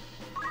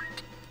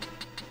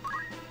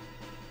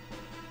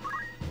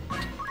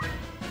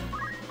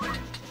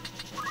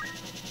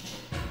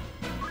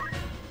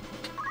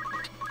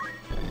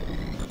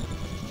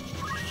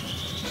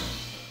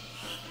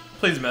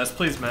 Please miss,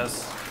 please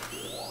miss.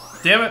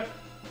 Damn it.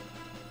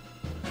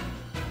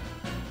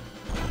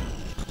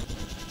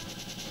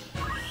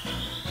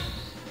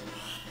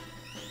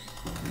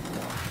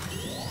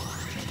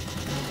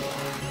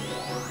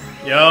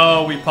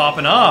 Yo, we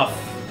popping off.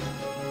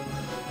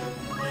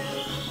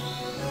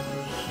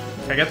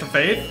 Can I get the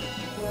faith?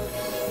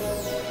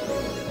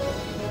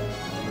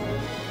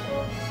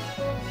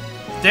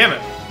 Damn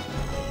it.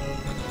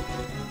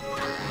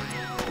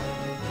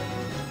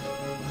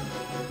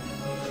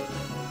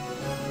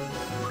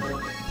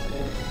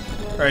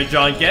 Alright,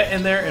 John, get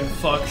in there and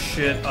fuck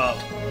shit up.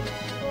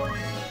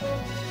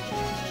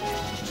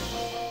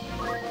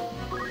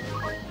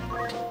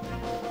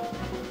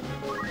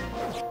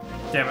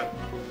 Damn it.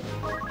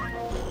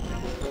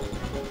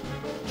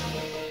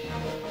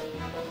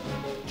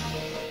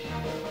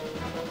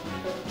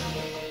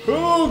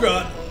 Oh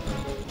god.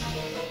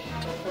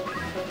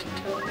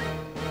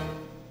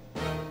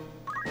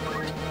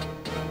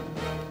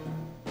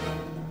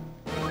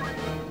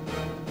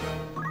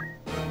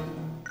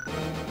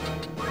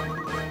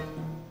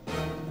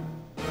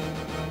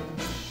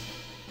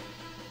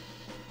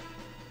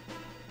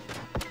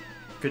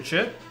 Good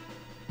shit.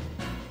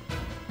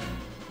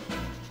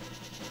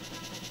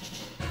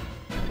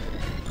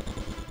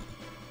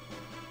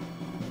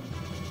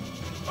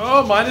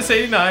 Oh, minus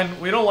 89.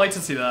 We don't like to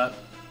see that.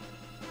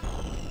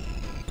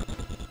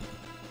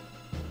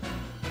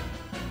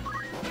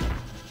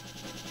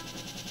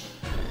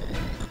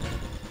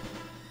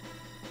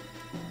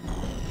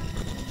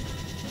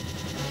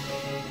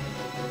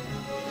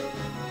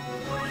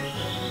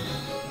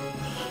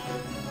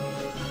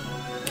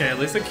 Okay, at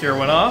least the cure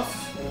went off.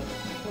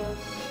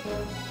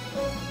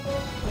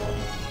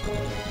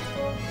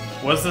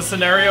 What's the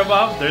scenario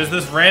about? There's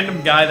this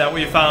random guy that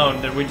we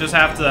found and we just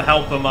have to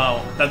help him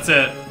out. That's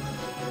it.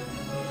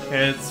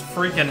 It's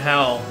freaking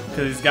hell,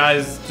 because these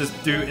guys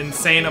just do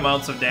insane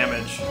amounts of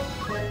damage.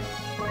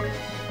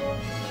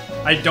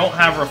 I don't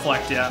have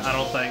Reflect yet, I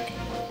don't think.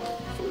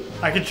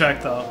 I can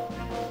check though.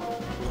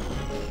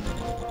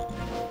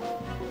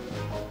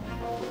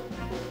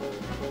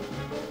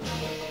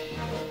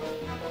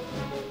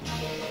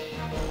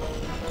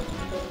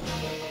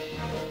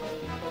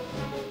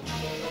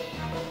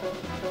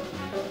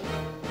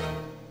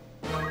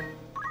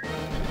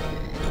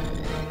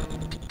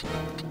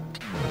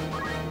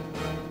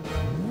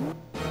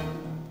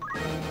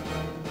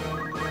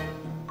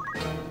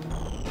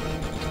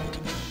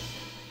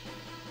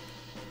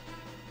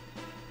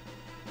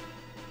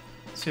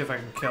 See if I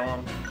can kill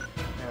him.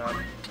 Hang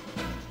on.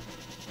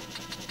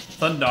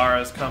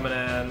 Thundara's coming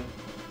in.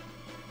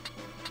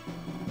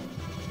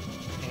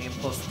 Aim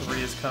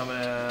 +3 is coming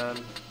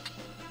in.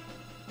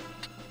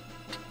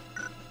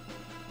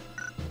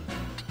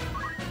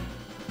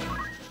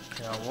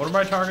 Yeah, what are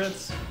my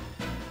targets?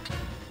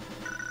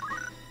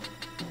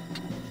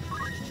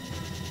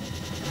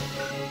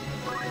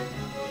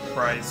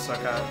 Price,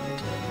 okay.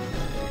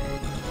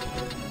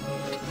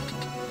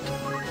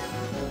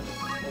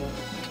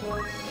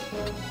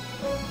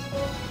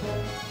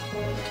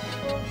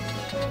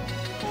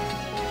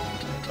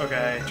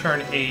 Okay,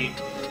 turn 8.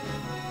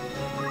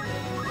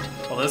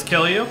 Will this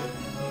kill you?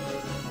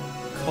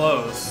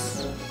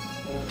 Close.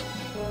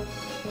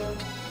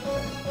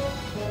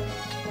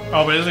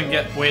 Oh, but it doesn't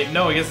get... Wait,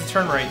 no, it gets a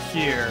turn right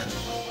here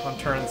on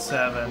turn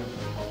 7.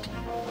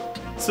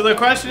 So the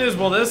question is,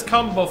 will this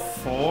come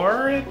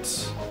before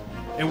it?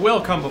 It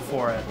will come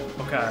before it.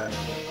 Okay.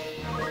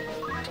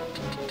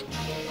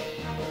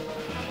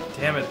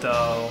 Damn it,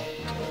 though.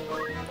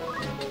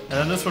 And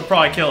then this would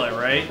probably kill it,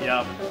 right?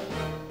 Yep.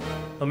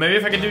 Well, maybe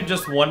if I could do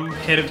just one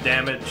hit of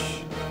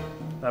damage,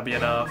 that'd be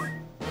enough.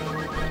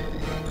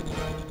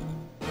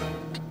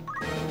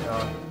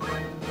 Yeah.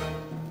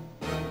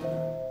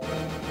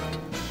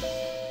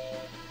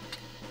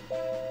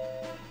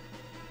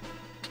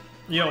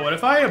 Yo, what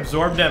if I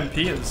absorbed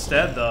MP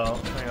instead, though?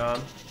 Hang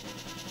on.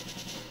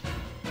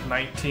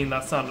 19,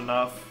 that's not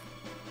enough.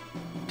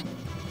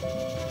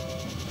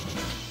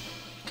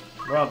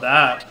 What about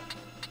that?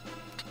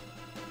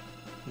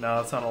 No,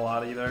 that's not a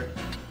lot either.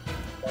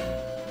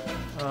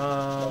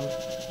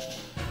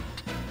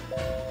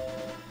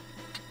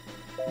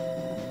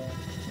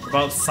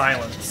 About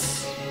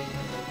silence.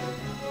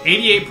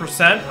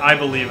 88%, I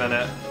believe in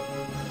it.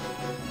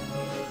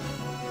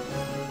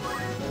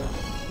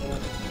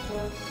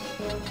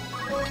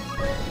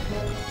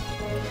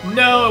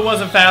 No, it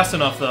wasn't fast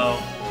enough though.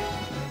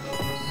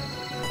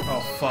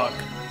 Oh, fuck.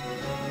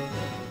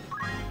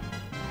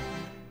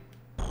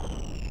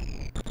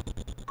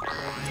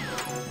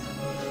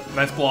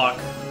 Nice block.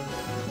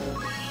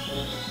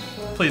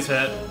 Please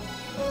hit.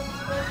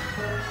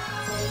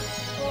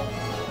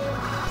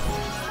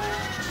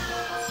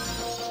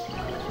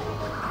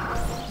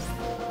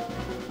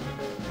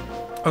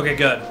 Okay,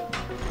 good.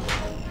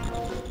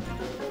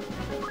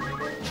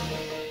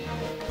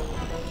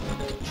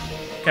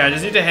 Okay, I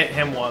just need to hit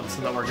him once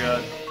and then we're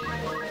good.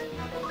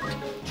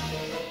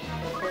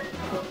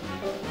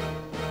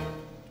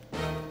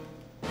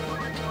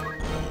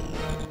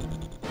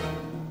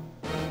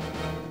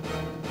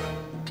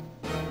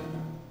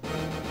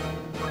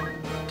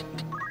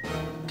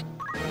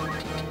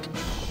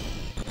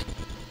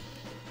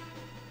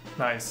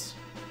 Nice.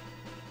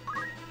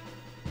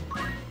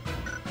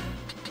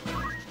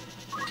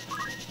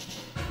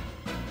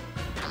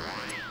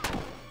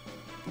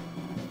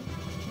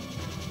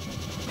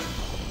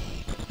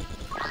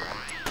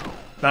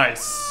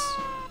 Nice.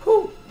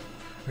 Whew.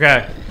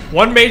 Okay.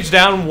 One mage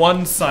down,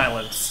 one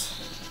silence.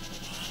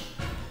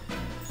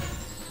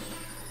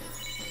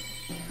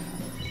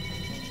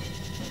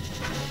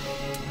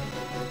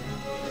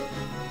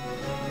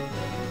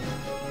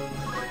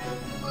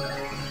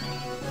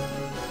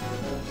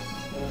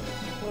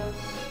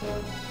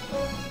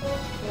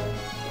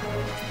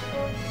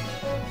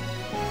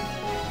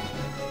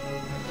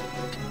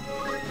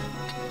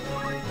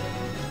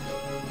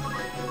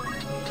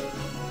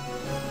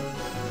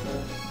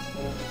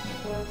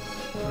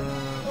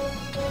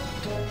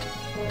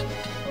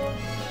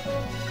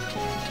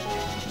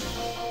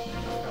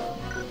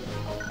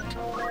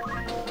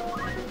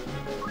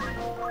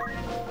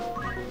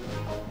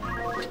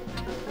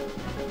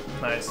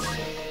 Nice.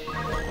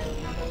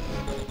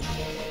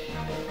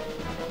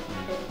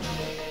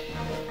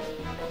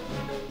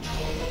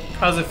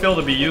 How does it feel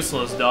to be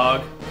useless,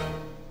 dog?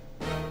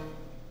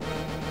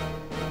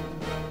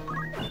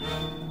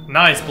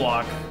 Nice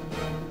block.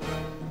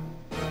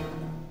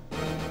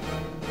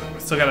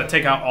 Still gotta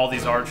take out all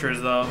these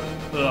archers, though.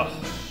 Ugh.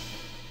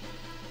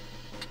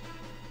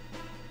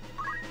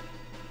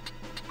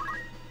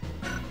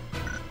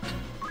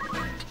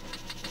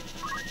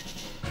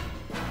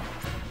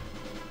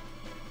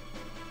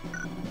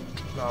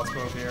 Now let's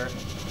move here.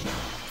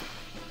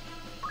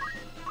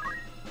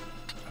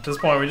 At this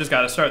point, we just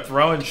gotta start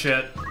throwing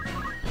shit.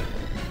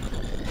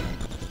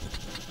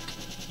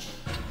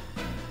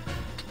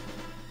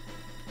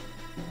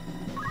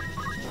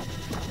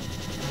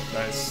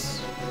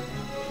 Nice.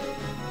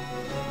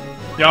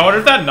 Yeah, I wonder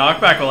if that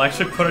knockback will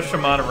actually push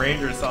him out of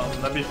range or something.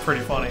 That'd be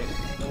pretty funny.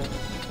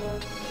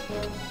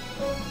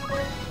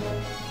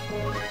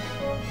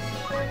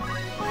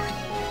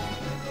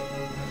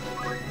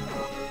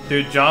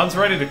 Dude, John's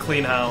ready to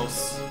clean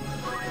house.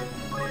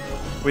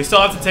 We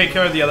still have to take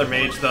care of the other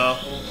mage, though.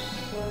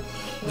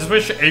 Just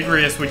wish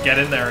Agrius would get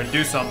in there and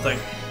do something.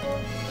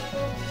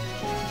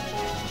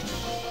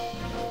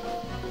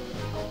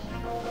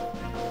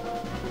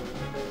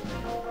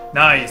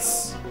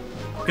 Nice.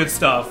 Good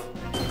stuff.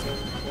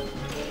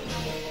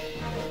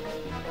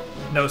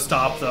 No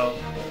stop, though.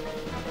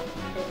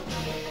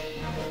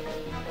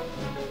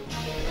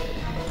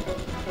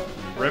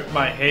 Rip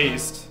my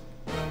haste.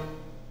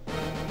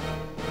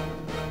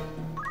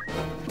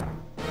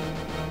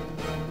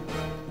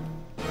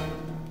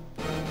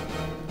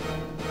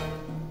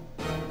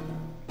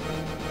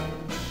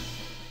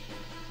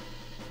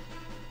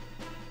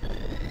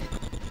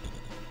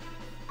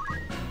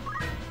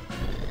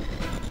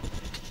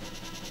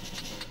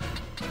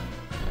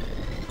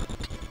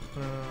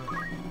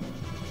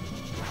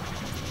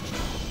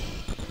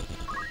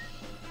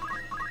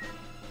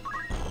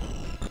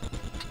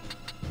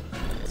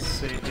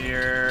 See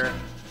here,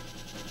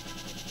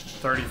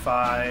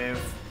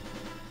 35.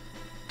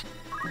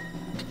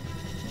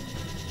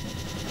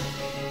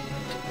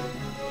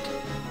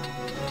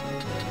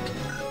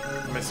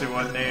 Let me see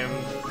what name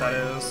that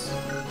is.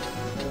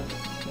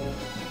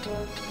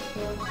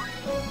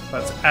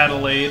 That's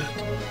Adelaide.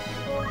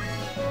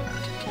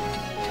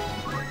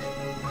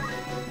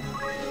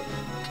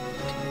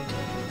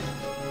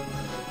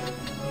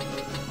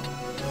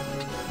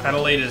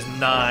 Adelaide is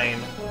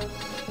 9.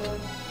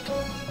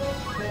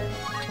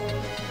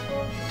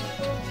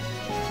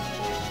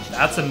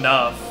 That's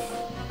enough.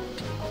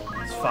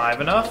 Is 5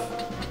 enough?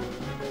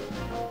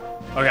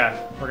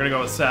 Okay, we're gonna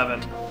go with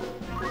 7.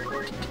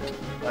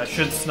 That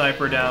should snipe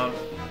her down.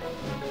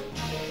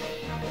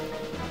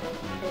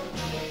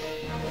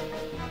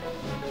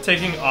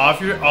 Taking off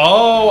your...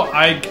 Oh,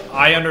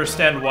 I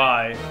understand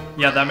why.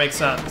 Yeah, that makes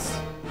sense.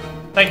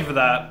 Thank you for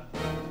that.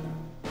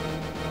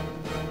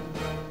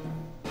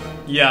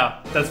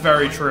 Yeah, that's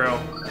very true.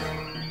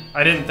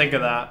 I didn't think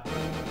of that.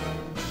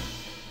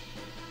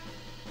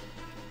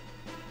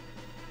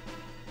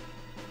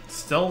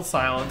 Still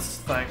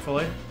silenced,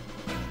 thankfully.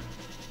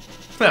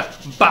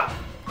 Bah!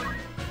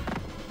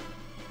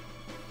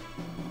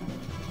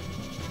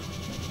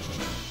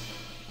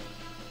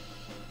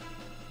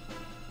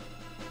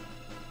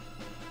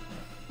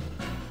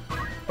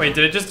 Wait,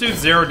 did it just do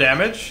 0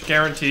 damage?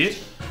 Guaranteed?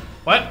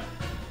 What?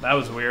 That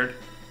was weird.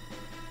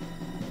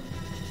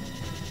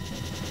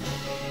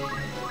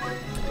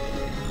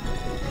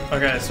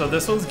 Okay, so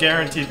this one's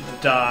guaranteed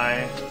to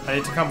die. I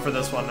need to come for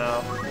this one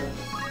now.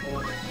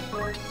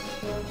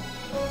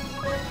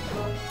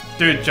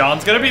 Dude,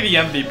 John's gonna be the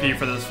MVP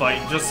for this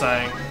fight, just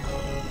saying.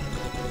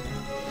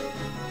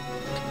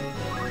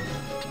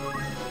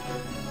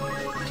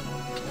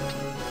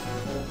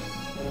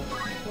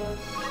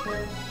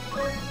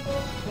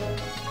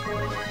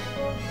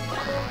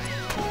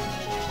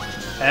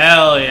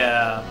 Hell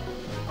yeah.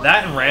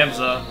 That and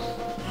Ramza.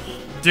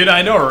 Dude,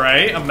 I know,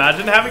 right?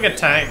 Imagine having a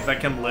tank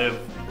that can live.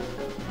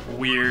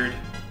 Weird.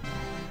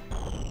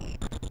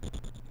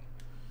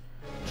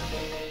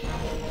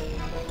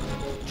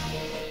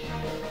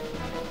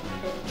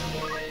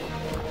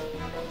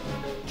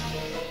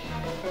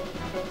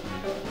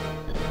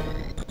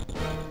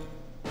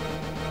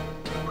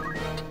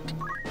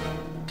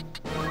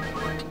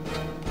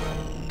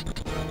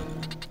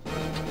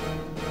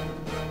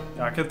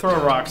 I could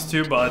throw rocks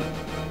too, bud.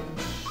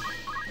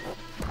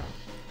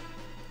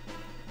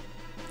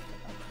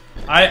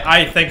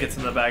 I think it's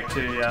in the bag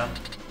too, yeah.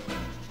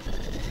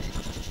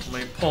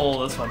 Let me pull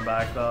this one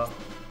back though.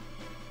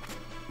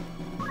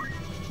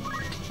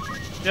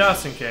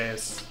 Just in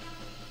case.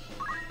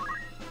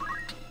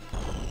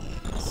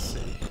 Let's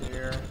see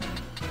here.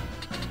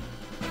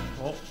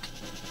 Oh.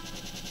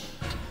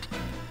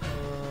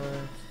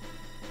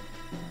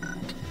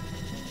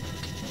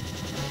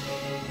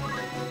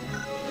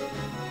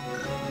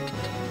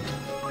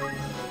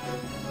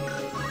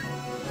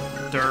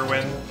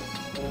 Derwin.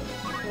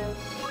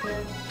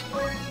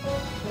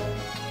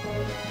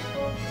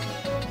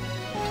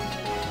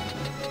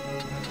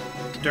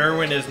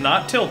 Derwin is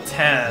not till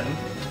 10.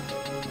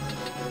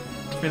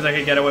 Which means I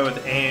could get away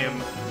with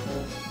aim.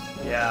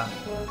 Yeah.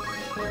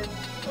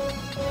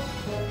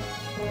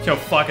 Yo,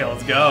 fuck it,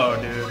 let's go,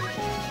 dude.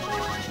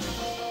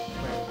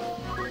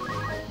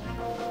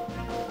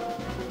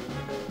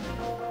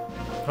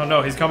 Oh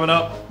no, he's coming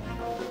up.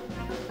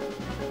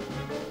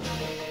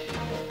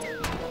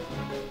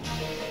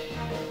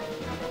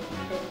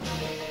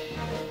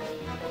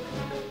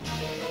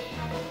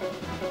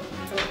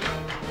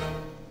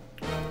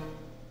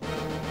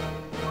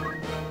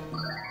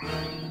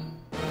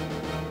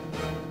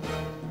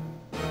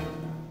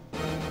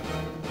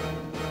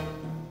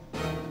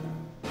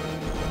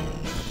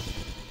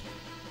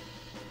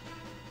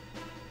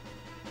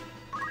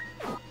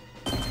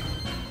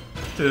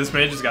 Dude, this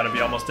mage has got to be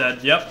almost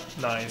dead. Yep,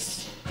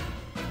 nice.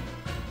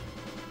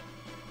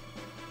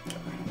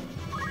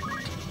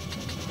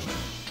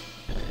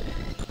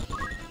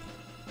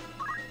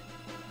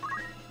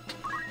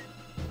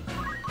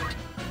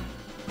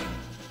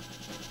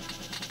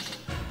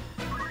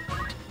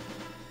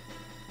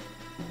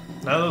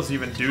 None of those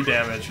even do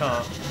damage,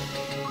 huh?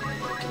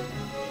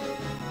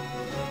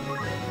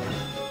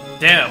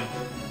 Damn.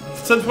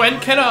 Since when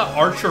can a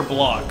archer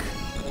block?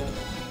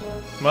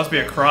 Must be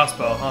a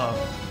crossbow, huh?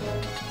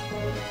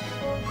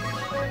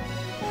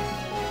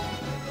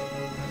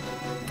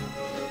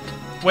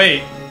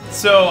 Wait,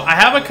 so I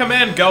have a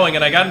command going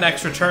and I got an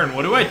extra turn.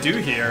 What do I do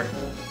here?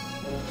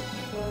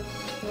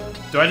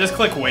 Do I just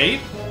click wait?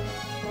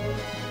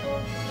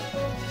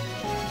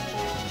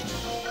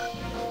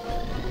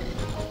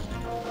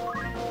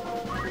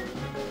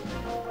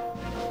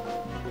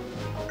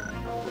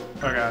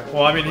 Okay.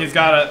 Well, I mean, he's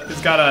got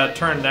a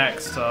turn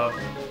next, so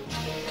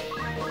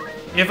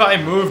if I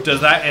move,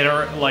 does that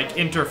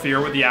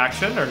interfere with the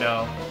action or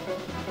no?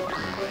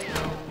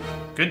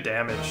 Good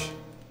damage.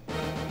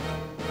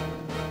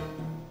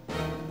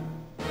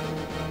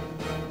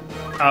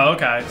 Oh,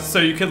 okay. So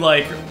you could,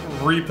 like,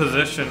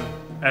 reposition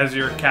as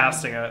you're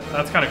casting it.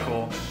 That's kind of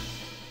cool.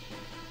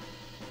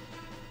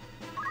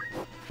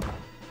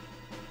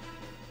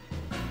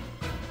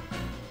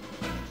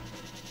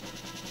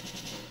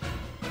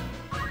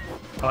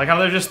 I like how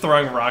they're just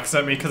throwing rocks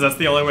at me because that's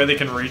the only way they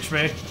can reach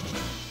me.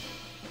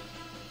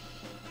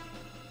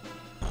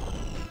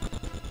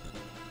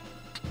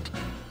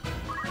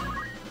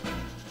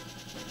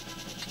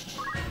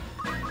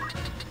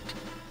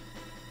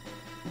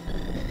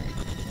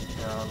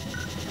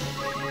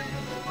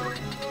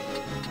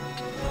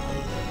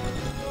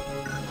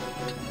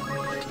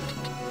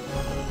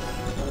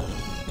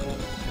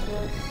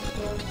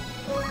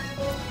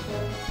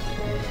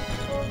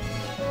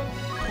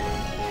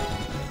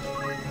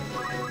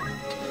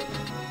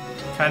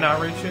 Can I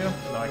not reach you?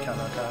 No, I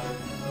cannot.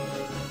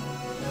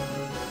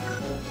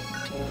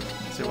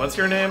 Let's see, what's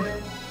your name?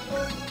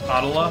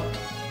 Adela?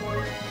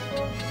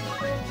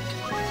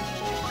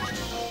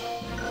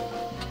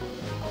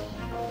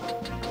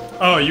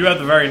 Oh, you had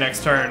the very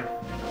next turn.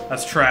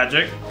 That's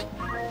tragic.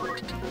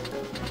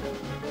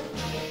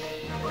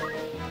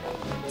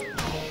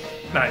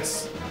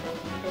 Nice.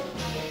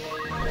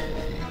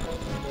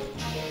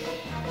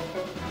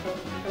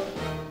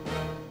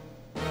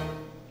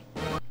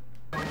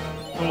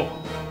 Oh.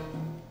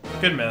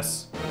 Good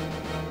miss.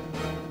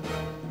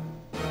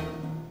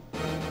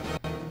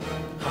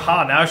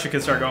 Haha, now she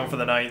can start going for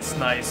the knights.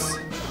 Nice.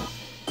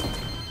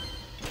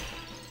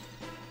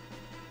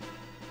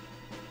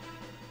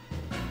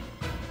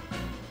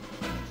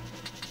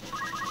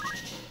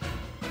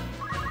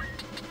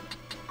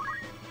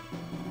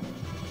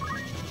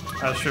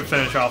 That should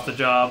finish off the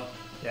job.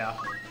 Yeah.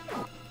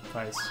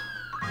 Nice.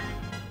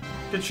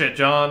 Good shit,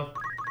 John.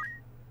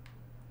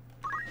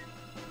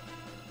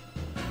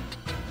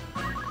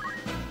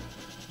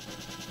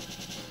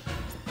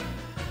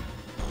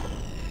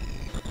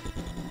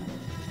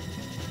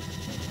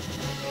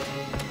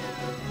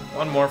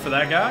 One more for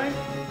that guy.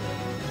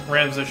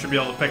 Ramza should be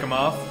able to pick him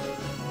off.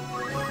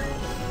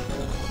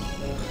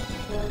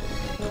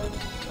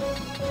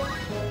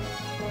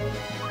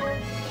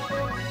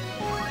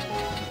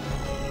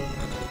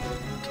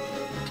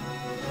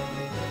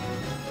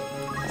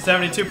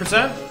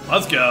 %.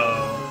 Let's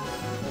go.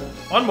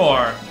 One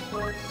more.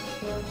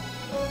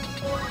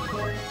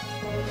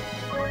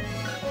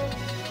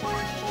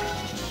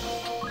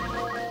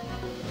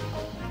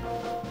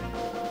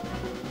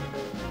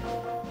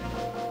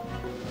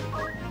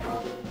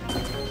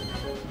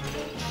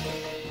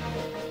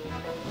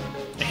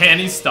 And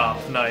he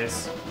stopped.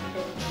 Nice.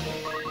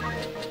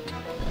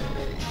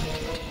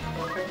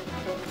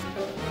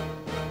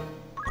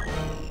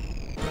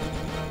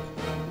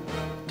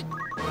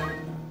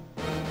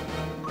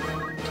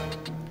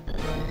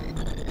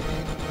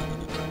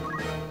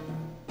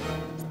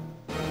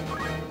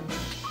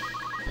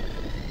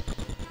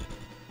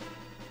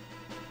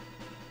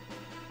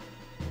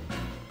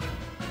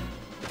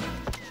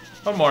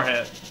 One more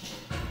hit.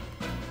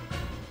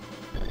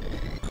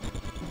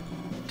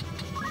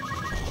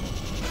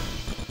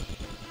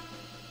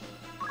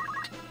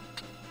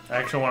 I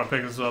actually want to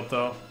pick this up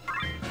though.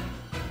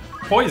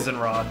 Poison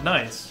Rod,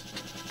 nice.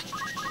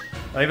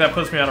 I think that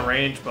puts me out of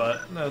range,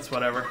 but that's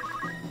whatever.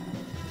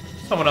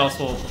 Someone else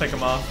will pick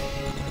him off.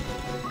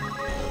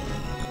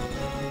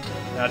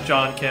 Yeah,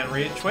 John can't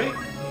reach. Wait.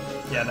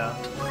 Yeah, no.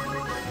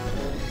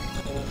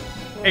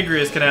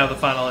 Agrius can have the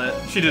final hit.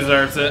 She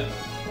deserves it.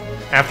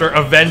 After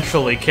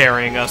eventually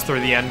carrying us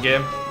through the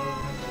endgame.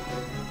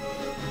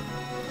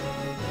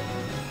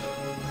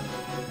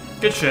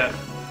 Good shit.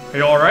 Are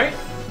you alright?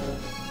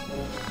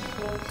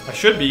 I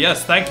should be,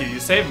 yes, thank you. You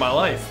saved my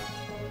life.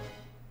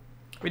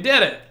 We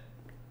did it!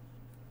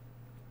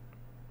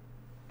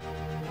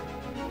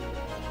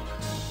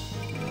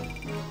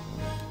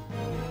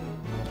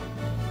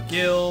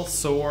 Gill,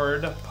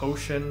 sword,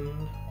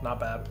 potion. Not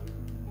bad.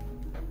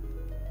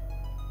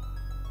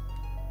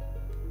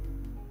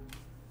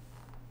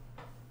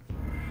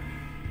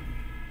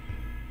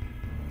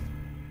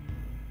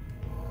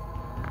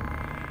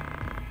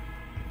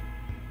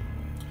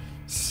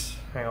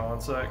 Hang on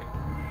one sec.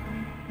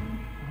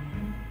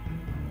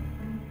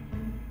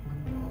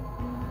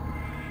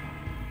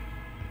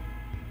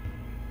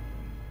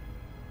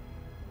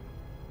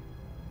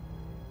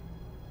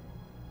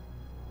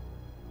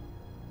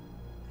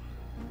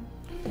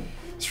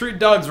 Street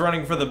dogs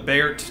running for the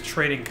Baert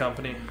Trading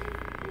Company.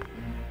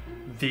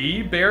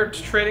 The Baert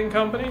Trading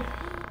Company?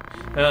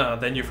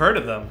 Then you've heard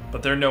of them,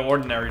 but they're no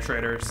ordinary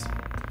traders.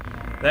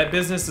 That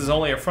business is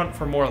only a front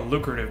for more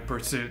lucrative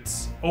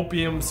pursuits.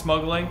 Opium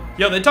smuggling.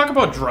 Yo, they talk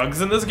about drugs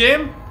in this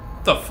game?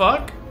 What the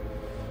fuck?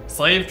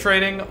 Slave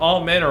trading,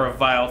 all manner of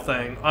vile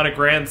thing, on a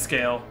grand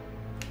scale.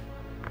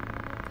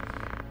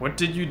 What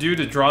did you do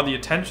to draw the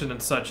attention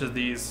of such as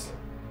these?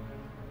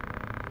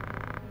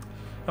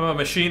 I'm a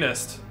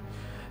machinist.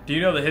 Do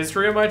you know the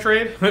history of my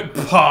trade?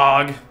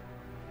 Pog!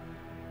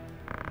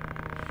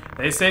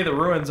 They say the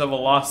ruins of a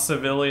lost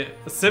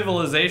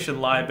civilization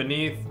lie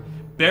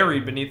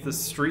buried beneath the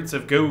streets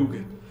of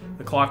Gog,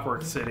 the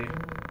Clockwork City.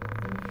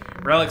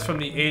 Relics from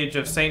the age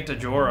of Saint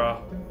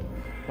Ajora,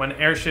 when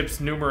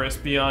airships numerous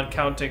beyond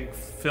counting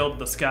filled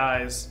the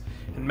skies,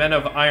 and men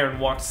of iron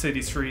walked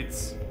city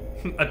streets.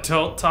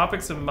 Adult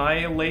topics in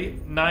my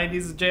late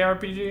 90s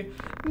JRPG?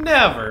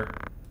 Never!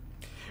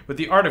 But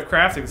the art of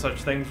crafting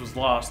such things was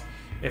lost,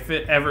 if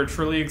it ever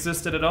truly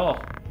existed at all.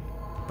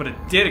 But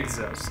it did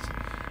exist.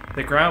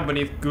 The ground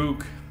beneath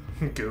Gog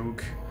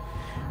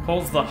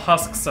holds the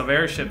husks of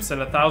airships and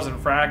 1,000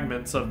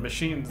 fragments of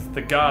machines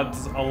the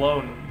gods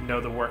alone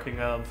know the working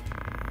of.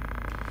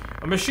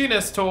 A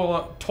machinist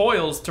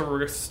toils to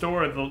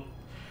restore the...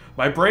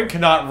 My brain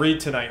cannot read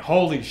tonight,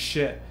 holy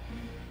shit.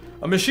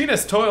 A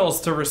machinist toils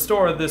to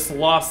restore this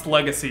lost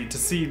legacy to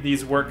see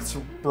these works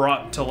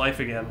brought to life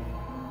again.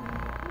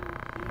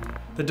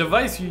 The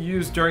device you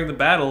used during the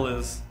battle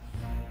is...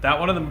 that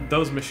one of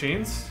those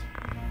machines?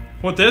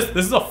 What this?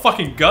 This is a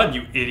fucking gun,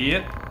 you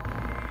idiot.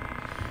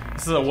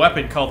 This is a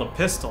weapon called a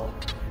pistol.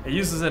 It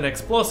uses an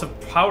explosive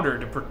powder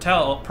to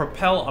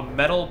propel a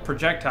metal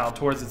projectile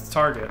towards its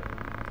target.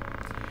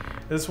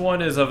 This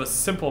one is of a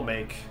simple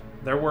make.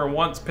 There were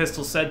once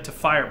pistols said to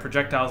fire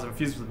projectiles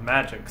infused with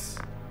magics.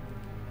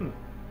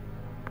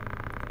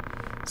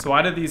 So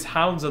why did these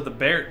hounds of the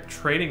Baert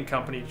Trading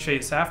Company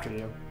chase after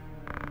you?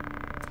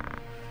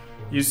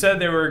 You said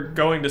they were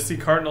going to see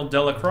Cardinal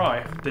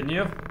Delacroix, didn't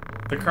you?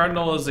 The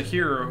Cardinal is a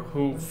hero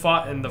who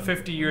fought in the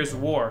 50 Years'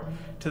 War.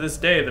 To this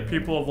day, the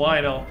people of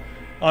Lionel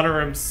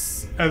honor him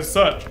as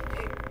such.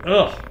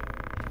 Ugh.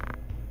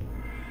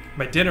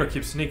 My dinner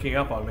keeps sneaking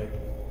up on me.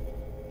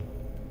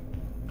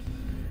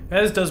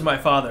 As does my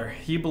father.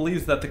 He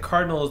believes that the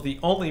Cardinal is the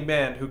only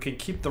man who can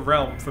keep the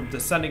realm from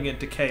descending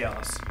into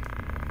chaos.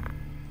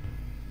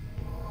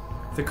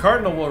 The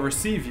Cardinal will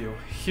receive you,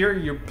 hear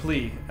your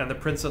plea, and the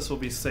princess will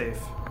be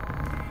safe.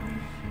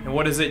 And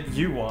what is it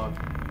you want?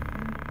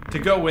 To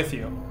go with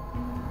you.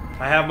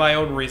 I have my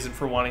own reason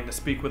for wanting to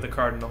speak with the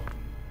Cardinal.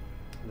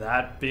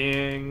 That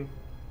being...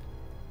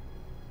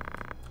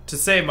 to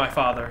save my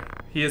father.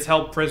 He is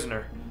held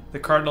prisoner. The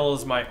Cardinal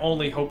is my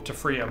only hope to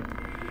free him.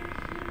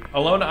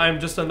 Alone, I am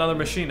just another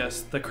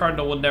machinist. The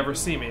Cardinal would never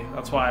see me.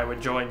 That's why I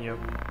would join you.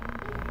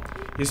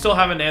 You still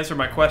haven't answered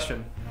my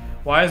question.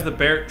 Why is the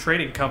Baert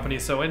Trading Company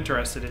so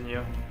interested in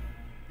you?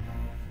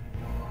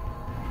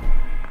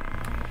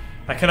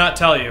 I cannot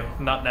tell you.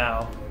 Not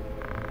now.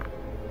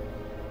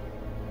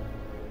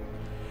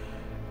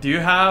 Do you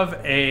have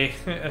a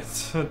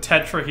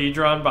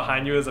tetrahedron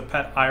behind you as a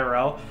pet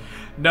IRL?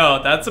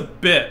 No, that's a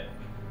bit.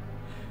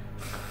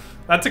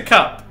 That's a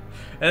cup.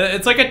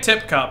 It's like a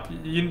tip cup.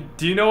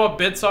 Do you know what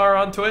bits are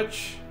on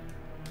Twitch?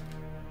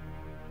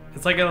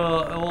 It's like a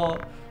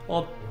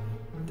little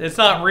it's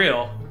not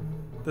real.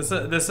 This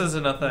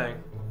isn't a thing.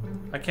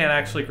 I can't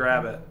actually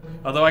grab it.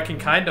 Although I can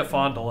kind of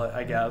fondle it,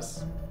 I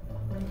guess.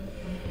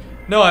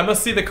 No, I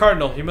must see the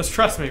Cardinal. You must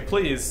trust me,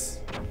 please.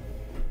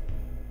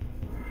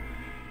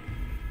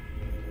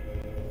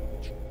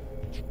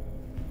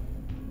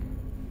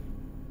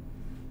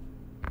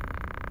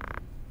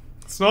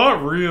 It's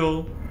not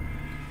real.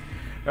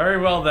 Very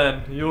well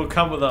then, you will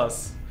come with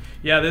us.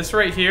 Yeah, this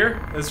right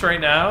here, this right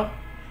now,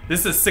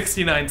 this is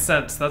 69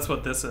 cents. That's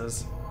what this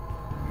is.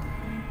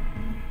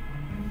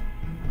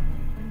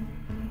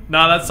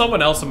 Nah, that's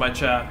someone else in my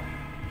chat.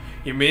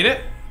 You mean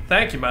it?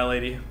 Thank you, my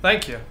lady.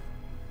 Thank you.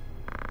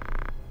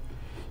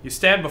 You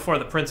stand before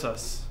the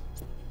princess.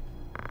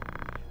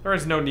 There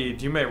is no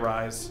need. You may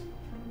rise.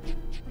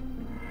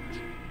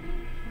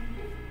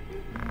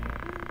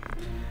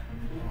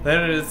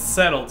 Then it is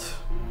settled.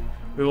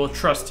 We will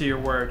trust to your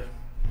word.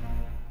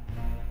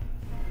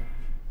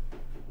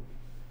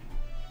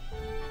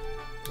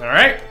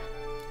 Alright.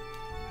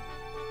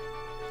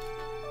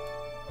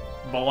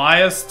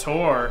 Belias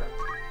Tor.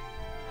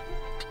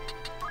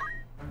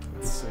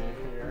 Let's see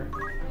here.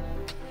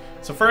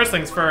 So first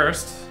things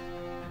first.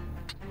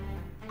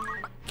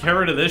 Get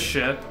rid of this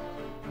shit.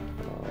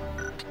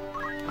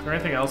 Is there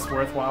anything else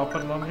worthwhile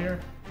putting on here?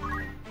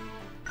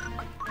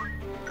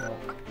 No.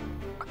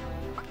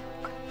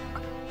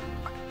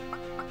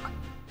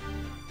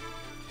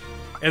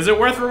 Is it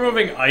worth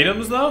removing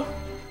items though?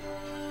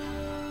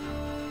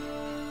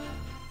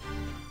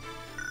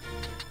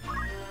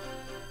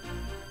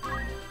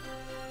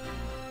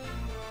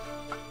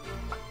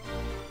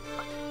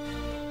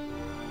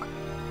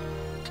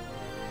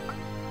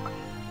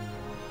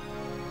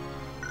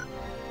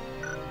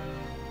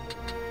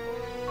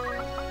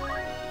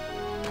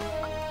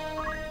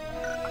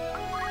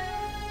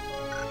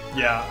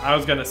 Yeah, I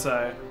was gonna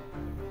say.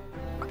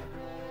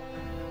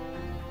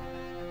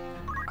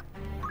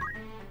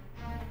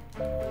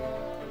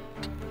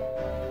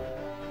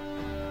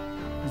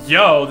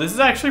 Yo, this is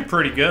actually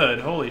pretty good.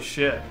 Holy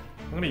shit.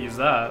 I'm gonna use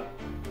that.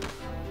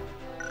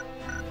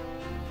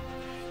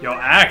 Yo,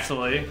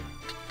 actually,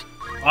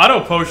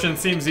 Auto Potion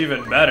seems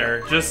even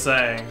better. Just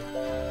saying.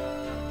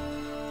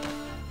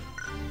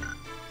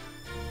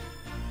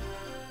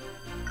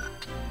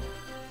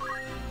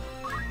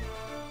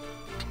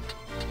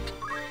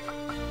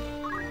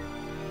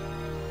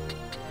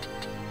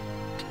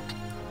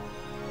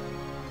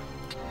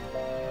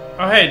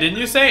 Oh hey, didn't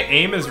you say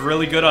aim is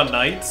really good on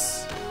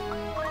knights?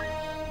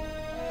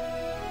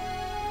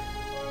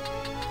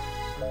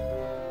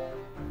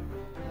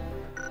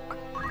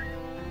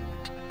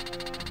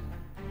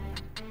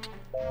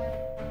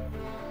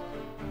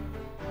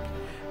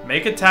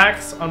 Make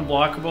attacks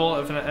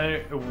unblockable if an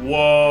enemy...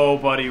 Whoa,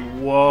 buddy,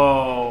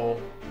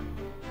 whoa.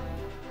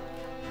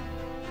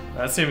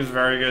 That seems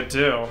very good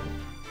too.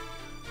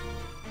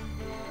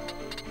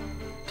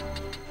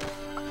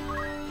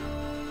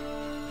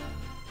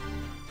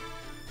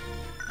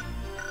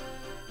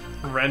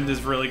 Rend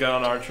is really good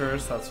on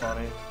archers, that's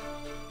funny.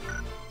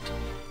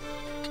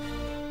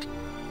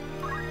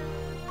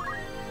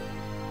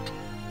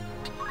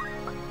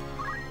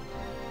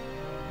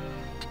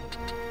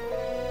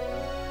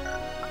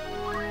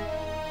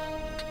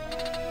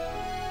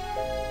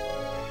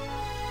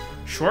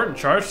 Shortened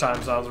charge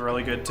time sounds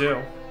really good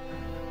too.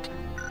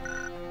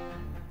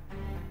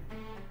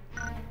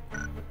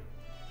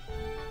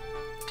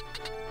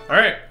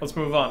 Alright, let's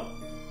move on.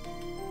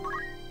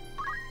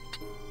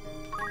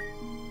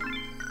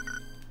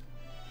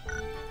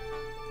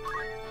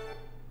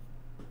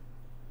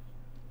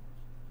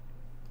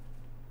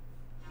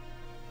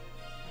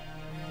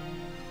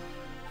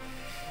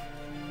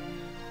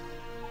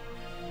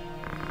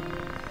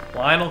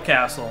 Lionel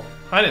Castle.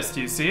 Highness,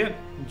 do you see it?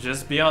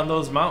 Just beyond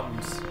those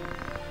mountains.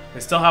 We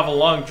still have a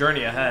long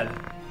journey ahead.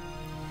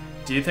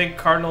 Do you think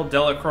Cardinal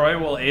Delacroix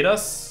will aid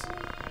us?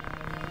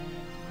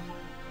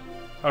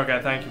 Okay,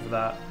 thank you for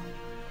that.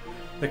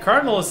 The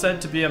Cardinal is said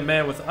to be a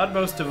man with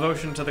utmost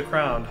devotion to the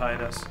crown,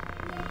 Highness.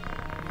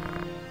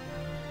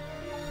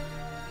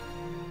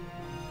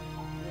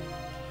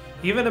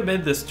 Even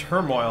amid this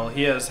turmoil,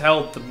 he has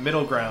held the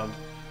middle ground,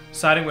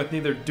 siding with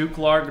neither Duke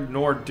Larg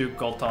nor Duke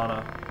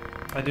Goltana.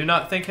 I do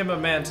not think him a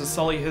man to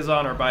sully his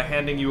honor by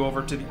handing you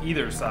over to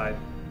either side.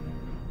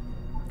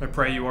 I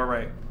pray you are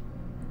right.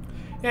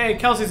 Hey,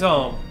 Kelsey's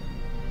home!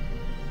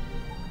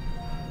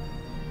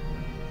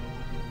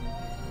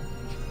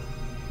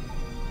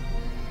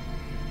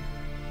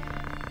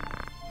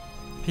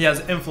 He has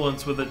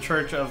influence with the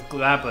Church of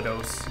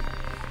Glabados.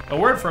 A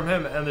word from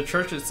him, and the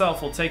church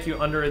itself will take you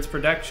under its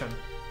protection.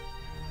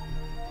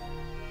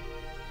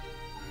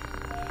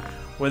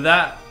 Would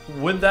that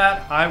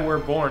I were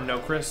born no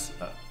princess.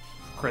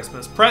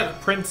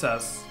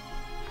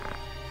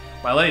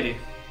 My lady,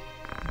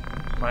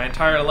 my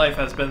entire life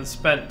has been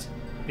spent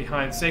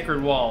behind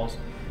sacred walls,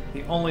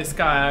 the only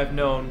sky I've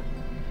known,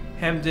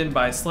 hemmed in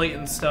by slate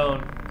and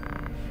stone.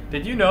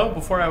 Did you know,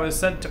 before I was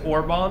sent to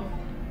Orbon,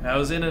 I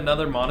was in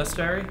another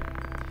monastery.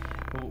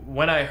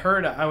 When I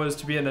heard I was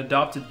to be an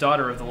adopted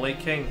daughter of the late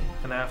king,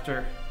 and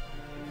after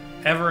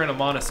ever in a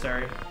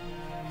monastery.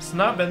 It's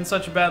not been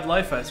such a bad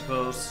life, I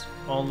suppose.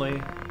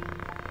 Only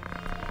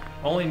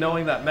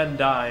knowing that men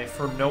die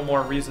for no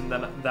more reason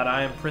than that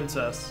I am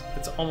princess.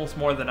 It's almost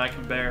more than I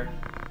can bear.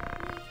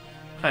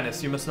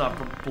 Highness, you must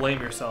not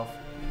blame yourself.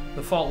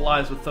 The fault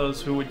lies with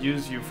those who would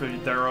use you for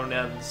their own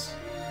ends.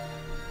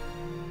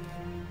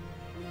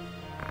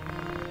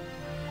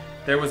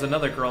 There was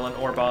another girl in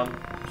Orban.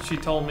 She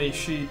told me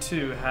she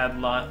too had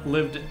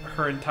lived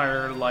her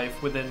entire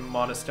life within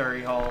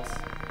monastery halls.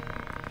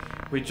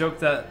 We joked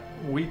that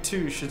we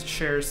too should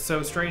share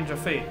so strange a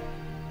fate.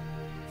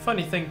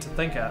 Funny thing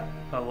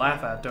to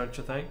laugh at, don't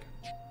you think?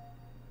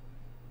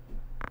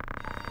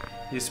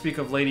 You speak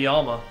of Lady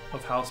Alma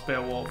of House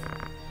Beowulf,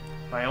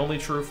 my only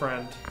true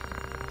friend.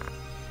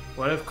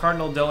 What if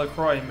Cardinal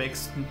Delacroix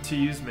makes to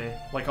use me,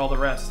 like all the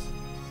rest?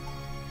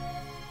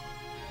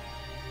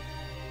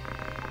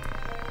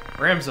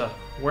 Ramza,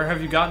 where have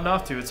you gotten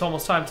off to? It's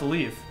almost time to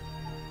leave.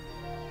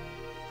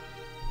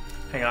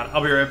 Hang on,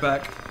 I'll be right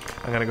back.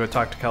 I'm gonna go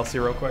talk to Kelsey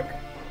real quick.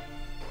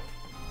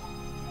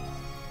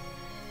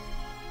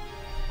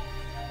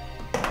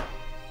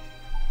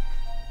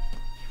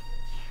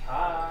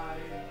 Hi.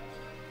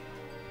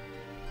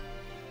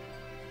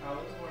 How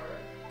was work?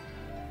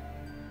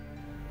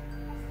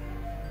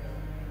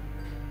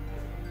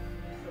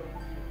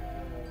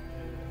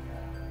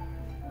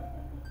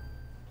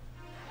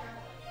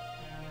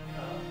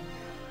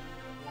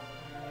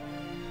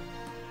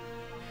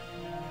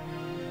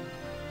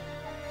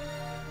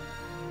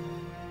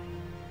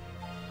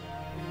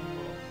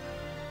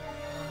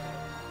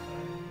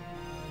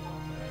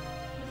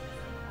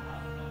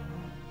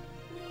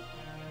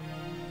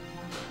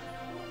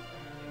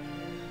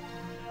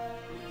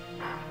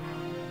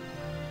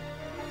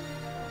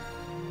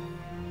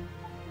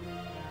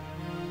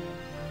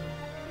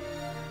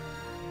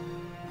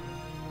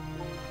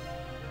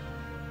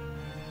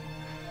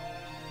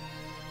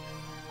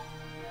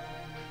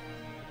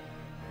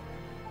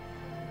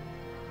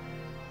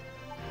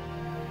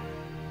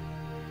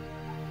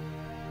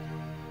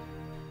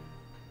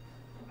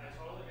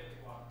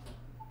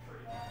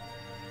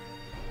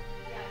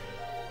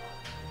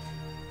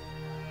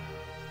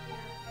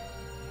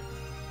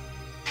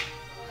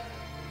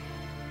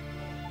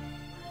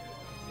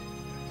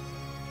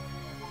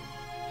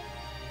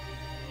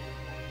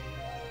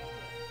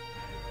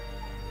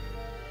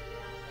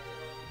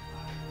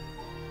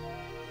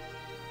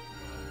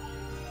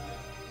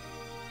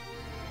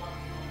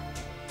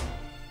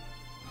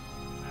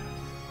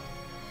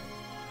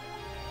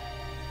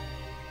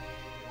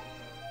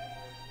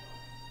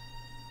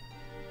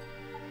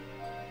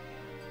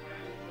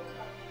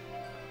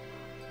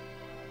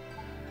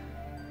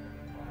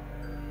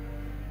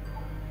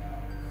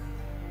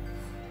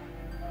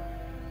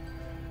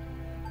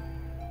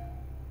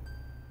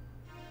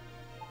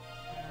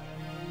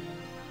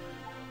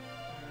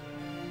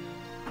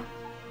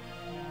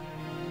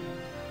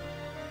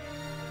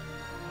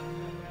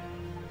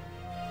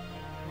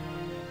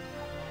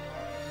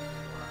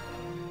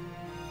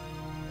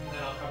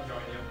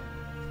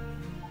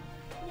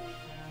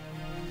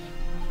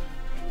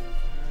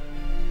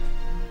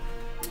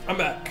 I'm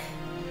back.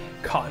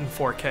 Caught in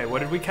 4K. What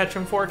did we catch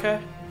in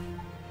 4K?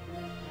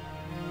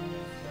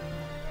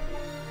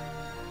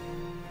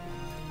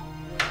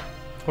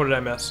 What did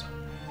I miss?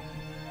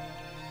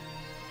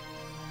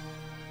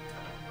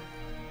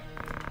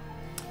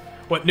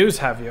 What news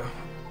have you?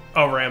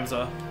 Oh,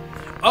 Ramza.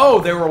 Oh,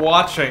 they were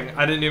watching.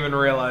 I didn't even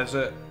realize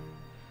it.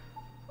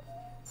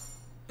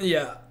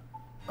 Yeah,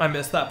 I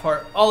missed that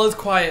part. All is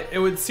quiet. It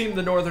would seem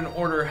the Northern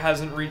Order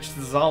hasn't reached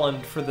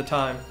Zolland for the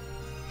time.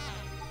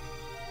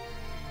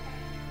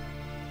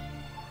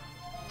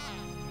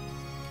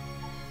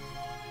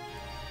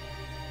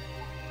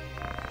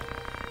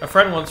 A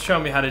friend once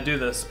showed me how to do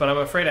this, but I'm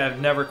afraid I've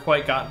never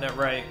quite gotten it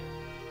right.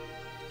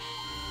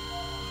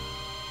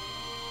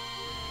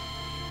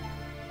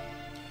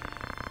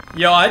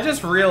 Yo, I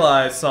just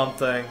realized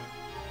something.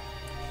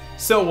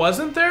 So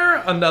wasn't there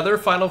another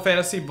Final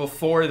Fantasy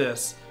before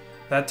this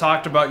that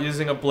talked about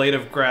using a blade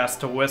of grass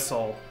to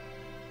whistle?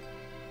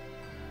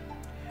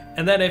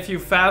 And then if you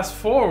fast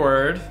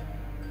forward,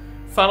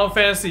 Final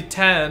Fantasy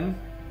X,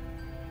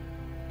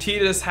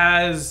 Tidus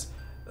has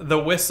the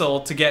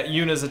whistle to get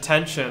Yuna's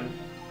attention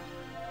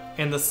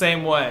in the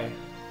same way.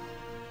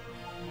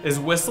 Is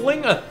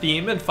whistling a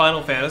theme in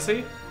Final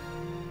Fantasy?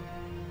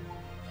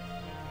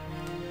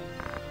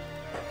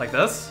 Like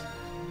this?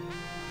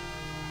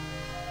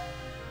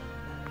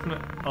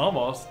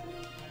 Almost.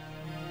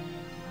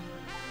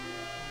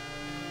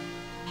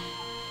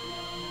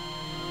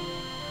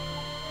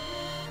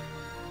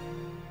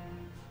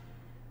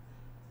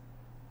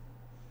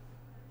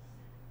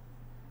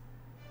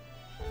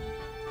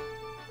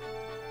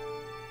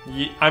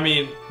 I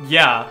mean,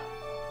 yeah.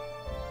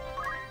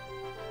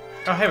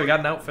 Oh, hey, we got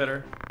an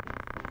outfitter.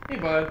 Hey,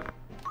 bud.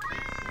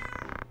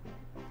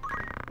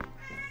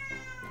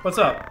 What's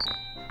up?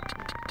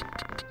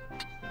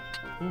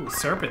 Ooh,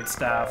 serpent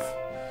staff.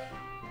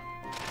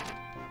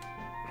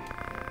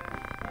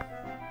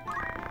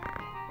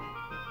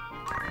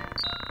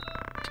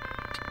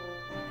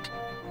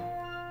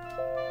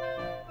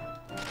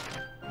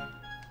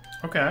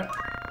 Okay.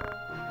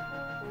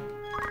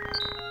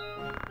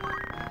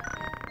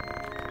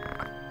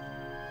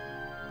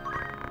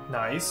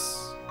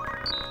 Nice.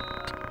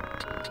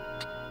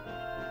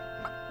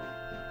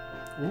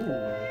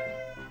 Ooh.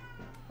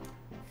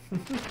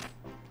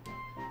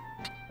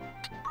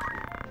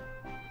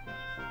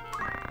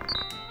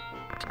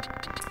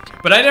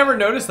 But I never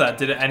noticed that.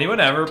 Did anyone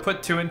ever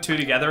put 2 and 2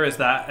 together as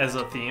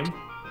a theme?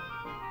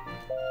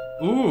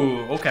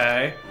 Ooh,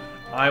 okay.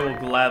 I will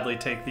gladly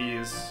take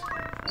these.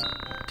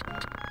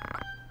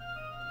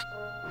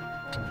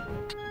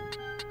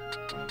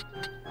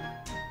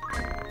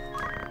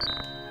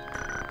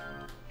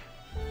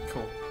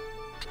 Cool.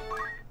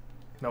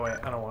 No, wait,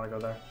 I don't want to go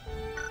there.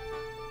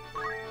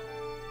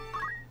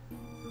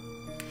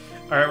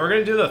 Alright, we're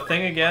gonna do the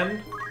thing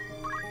again.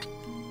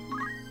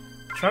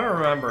 I'm trying to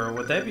remember,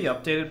 would they be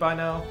updated by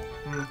now?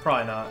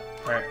 Probably not.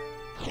 Alright.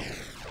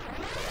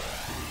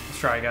 Let's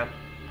try again.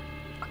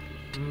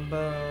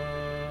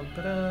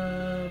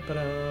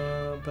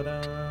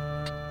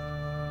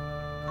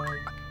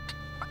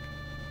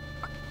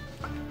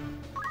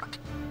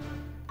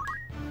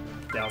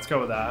 Yeah, let's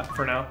go with that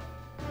for now.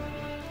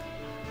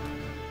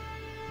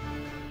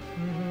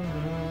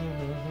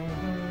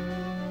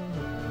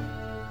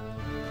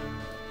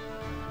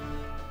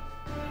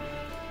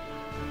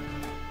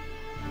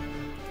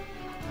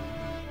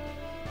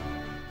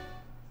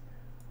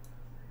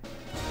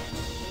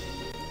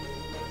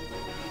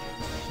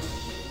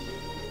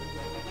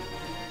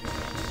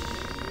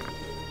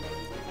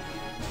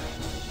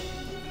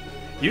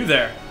 You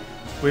there.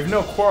 We've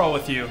no quarrel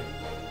with you.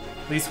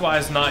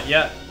 Leastwise, not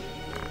yet.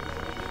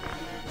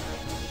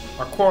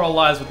 Our quarrel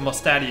lies with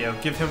Mustadio.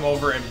 Give him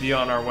over and be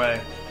on our way.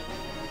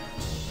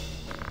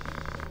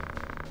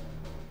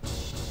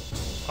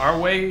 Our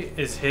way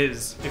is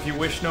his. If you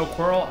wish no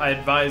quarrel, I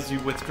advise you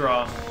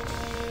withdraw.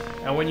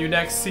 And when you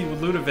next see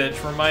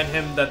Ludovic, remind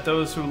him that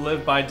those who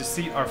live by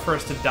deceit are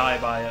first to die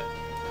by it.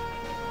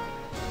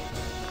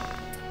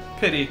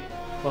 Pity.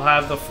 We'll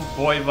have the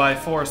boy by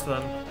force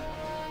then.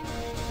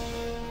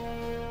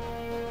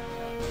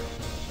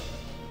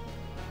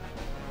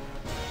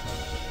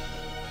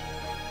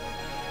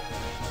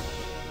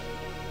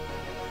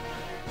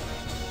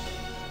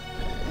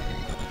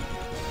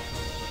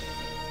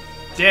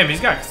 Damn,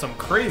 he's got some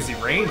crazy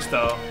range,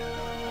 though.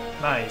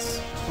 Nice.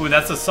 Ooh,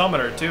 that's a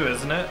summoner, too,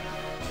 isn't it?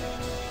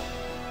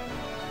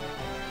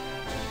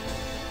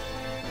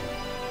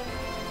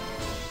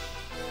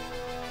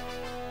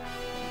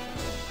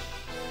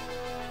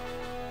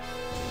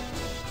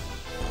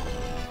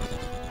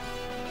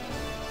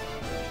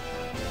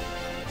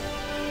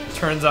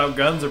 Turns out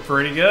guns are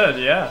pretty good,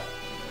 yeah.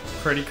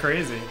 Pretty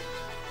crazy.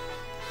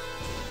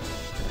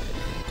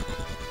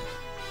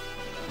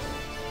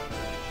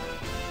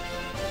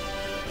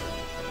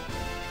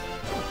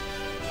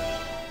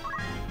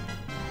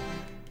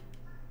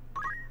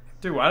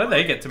 Dude, why do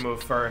they get to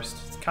move first?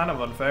 It's kind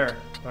of unfair,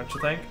 don't you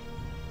think?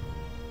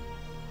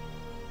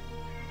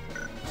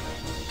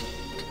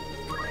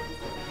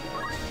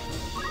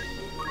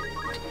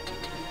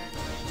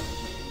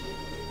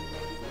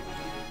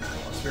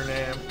 What's your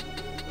name?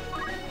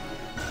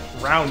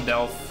 Round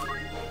Elf.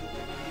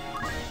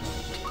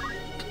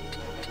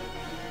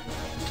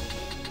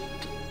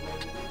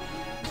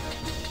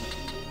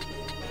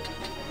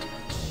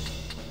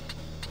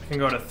 I can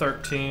go to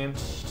 13.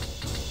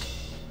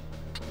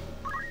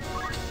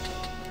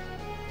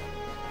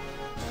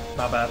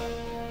 Not bad.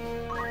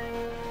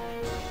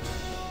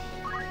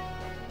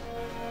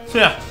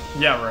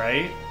 Yeah,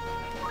 right?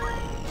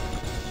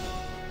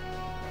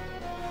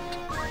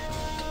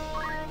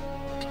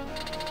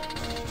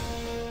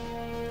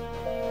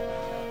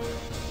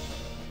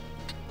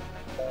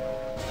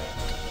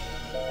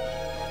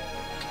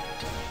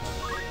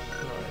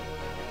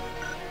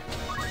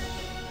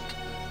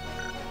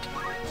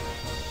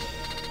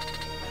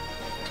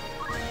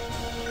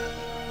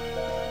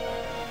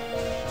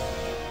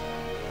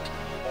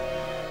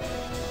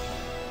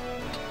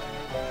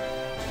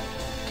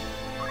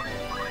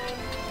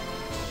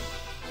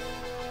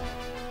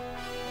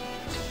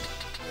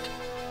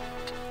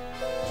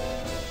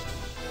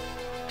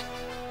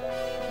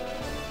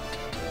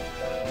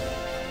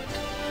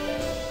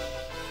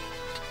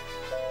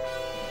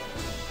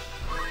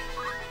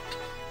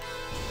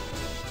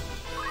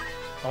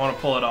 I want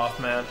to pull it off,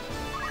 man.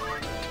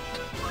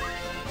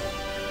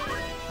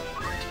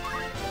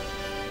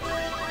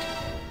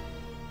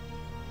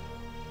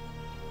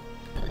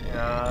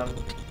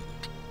 And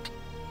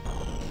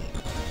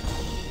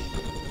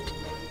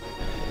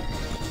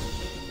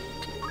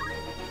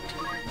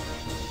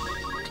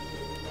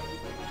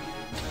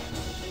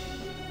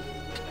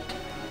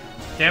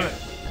damn it.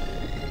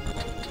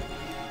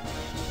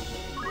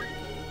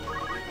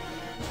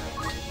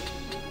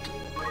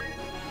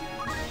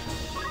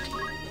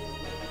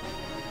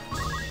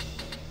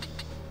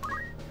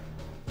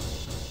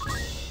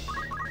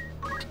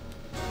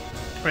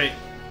 Wait.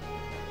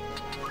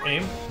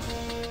 Aim?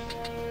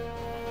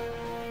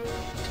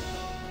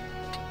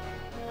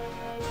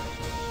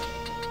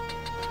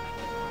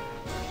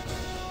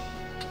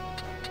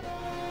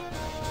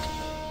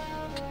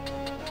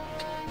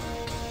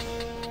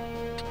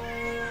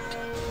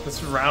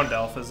 This is round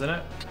elf, isn't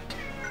it?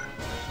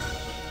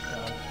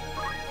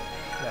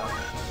 Yeah.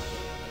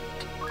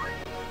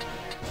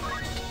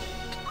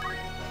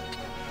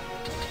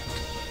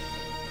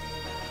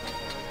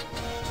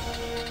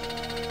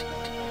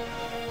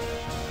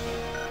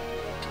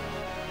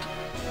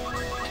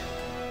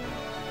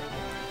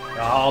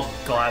 I'll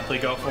gladly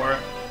go for it.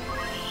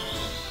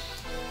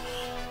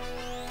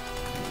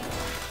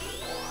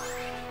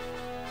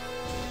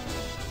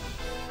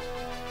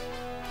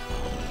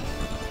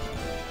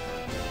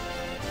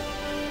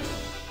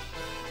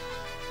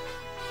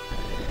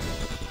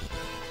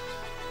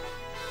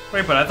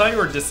 Wait, but I thought you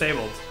were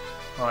disabled.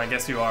 Oh, I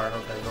guess you are.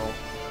 Okay, cool.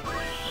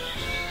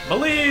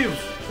 Believe!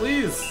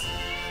 Please!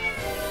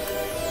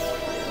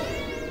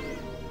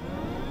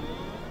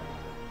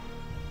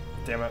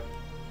 Damn it.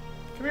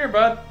 Come here,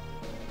 bud.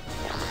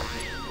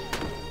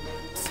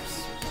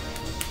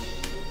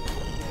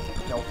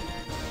 Nope.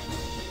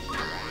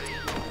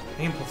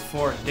 Aim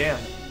 +4, damn.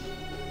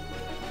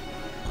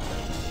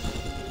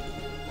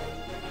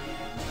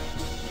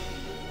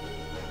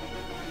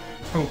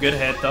 Oh, good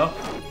hit, though.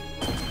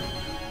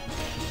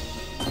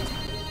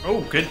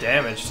 Oh, good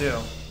damage, too.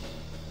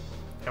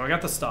 And we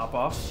got the stop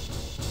off.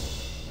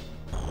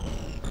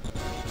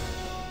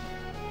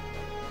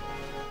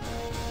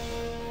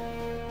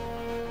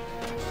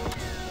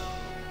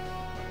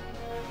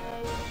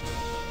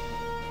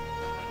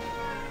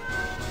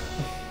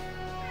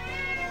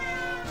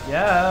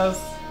 Yes.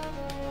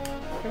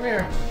 Come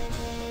here.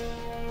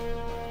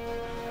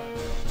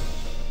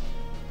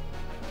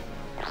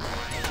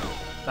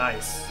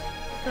 Nice.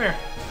 Come here.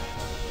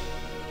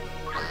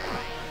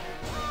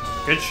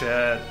 Good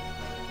shit.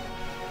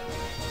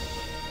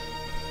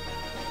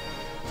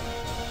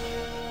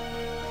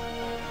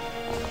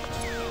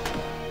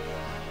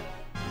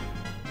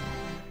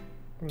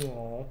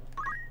 Aww.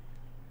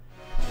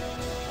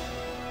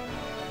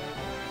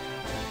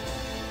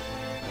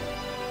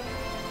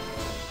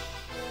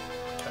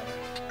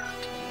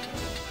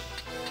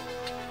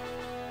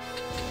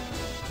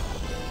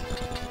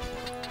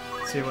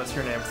 Let's see, what's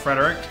your name?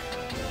 Frederick?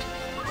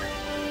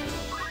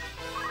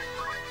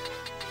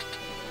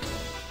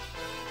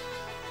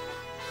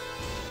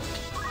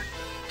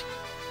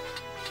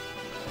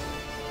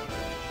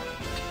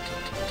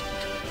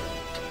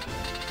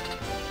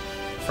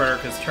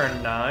 Frederick has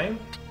turned 9.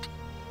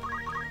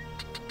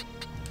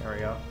 There we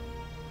go.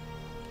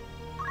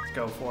 Let's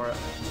go for it.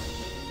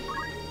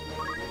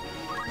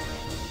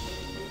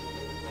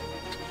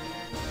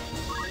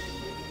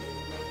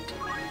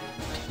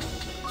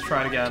 Let's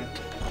try it again.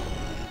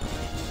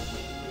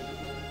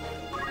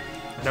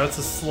 I know it's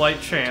a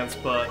slight chance,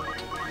 but...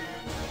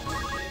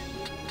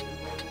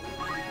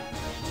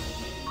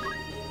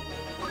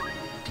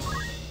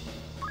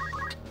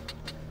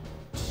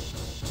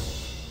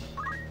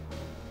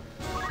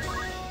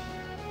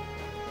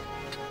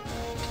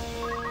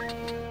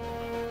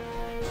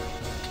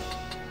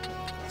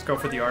 Let's go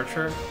for the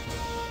archer.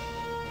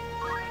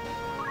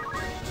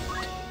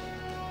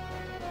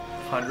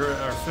 100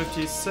 or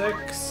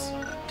 56.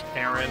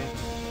 Aaron.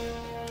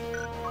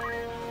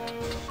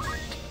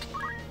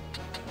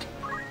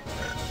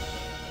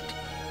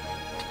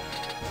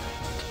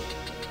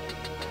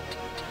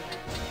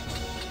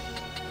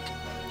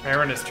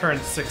 Aaron has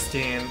turned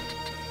 16.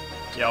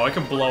 Yo, I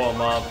can blow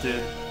him up,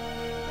 dude.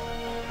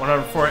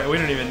 140. We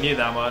don't even need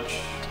that much.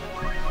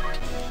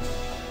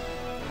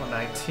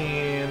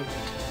 119.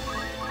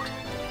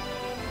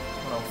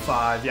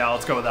 105. Yeah,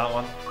 let's go with that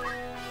one.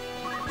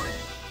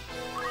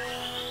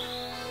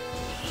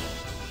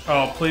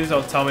 Oh, please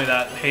don't tell me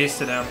that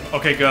hasted him.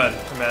 Okay, good.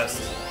 I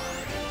missed.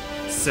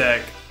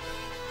 Sick.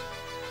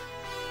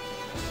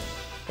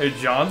 Hey,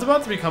 John's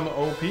about to become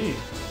OP.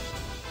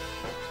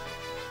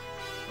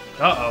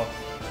 Uh-oh.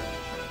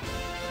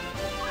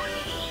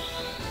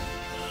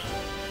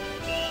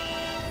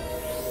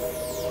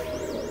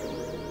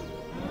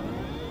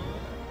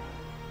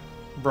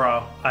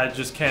 Bro, I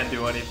just can't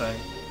do anything.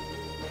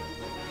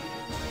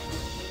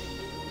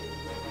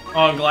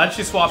 Oh, I'm glad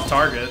she swapped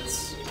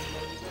targets.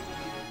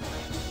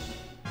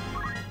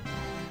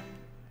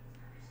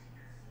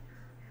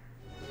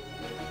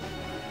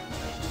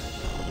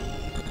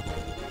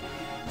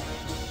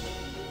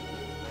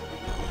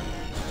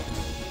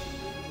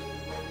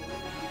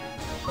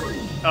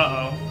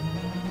 Uh-oh.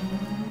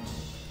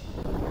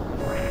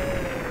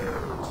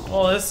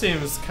 Well, this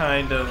seems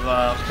kind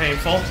of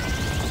painful.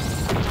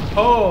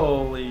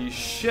 Holy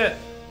shit.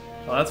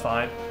 Oh, that's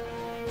fine.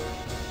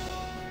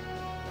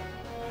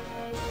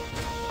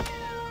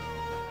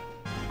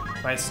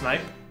 Nice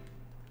snipe.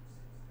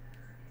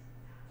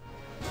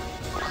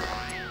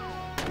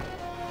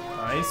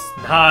 Nice.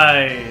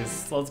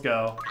 Nice. Let's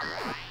go.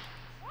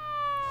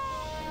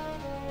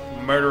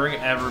 Murdering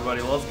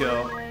everybody. Let's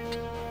go.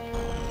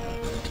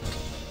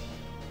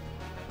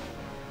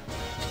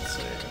 Let's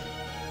see.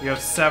 You have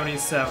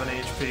 77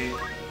 HP.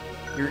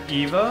 You're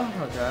Eva?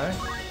 Okay.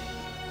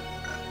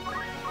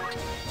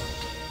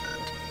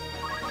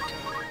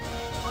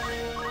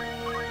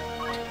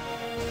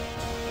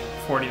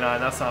 $49,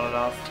 that's not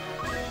enough.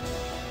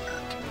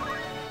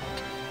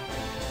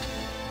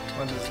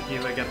 When does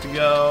Eva get to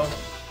go?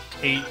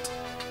 8.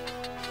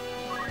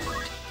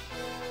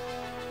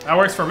 That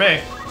works for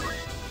me.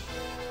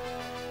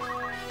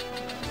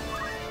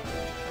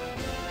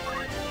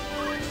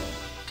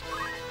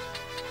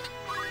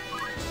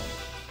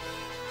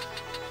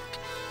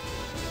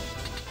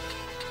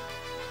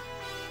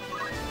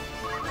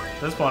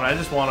 This one, I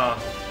just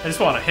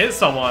wanna hit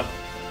someone.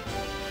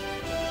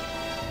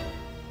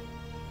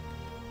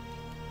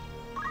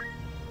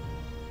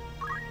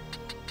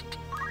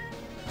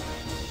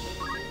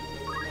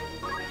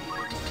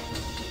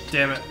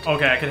 Damn it.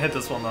 Okay, I can hit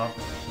this one though.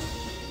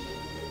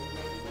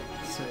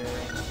 Let's see.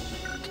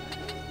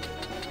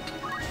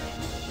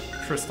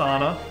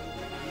 Tristana.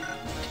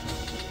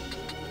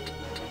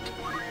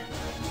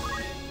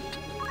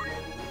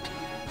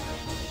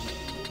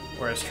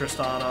 Where's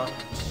Tristana?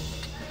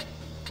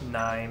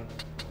 9.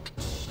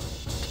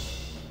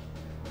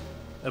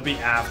 It'll be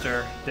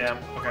after. Damn.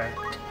 Okay.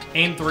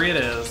 Aim 3 it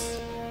is.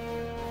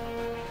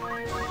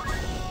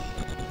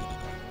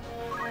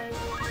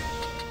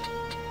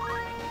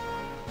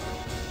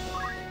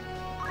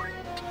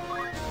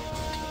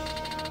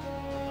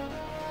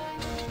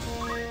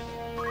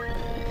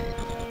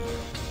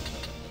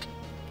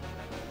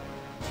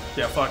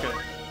 Yeah, fuck it.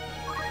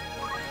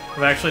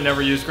 I've actually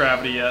never used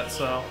gravity yet,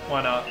 so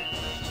why not?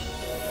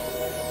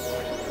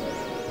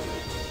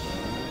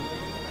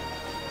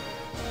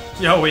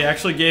 Yo, we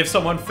actually gave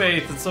someone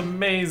faith. It's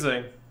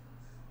amazing.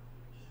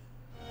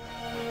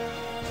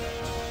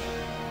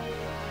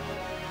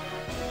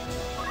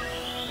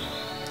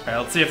 Alright,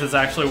 let's see if this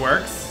actually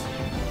works.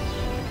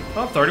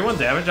 Oh, 31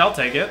 damage. I'll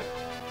take it.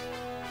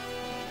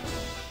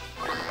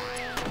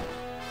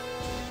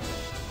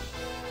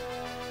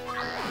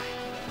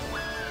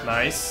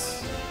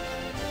 Nice.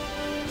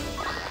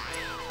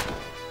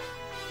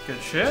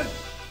 Good shit.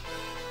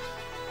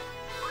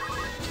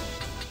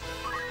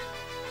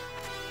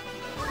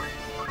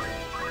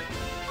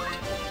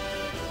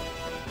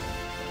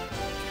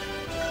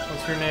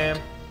 What's your name?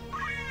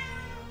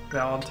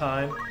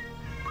 Valentine.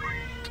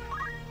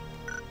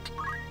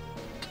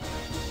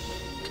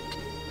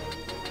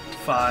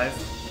 Five.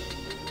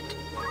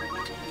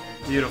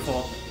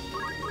 Beautiful.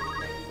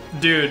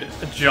 Dude,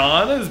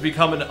 John has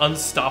become an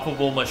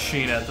unstoppable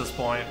machine at this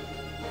point.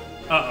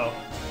 Uh-oh.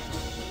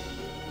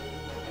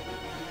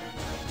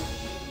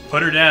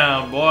 Put her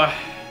down, boy.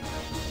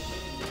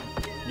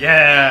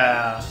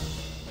 Yeah.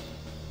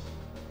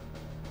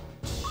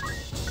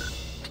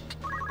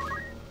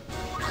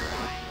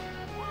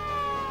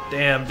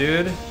 Damn,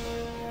 dude.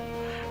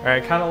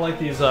 Alright, kind of like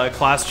these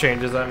class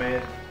changes I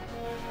made.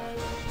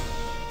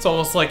 It's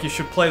almost like you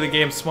should play the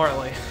game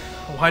smartly.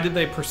 Why did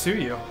they pursue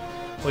you?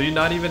 Will you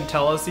not even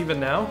tell us even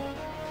now?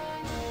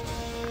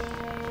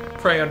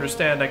 Pray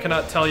understand, I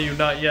cannot tell you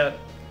not yet.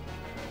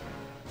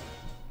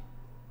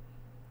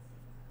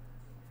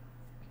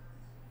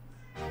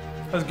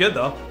 That's good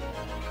though.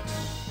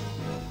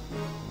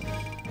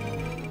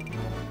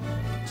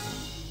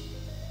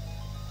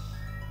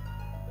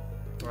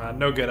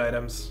 No good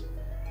items.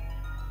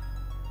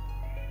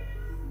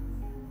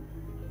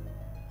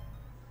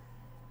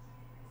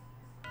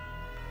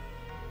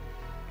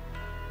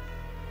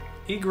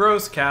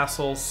 Igro's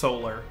Castle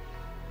Solar.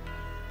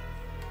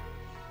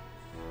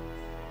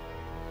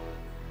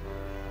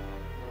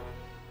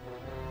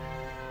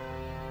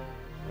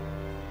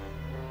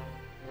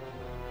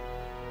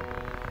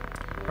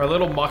 Our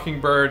little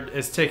mockingbird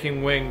is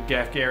taking wing,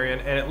 Gafgarian,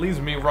 and it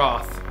leaves me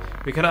wroth.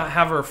 We cannot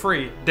have her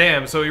free.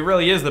 Damn, so he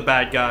really is the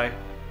bad guy.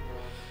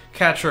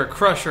 Catch her,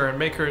 crush her, and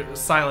make her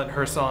silent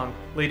her song.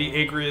 Lady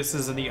Agrius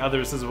is and the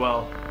others as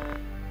well.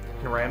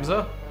 And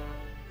Ramza?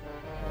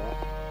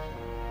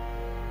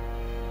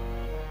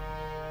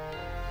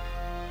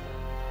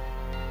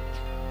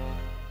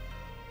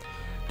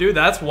 Dude,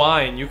 that's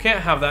wine. You can't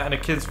have that in a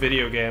kid's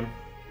video game.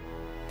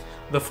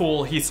 The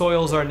fool, he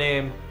soils our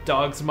name,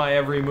 dogs my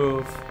every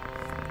move.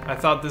 I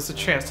thought this a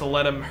chance to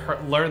let him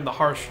learn the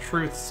harsh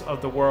truths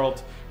of the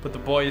world, but the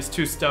boy is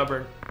too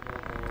stubborn.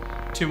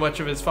 Too much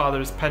of his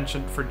father's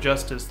penchant for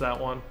justice, that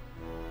one.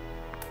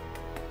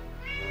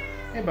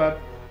 Hey, bud.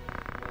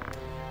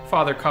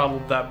 Father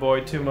coddled that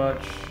boy too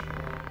much.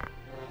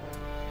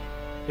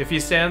 If he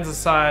stands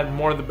aside,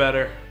 more the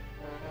better.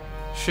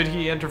 Should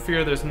he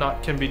interfere, there's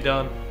naught can be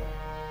done.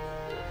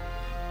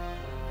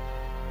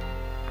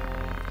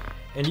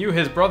 And you,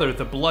 his brother,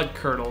 the blood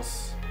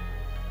curdles.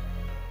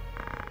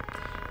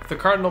 If the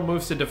cardinal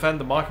moves to defend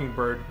the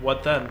mockingbird,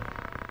 what then?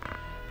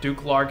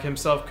 Duke Larg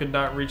himself could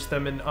not reach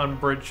them in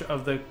umbrage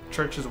of the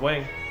church's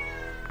wing.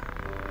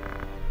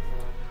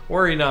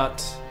 Worry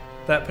not.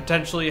 That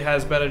potentially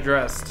has been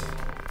addressed.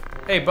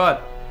 Hey,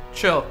 bud.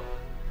 Chill.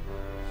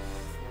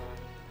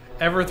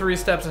 Ever 3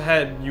 steps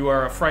ahead, you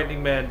are a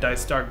frightening man,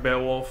 Dice Dark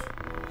Beowulf.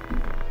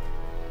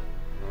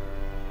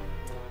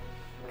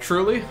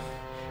 Truly?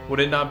 Would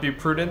it not be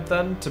prudent,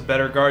 then, to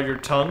better guard your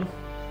tongue?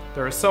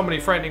 There are so many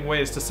frightening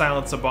ways to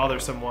silence a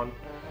bothersome one.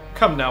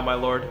 Come now, my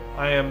lord.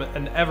 I am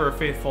an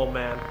ever-faithful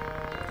man,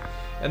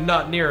 and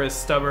not near as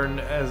stubborn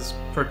as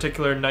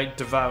particular knight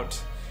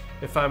devout,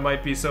 if I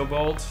might be so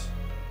bold.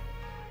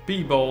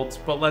 Be bold,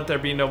 but let there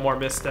be no more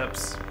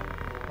missteps.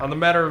 On the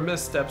matter of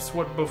missteps,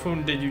 what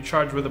buffoon did you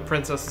charge with the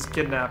princess's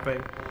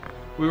kidnapping?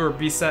 We were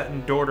beset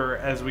in Dorder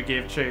as we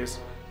gave chase.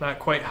 Not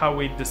quite how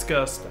we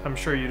discussed, I'm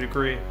sure you'd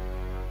agree.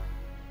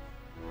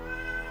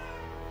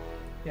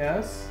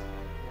 Yes?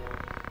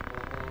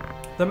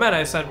 The men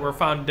I sent were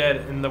found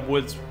dead in the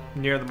woods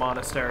near the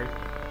monastery.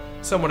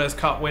 Someone has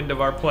caught wind of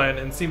our plan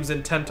and seems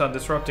intent on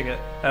disrupting it.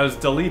 That was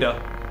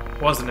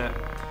Delita, wasn't it?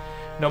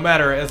 No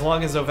matter, as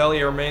long as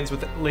Ovelia remains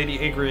with Lady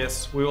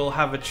Agrias, we will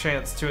have a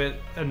chance to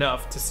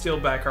enough to steal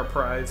back our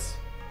prize.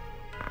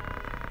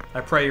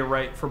 I pray you're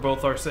right for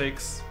both our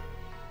sakes.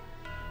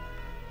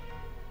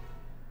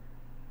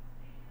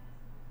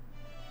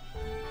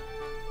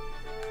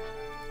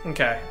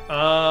 Okay,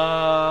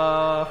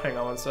 hang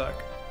on one sec.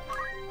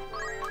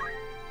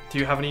 Do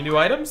you have any new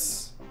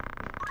items?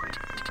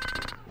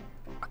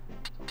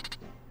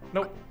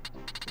 Nope.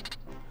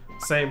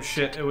 Same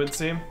shit, it would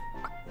seem.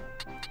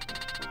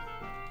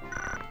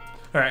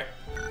 Alright.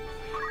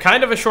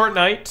 Kind of a short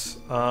night,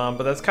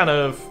 but that's kind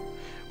of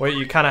what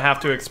you kind of have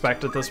to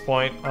expect at this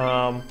point,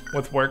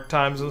 with work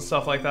times and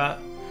stuff like that.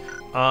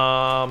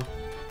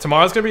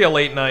 Tomorrow's gonna be a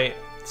late night,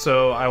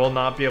 so I will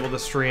not be able to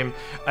stream.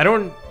 I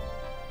don't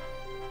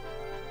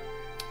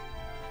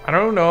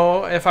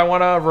know if I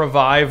want to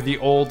revive the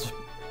old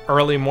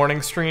early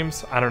morning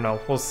streams. I don't know.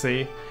 We'll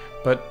see.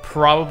 But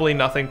probably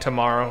nothing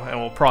tomorrow, and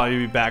we'll probably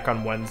be back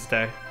on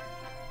Wednesday.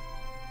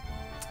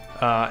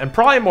 And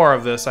probably more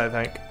of this, I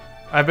think.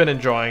 I've been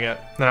enjoying it,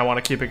 and I want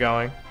to keep it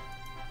going.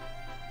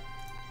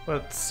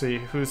 Let's see.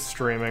 Who's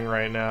streaming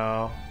right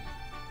now?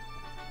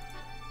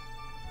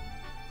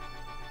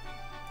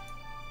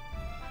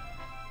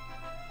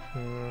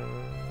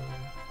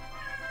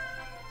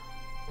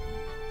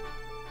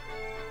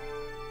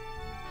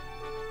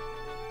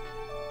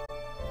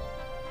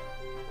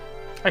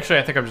 Actually,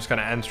 I think I'm just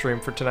gonna end stream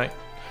for tonight.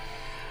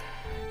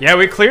 Yeah,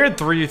 we cleared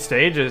 3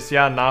 stages.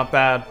 Yeah, not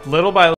bad. Little by little.